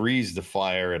how it breathes the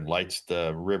fire and lights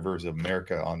the rivers of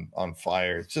America on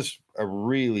fire, it's just a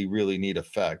really, really neat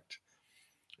effect.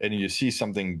 And you see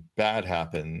something bad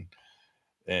happen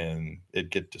and it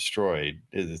get destroyed.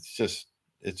 It's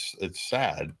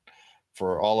sad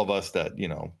for all of us that,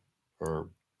 or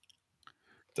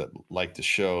that like the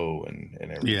show and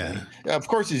everything. Yeah, of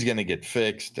course he's going to get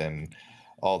fixed and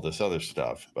all this other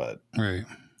stuff, but right.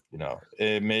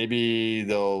 Maybe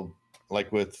they'll,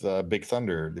 like with Big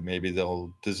Thunder, maybe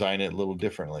they'll design it a little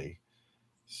differently.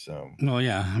 So, well,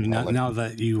 yeah. I mean, now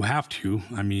that you have to,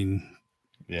 I mean,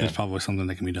 there's probably something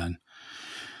that can be done.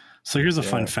 So here's a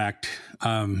fun fact.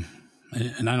 And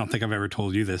I don't think I've ever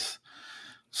told you this.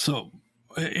 So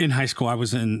in high school, I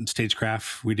was in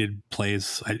stagecraft. We did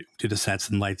plays. I did the sets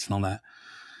and lights and all that.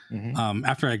 Mm-hmm.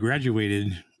 After I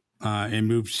graduated and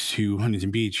moved to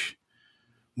Huntington Beach,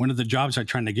 one of the jobs I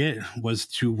tried to get was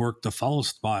to work the follow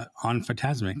spot on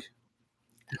Fantasmic.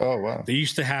 Oh, wow. They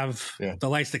used to have the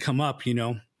lights that come up,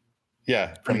 from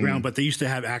the ground, but they used to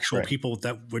have actual people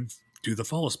that would do the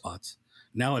follow spots.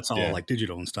 Now it's all like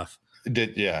digital and stuff.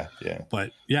 Yeah.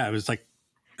 But yeah, it was like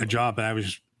a job that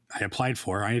I applied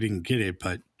for. I didn't get it,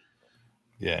 but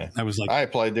I was like, I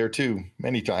applied there too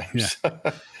many times. Yeah.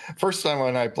 First time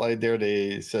when I applied there,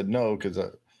 they said no because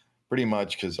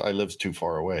I lived too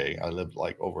far away. I lived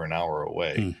like over an hour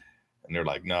away, and they're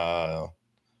like, no,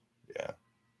 yeah.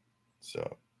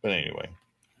 So, but anyway.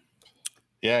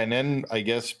 Yeah, and then I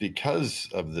guess because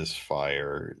of this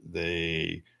fire,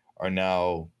 they are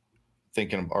now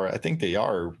thinking, or I think they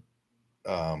are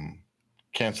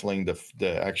canceling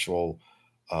the actual,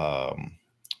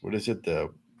 what is it? The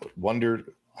Wonder,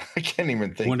 I can't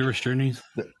even think. Wondrous Journeys?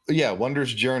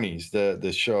 Wondrous Journeys,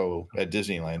 the show at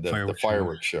Disneyland, the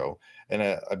fireworks show. And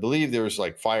I believe there was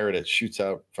like fire that shoots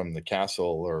out from the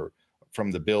castle or from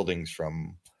the buildings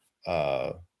from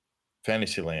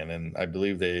Fantasyland. And I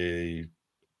believe they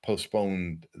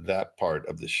postponed that part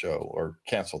of the show or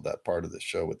canceled that part of the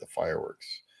show with the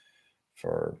fireworks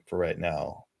for right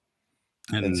now.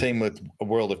 And same with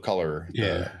World of Color.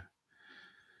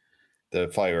 The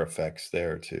fire effects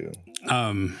there too.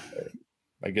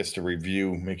 I guess to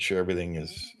review, make sure everything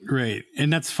is right.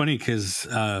 And that's funny because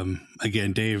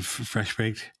again, Dave Fresh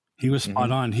Baked, he was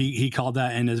spot on. He called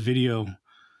that in his video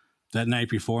that night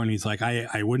before, and he's like,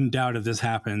 I wouldn't doubt if this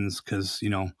happens because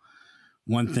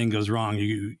one thing goes wrong,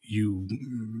 you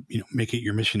make it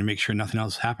your mission to make sure nothing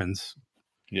else happens.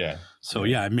 Yeah. So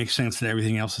it makes sense that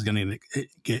everything else is going to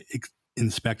get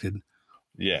inspected.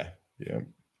 Yeah.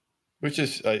 Which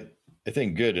is I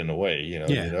think good in a way.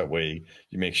 That way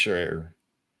you make sure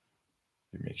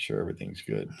everything's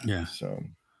good. Yeah. So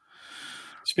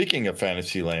speaking of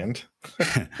Fantasyland,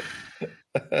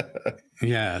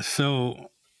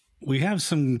 so we have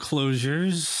some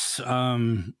closures.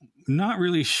 Not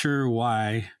really sure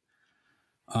why,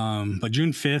 but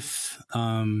June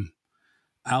 5th,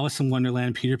 Alice in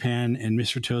Wonderland, Peter Pan, and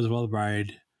Mr. Toad's Wild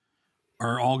Ride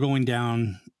are all going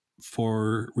down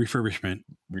for refurbishment.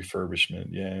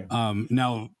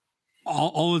 Now,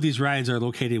 all of these rides are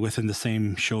located within the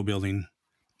same show building.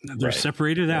 They're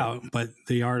separated out, but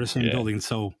they are the same building.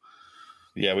 So,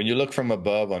 when you look from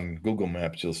above on Google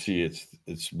Maps, you'll see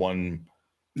it's one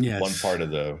part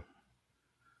of the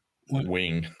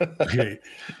wing.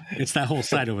 It's that whole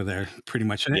side over there, pretty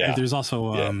much. And there's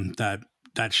also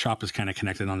that shop is kind of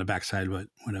connected on the backside, but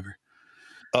whatever.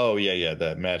 Oh yeah,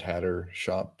 that Mad Hatter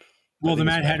shop. Well, the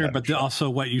Mad Hatter, but also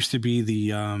what used to be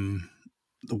the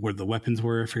where the weapons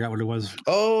were. I forgot what it was.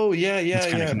 Oh yeah,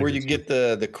 where you get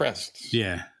the crests.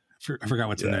 Yeah, I forgot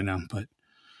what's in there now, but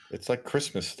It's like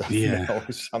Christmas stuff Yeah, now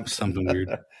or something. something weird.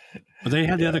 But they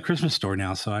have the other Christmas store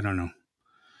now, so I don't know.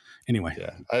 Anyway,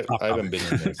 yeah, I haven't been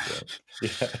in there.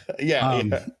 So.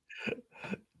 Yeah.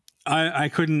 I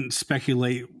couldn't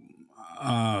speculate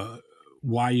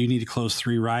why you need to close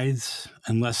 3 rides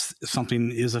unless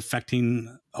something is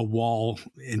affecting a wall,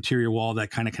 interior wall that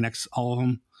kind of connects all of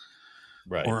them,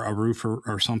 right? Or a roof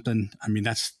or something. I mean,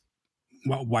 that's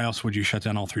why else would you shut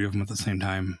down all 3 of them at the same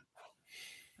time?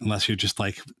 Unless you're just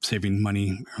like saving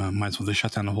money, might as well just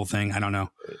shut down the whole thing. I don't know.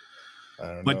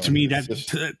 But to me,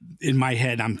 in my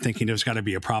head, I'm thinking there's got to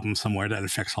be a problem somewhere that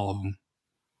affects all of them.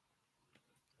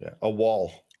 Yeah, a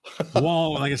wall.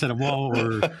 Like I said, a wall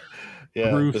or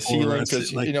a roof. The ceiling,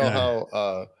 because you know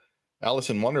how Alice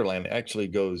in Wonderland actually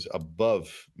goes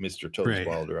above Mr. Toad's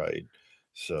Wild Ride.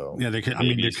 So yeah, there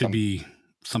could be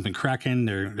something cracking.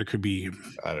 There could be,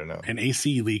 I don't know, an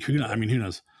AC leak. Who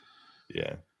knows?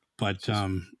 Yeah. But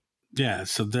yeah,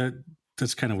 so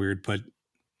that's kind of weird. But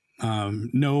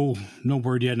no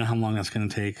word yet on how long that's going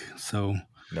to take. So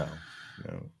no,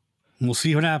 we'll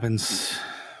see what happens.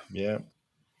 Yeah.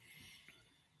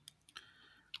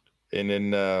 And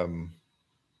then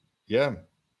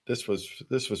this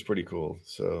was pretty cool.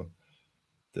 So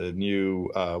the new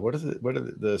what is it?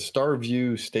 The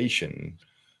Starview Station?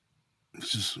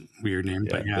 It's just a weird name,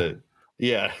 but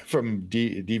from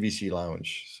DVC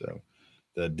Lounge. So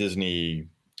the Disney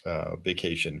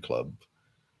Vacation Club.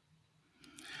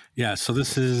 Yeah, so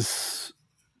this is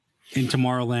in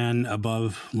Tomorrowland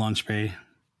above Launch Bay.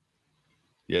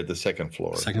 Yeah, the second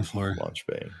floor. Launch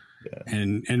Bay. Yeah.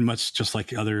 And much just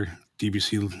like other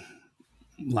DVC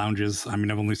lounges. I mean,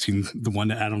 I've only seen the one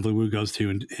that Adam Lewu goes to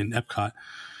in Epcot,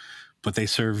 but they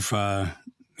serve the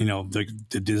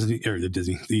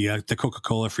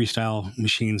Coca-Cola freestyle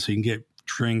machine, so you can get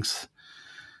drinks.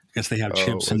 I guess they have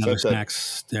chips and other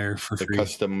snacks there for free.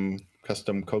 The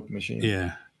custom Coke machine.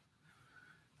 Yeah.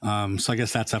 So I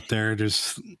guess that's up there.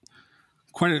 There's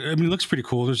it looks pretty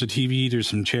cool. There's a TV, there's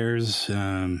some chairs,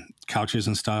 couches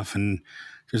and stuff, and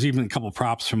there's even a couple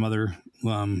props from other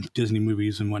Disney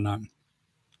movies and whatnot.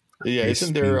 Yeah,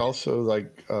 isn't there also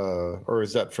like, or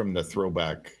is that from the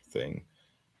throwback thing?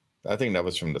 I think that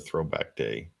was from the throwback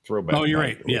day. Throwback. Oh, you're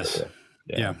right. Yes.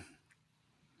 Yeah.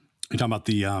 You're talking about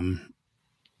the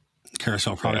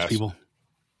Carousel Products people?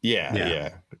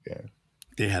 Yeah.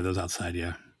 They had those outside,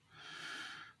 yeah.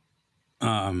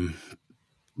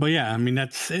 But yeah, I mean,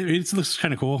 it looks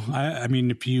kind of cool. I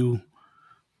mean, if you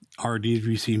are a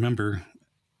DVC member,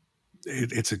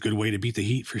 it's a good way to beat the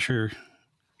heat for sure.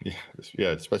 Yeah,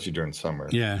 especially during summer.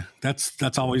 Yeah,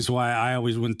 that's always why I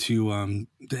always went to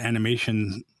the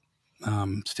animation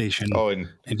station. Oh, in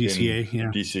DCA.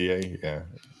 DCA, yeah.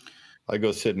 I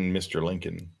go sit in Mr.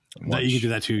 Lincoln. You can do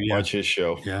that too. Yeah, watch his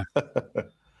show. Yeah.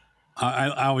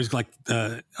 I always like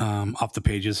the Off the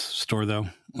Pages store though.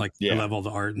 Like I love all the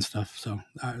art and stuff. So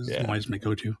that's always my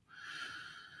go-to.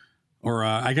 Or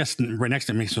I guess right next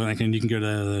to Mr. Lincoln, you can go to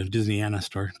the Disneyana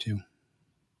store too.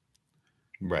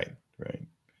 Right.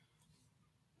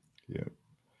 Yeah.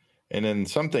 And then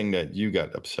something that you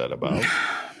got upset about.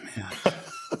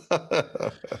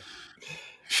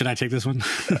 Should I take this one?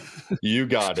 You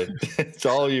got it. It's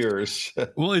all yours.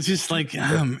 Well, it's just like,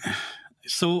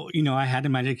 so, I had a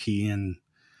Magic Key and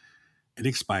it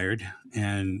expired.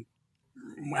 And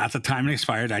at the time it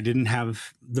expired, I didn't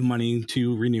have the money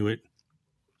to renew it.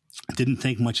 I didn't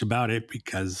think much about it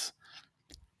because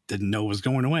didn't know it was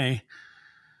going away.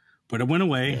 But it went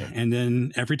away, and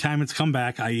then every time it's come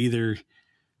back, I either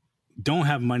don't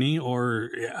have money or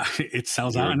it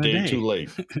sells out in a day. Too late.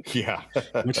 Yeah.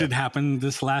 Which had happened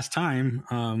this last time.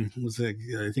 I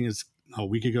think it's a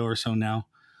week ago or so now.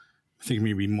 I think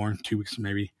maybe more, 2 weeks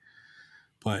maybe.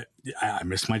 But I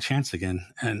missed my chance again.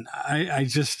 And I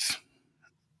just,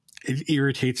 it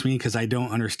irritates me because I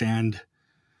don't understand.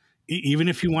 Even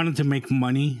if you wanted to make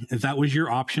money, if that was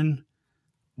your option,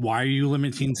 why are you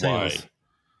limiting sales? Why?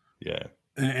 Yeah.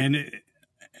 And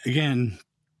again,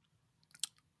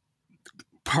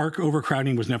 park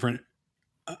overcrowding was never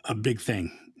a big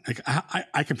thing. Like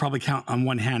I could probably count on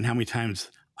one hand how many times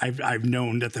I've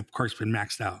known that the park's been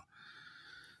maxed out.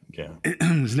 Yeah.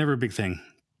 It's never a big thing.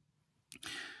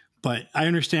 But I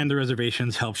understand the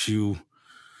reservations helps you,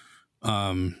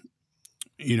 have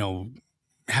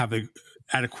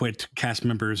adequate cast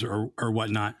members or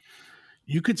whatnot.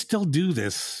 You could still do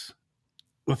this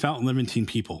without limiting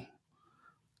people.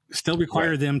 Still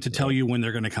require them to tell you when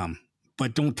they're going to come,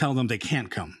 but don't tell them they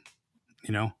can't come,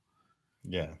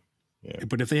 Yeah.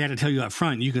 But if they had to tell you up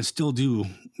front, you can still do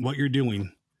what you're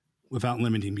doing without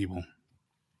limiting people.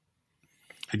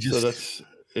 So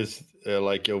it's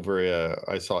like over,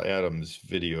 I saw Adam's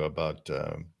video about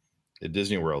At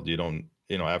Disney World, you don't,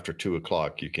 after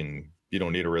 2:00, you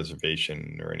don't need a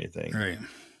reservation or anything. Right.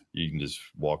 You can just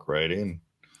walk right in.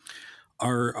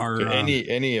 Are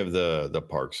any of the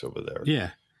parks over there.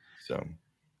 Yeah. So,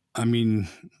 I mean,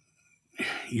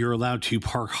 you're allowed to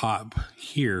park hop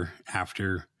here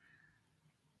after.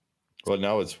 Well,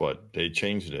 now it's what they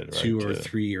changed it, right? 2 or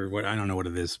 3 or what? I don't know what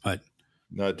it is, but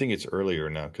no, I think it's earlier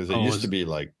now because it used to be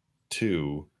like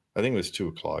 2. I think it was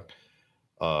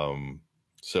 2:00.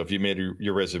 So if you made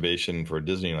your reservation for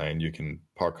Disneyland, you can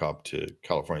park hop to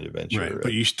California Adventure. Right,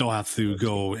 but you still have to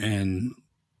go into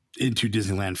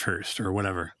Disneyland first or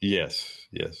whatever. Yes.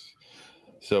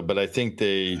 So, but I think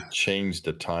they changed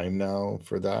the time now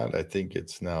for that. I think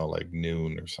it's now like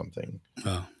noon or something.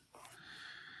 Oh.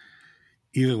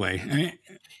 Either way.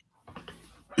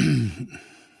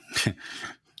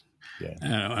 Yeah.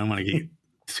 I don't want to get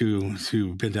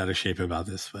too bent out of shape about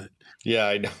this, but yeah,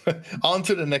 I know. On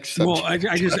to the next subject. Well,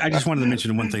 I just wanted to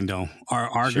mention one thing though.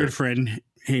 Our Sure. good friend,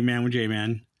 Hey Man with J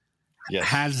Man, Yes.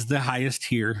 has the highest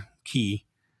tier key,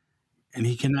 and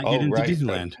he cannot get into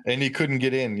Disneyland. And he couldn't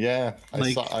get in. Yeah,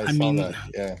 I saw that.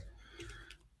 Yeah,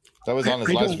 that was on his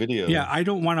I last don't- video. Yeah, I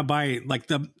don't want to buy like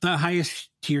the highest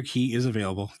tier key is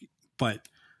available, but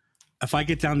if I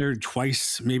get down there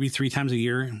twice, maybe 3 times a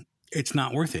year, it's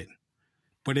not worth it.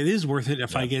 But it is worth it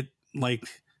if I get like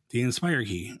the Inspire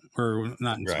key, or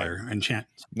not Inspire, Enchant.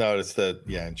 No, it's the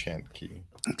Enchant key.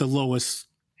 The lowest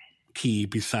key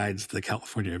besides the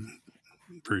California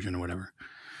version or whatever.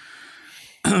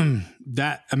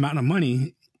 That amount of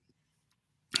money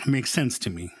makes sense to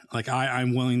me. Like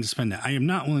I'm willing to spend it. I am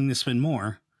not willing to spend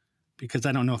more because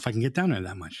I don't know if I can get down there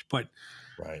that much. But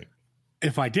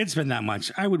if I did spend that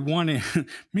much, I would want to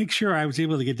make sure I was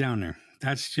able to get down there.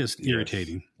 That's just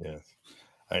irritating. Yes,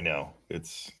 I know.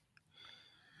 It's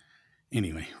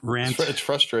anyway. Rant. It's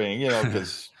frustrating,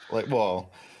 because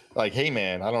hey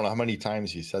man, I don't know how many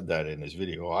times he said that in his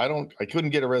video. I couldn't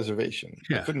get a reservation.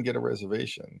 Yeah. I couldn't get a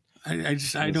reservation. I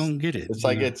don't get it. It's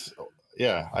like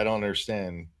I don't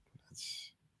understand.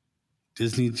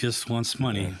 Disney just wants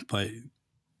money, but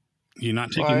you're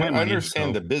not taking my money. I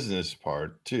understand the business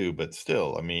part too, but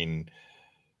still, I mean,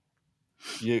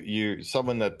 you're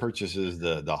someone that purchases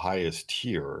the highest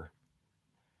tier,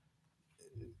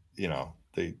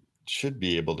 they should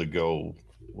be able to go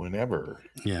whenever.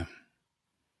 Yeah.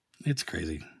 It's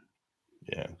crazy.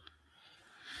 Yeah.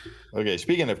 Okay,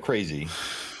 speaking of crazy,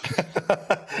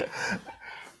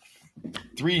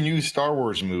 3 new Star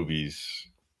Wars movies.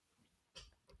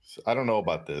 I don't know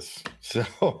about this. So,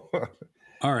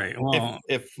 all right. Well,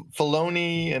 if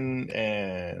Filoni and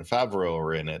Favreau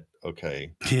are in it,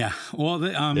 okay. Yeah. Well,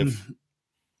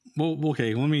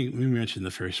 okay. Let me mention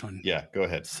the first one. Yeah, go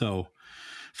ahead. So,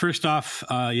 first off,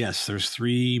 yes, there's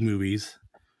 3 movies.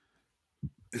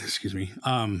 Excuse me.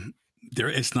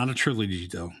 It's not a trilogy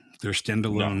though. They're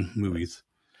standalone movies.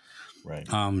 Right.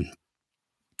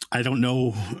 I don't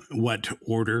know what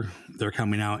order they're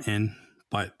coming out in,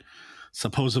 but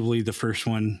supposedly the first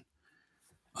one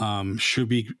should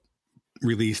be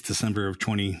released December of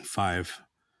 2025.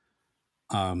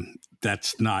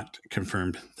 That's not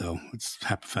confirmed though. It's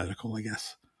hypothetical, I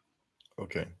guess.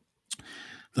 Okay.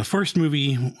 The first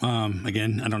movie,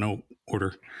 again, I don't know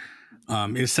order,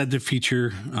 is said to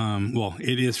feature,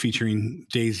 it is featuring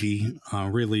Daisy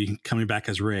really coming back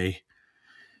as Rey.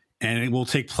 And it will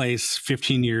take place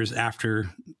 15 years after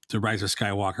The Rise of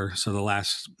Skywalker, so the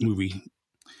last movie.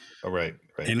 Oh, right.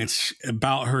 And it's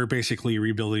about her basically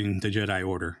rebuilding the Jedi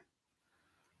Order.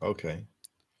 Okay.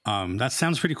 That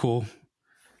sounds pretty cool.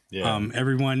 Yeah.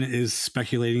 Everyone is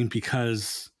speculating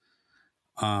because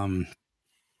of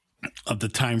the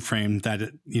time frame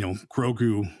that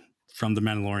Grogu from The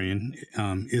Mandalorian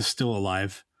is still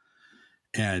alive.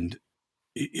 And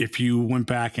if you went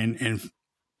back and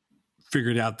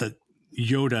figured out that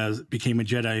Yoda became a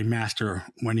Jedi Master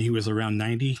when he was around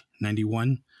 90,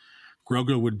 91,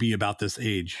 Grogu would be about this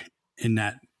age in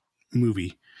that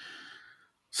movie.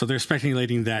 So they're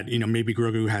speculating that, maybe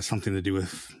Grogu has something to do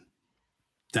with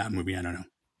that movie. I don't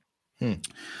know.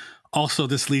 Also,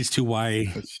 this leads to why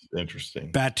that's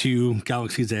interesting. Batu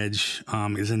Galaxy's Edge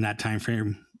is in that time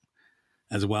frame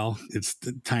as well. It's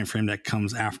the time frame that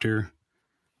comes after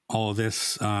all of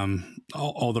this,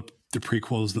 all the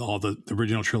prequels, all the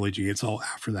original trilogy. It's all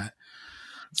after that.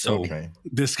 So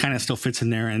this kind of still fits in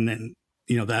there, and then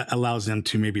that allows them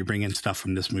to maybe bring in stuff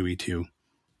from this movie too.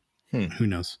 Who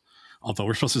knows? Although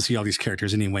we're supposed to see all these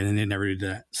characters anyway, and they never did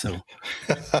that. So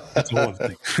that's a whole other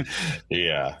thing.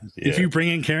 Yeah. If you bring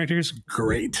in characters,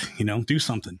 great. Do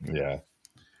something. Yeah.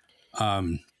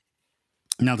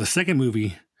 Now the second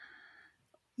movie,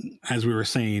 as we were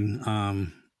saying,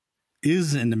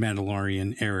 is in the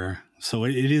Mandalorian era. So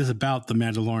it is about the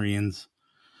Mandalorians.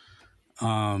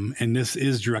 And this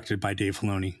is directed by Dave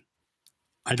Filoni.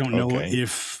 I don't know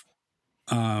if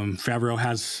Favreau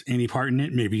has any part in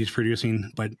it. Maybe he's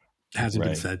producing, but hasn't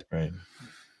been said. Right.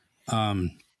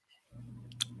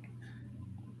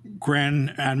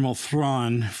 Grand Admiral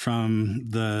Thrawn from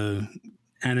the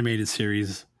animated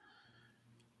series,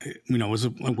 was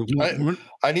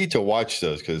I need to watch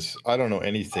those because I don't know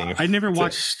anything. I never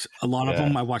watched a lot of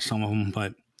them. I watched some of them,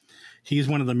 but he's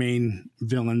one of the main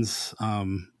villains.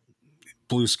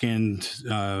 Blue-skinned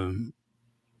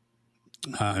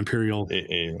Imperial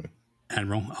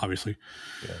Admiral, obviously.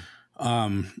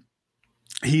 Yeah.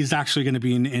 He's actually going to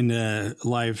be in the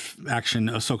live action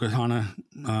Ahsoka Tano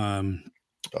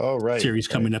series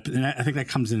coming up, and I think that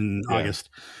comes in August.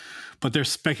 But they're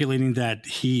speculating that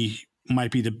he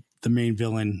might be the main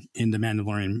villain in the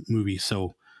Mandalorian movie.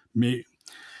 So,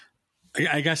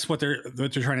 I guess what they're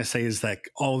trying to say is like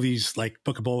all these like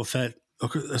Book of Boba Fett,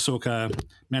 Ahsoka,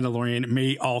 Mandalorian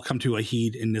may all come to a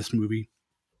head in this movie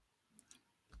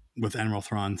with Admiral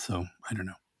Thrawn. So I don't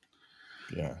know.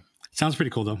 Yeah, sounds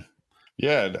pretty cool though.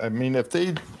 Yeah, I mean, if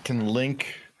they can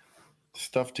link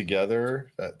stuff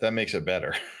together, that makes it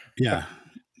better. Yeah,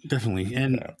 definitely.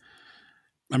 And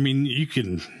I mean, you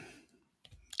can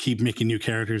keep making new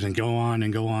characters and go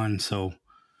on. So,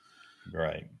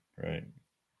 right.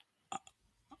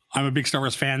 I'm a big Star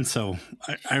Wars fan, so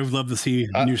I would love to see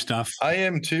new stuff. I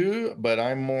am too, but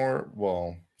I'm more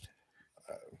well,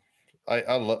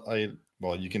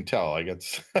 you can tell, I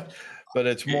guess, but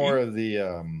it's more of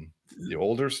the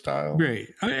older style, right?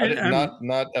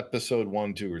 Not episode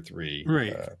 1, 2, or 3,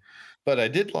 right? But I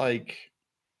did like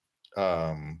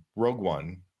Rogue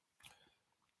One,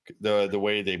 the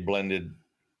way they blended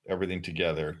everything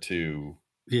together to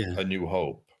A New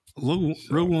Hope. Rogue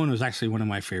One was actually one of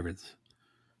my favorites.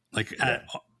 Like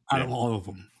out of all of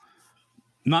them,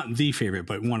 not the favorite,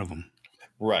 but one of them.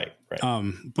 Right.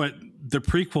 But the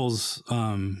prequels,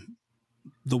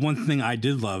 the one thing I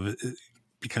did love,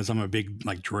 because I'm a big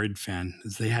like droid fan,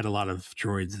 is they had a lot of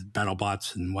droids, battle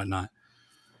bots and whatnot.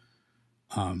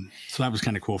 So that was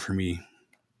kind of cool for me.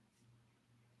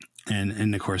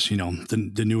 And of course,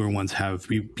 the newer ones have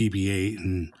BB-8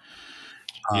 and.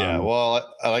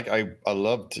 Well, I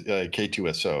loved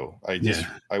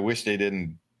K2SO. I wish they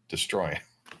didn't destroy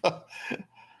it.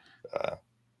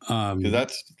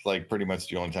 That's like pretty much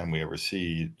the only time we ever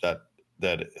see that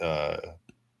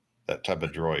type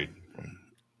of droid,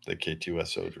 the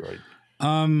K2SO droid.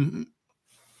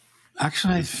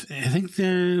 Actually, I think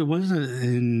there was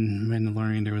in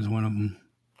Mandalorian. There was one of them.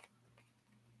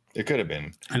 It could have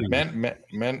been.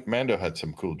 Mando had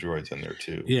some cool droids in there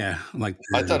too. Yeah,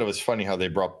 I thought it was funny how they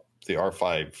brought the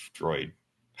R5 droid.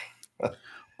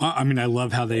 I mean, I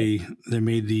love how they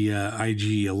made the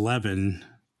IG-11.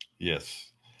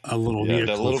 Yes. A little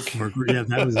vehicle.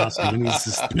 That was awesome. And he's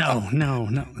just no.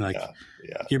 Like,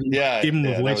 give him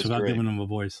a voice without giving him a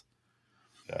voice.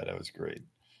 Yeah, that was great.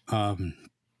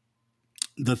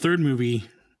 The third movie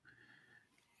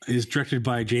is directed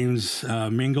by James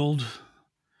Mangold.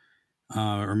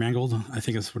 Or Mangold, I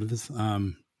think that's what it is.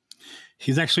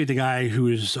 He's actually the guy who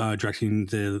is directing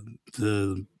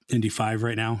the Indy 5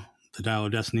 right now, the Dial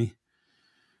of Destiny.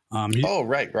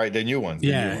 Right, the new one.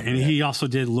 He also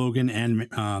did Logan and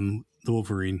the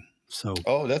Wolverine. So,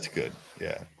 that's good.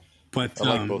 Yeah, but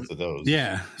I like both of those.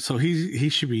 Yeah, so he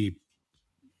should be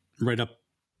right up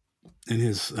in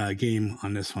his game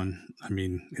on this one. I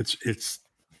mean, it's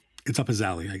up his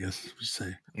alley, I guess we should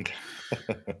say.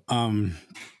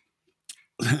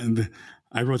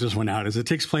 I wrote this one out as it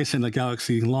takes place in a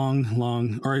galaxy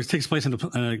it takes place in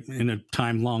a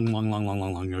time long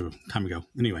time ago.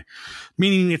 Anyway,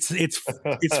 meaning it's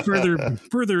further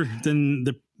than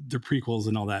the prequels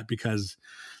and all that, because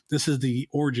this is the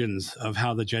origins of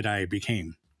how the Jedi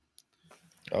became.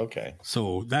 Okay,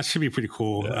 so that should be pretty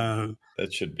cool.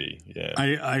 That should be. Yeah,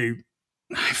 I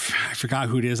forgot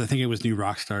who it is. I think it was New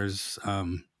Rockstars.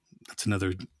 That's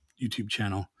another YouTube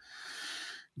channel.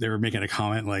 They were making a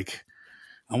comment like,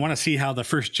 I want to see how the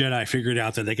first Jedi figured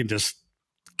out that they can just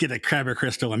get a Kyber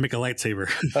crystal and make a lightsaber.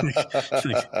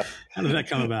 Like, how did that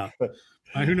come about?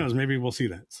 Who knows? Maybe we'll see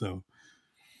that. So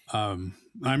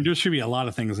there should be a lot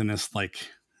of things in this, like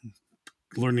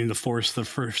learning the Force the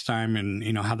first time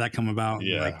and, how that come about.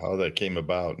 Yeah, how that came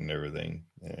about and everything.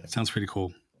 Yeah. Sounds pretty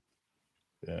cool.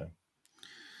 Yeah.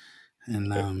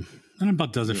 And that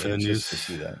about does it for the news. To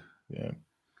see that. Yeah.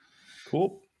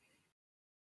 Cool.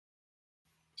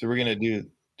 So we're gonna do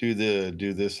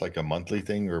this like a monthly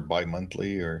thing or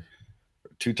bi-monthly or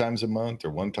 2 times a month or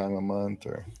 1 time a month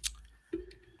or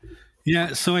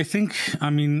Yeah. So I think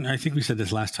we said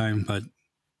this last time, but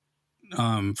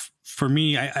for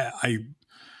me, I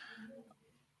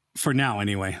for now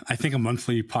anyway, I think a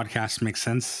monthly podcast makes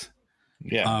sense.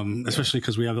 Yeah. Especially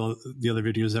because we have the other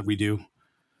videos that we do.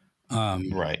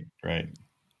 Right.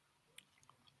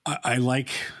 I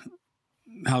like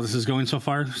how this is going so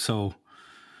far. So,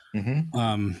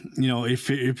 if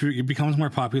it becomes more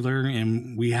popular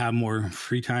and we have more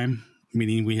free time,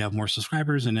 meaning we have more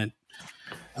subscribers, and it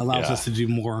allows us to do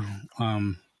more,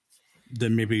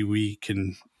 then maybe we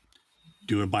can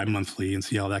do it bi-monthly and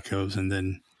see how that goes, and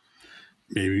then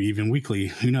maybe even weekly.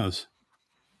 Who knows?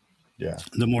 Yeah.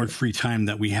 The more free time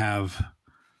that we have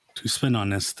to spend on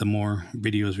this, the more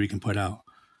videos we can put out.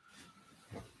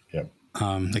 Yep.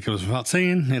 Like I was about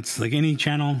saying, it's like any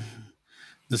channel.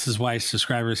 This is why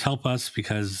subscribers help us,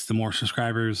 because the more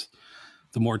subscribers,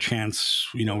 the more chance,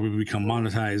 we become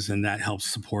monetized, and that helps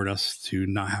support us to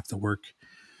not have to work,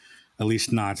 at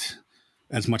least not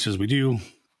as much as we do.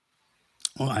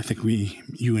 Well, I think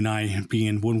you and I,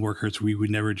 being woodworkers, we would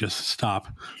never just stop.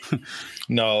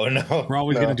 No. We're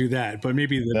always going to do that, but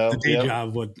maybe the day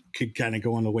job could kind of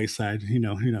go on the wayside. Who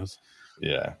knows?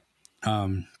 Yeah.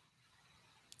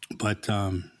 But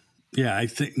yeah, I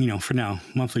think, for now,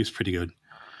 monthly is pretty good.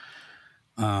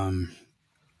 I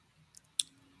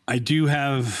do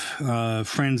have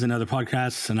friends in other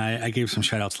podcasts, and I gave some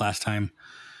shout outs last time,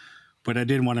 but I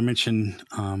did want to mention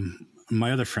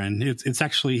my other friend. It's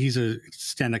actually, he's a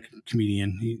stand-up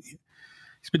comedian. He's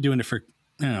been doing it for,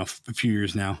 a few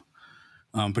years now.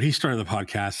 But he started the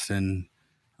podcast, and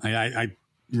I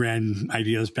ran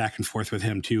ideas back and forth with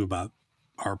him too about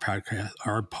our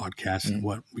podcast and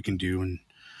what we can do and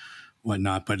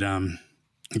whatnot. But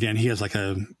again, he has like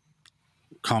a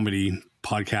comedy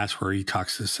podcast where he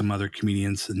talks to some other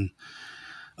comedians and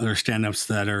other stand-ups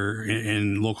that are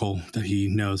in local that he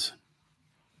knows.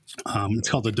 It's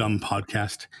called the Dumb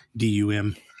Podcast,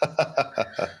 DUM.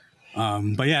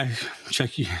 But yeah,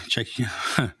 check you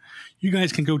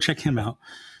guys can go check him out.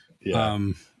 Yeah.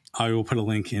 I will put a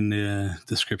link in the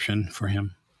description for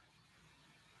him,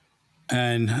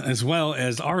 and as well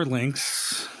as our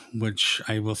links, which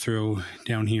I will throw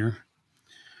down here.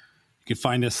 You can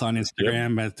find us on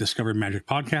Instagram at Discovered Magic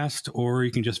Podcast, or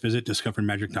you can just visit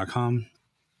discoveredmagic.com,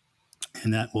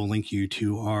 and that will link you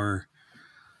to our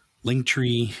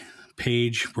Linktree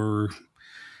page, where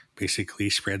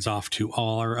basically spreads off to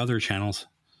all our other channels,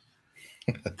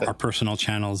 our personal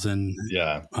channels, and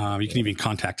you can even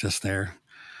contact us there.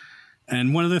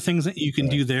 And one of the things that you can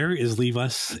do there is leave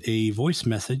us a voice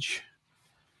message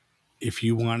if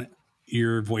you want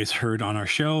your voice heard on our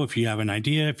show. If you have an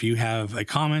idea, if you have a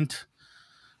comment,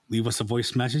 leave us a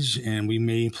voice message and we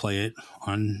may play it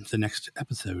on the next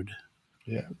episode.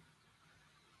 Yeah.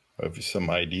 Have some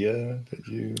idea that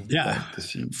you like to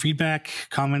see? Feedback,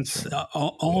 comments,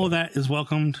 all of that is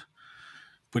welcomed.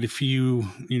 But if you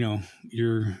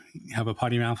have a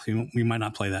potty mouth, we might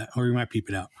not play that, or we might peep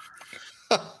it out.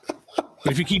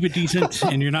 But if you keep it decent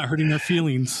and you're not hurting their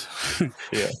feelings,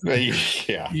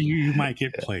 you might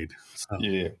get played. So,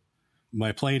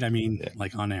 by played, I mean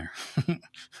like on air.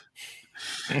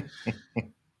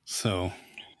 So,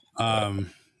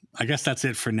 I guess that's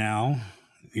it for now.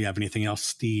 You have anything else,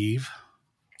 Steve?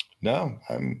 No,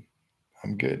 I'm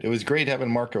good. It was great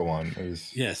having Marco on. It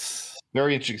was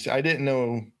very interesting. I didn't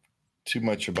know too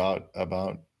much about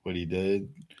what he did.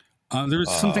 There's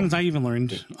some things I even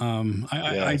learned.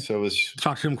 I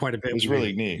talked to him quite a bit. It was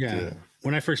really neat. Yeah.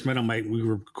 When I first met him, we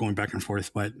were going back and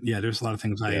forth, but there's a lot of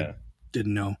things I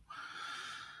didn't know.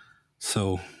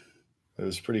 So it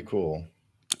was pretty cool.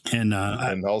 And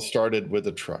all started with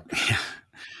a truck.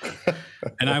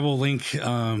 And I will link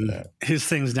his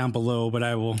things down below, but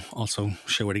I will also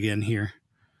show it again here.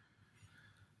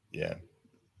 Yeah.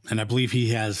 And I believe he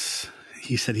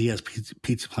said he has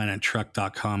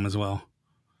pizzaplanetruck.com as well.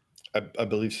 I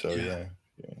believe so. Yeah.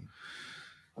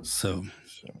 So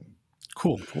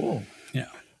cool. Yeah.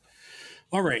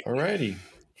 All right. Alrighty.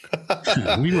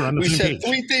 We were on the same said page.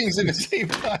 3 things in the same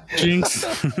time. Jinx.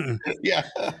 Yeah.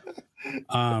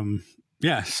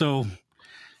 Yeah. So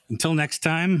until next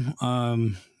time,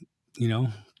 I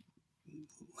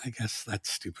guess that's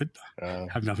stupid. I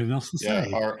have nothing else to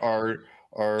say. Our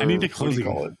I need to close it.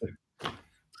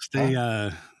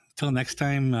 Stay till next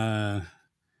time.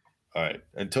 All right.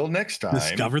 Until next time.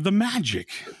 Discover the magic.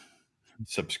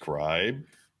 Subscribe.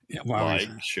 Yeah, like,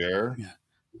 share. Yeah.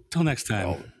 Till next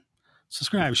time.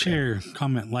 Subscribe, share,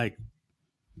 comment, like,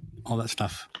 all that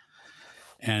stuff.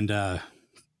 And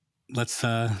let's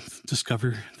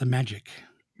discover the magic.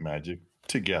 Magic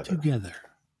together. Together.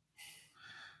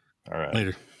 All right.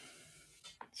 Later.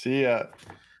 See ya.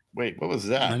 Wait, what was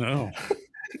that? I know.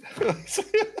 Let's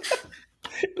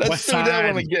West do that Side.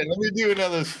 one again. Let me do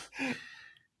another.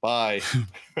 Bye.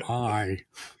 Bye.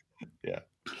 Yeah.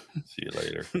 See you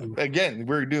later. Again,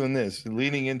 we're doing this,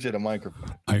 leaning into the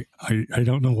microphone. I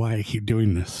don't know why I keep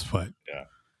doing this, but yeah.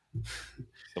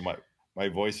 So my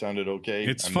voice sounded okay.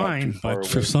 It's I'm fine, but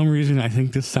for some reason I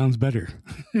think this sounds better.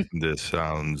 This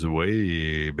sounds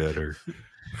way better.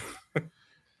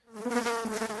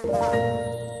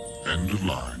 End of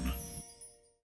line.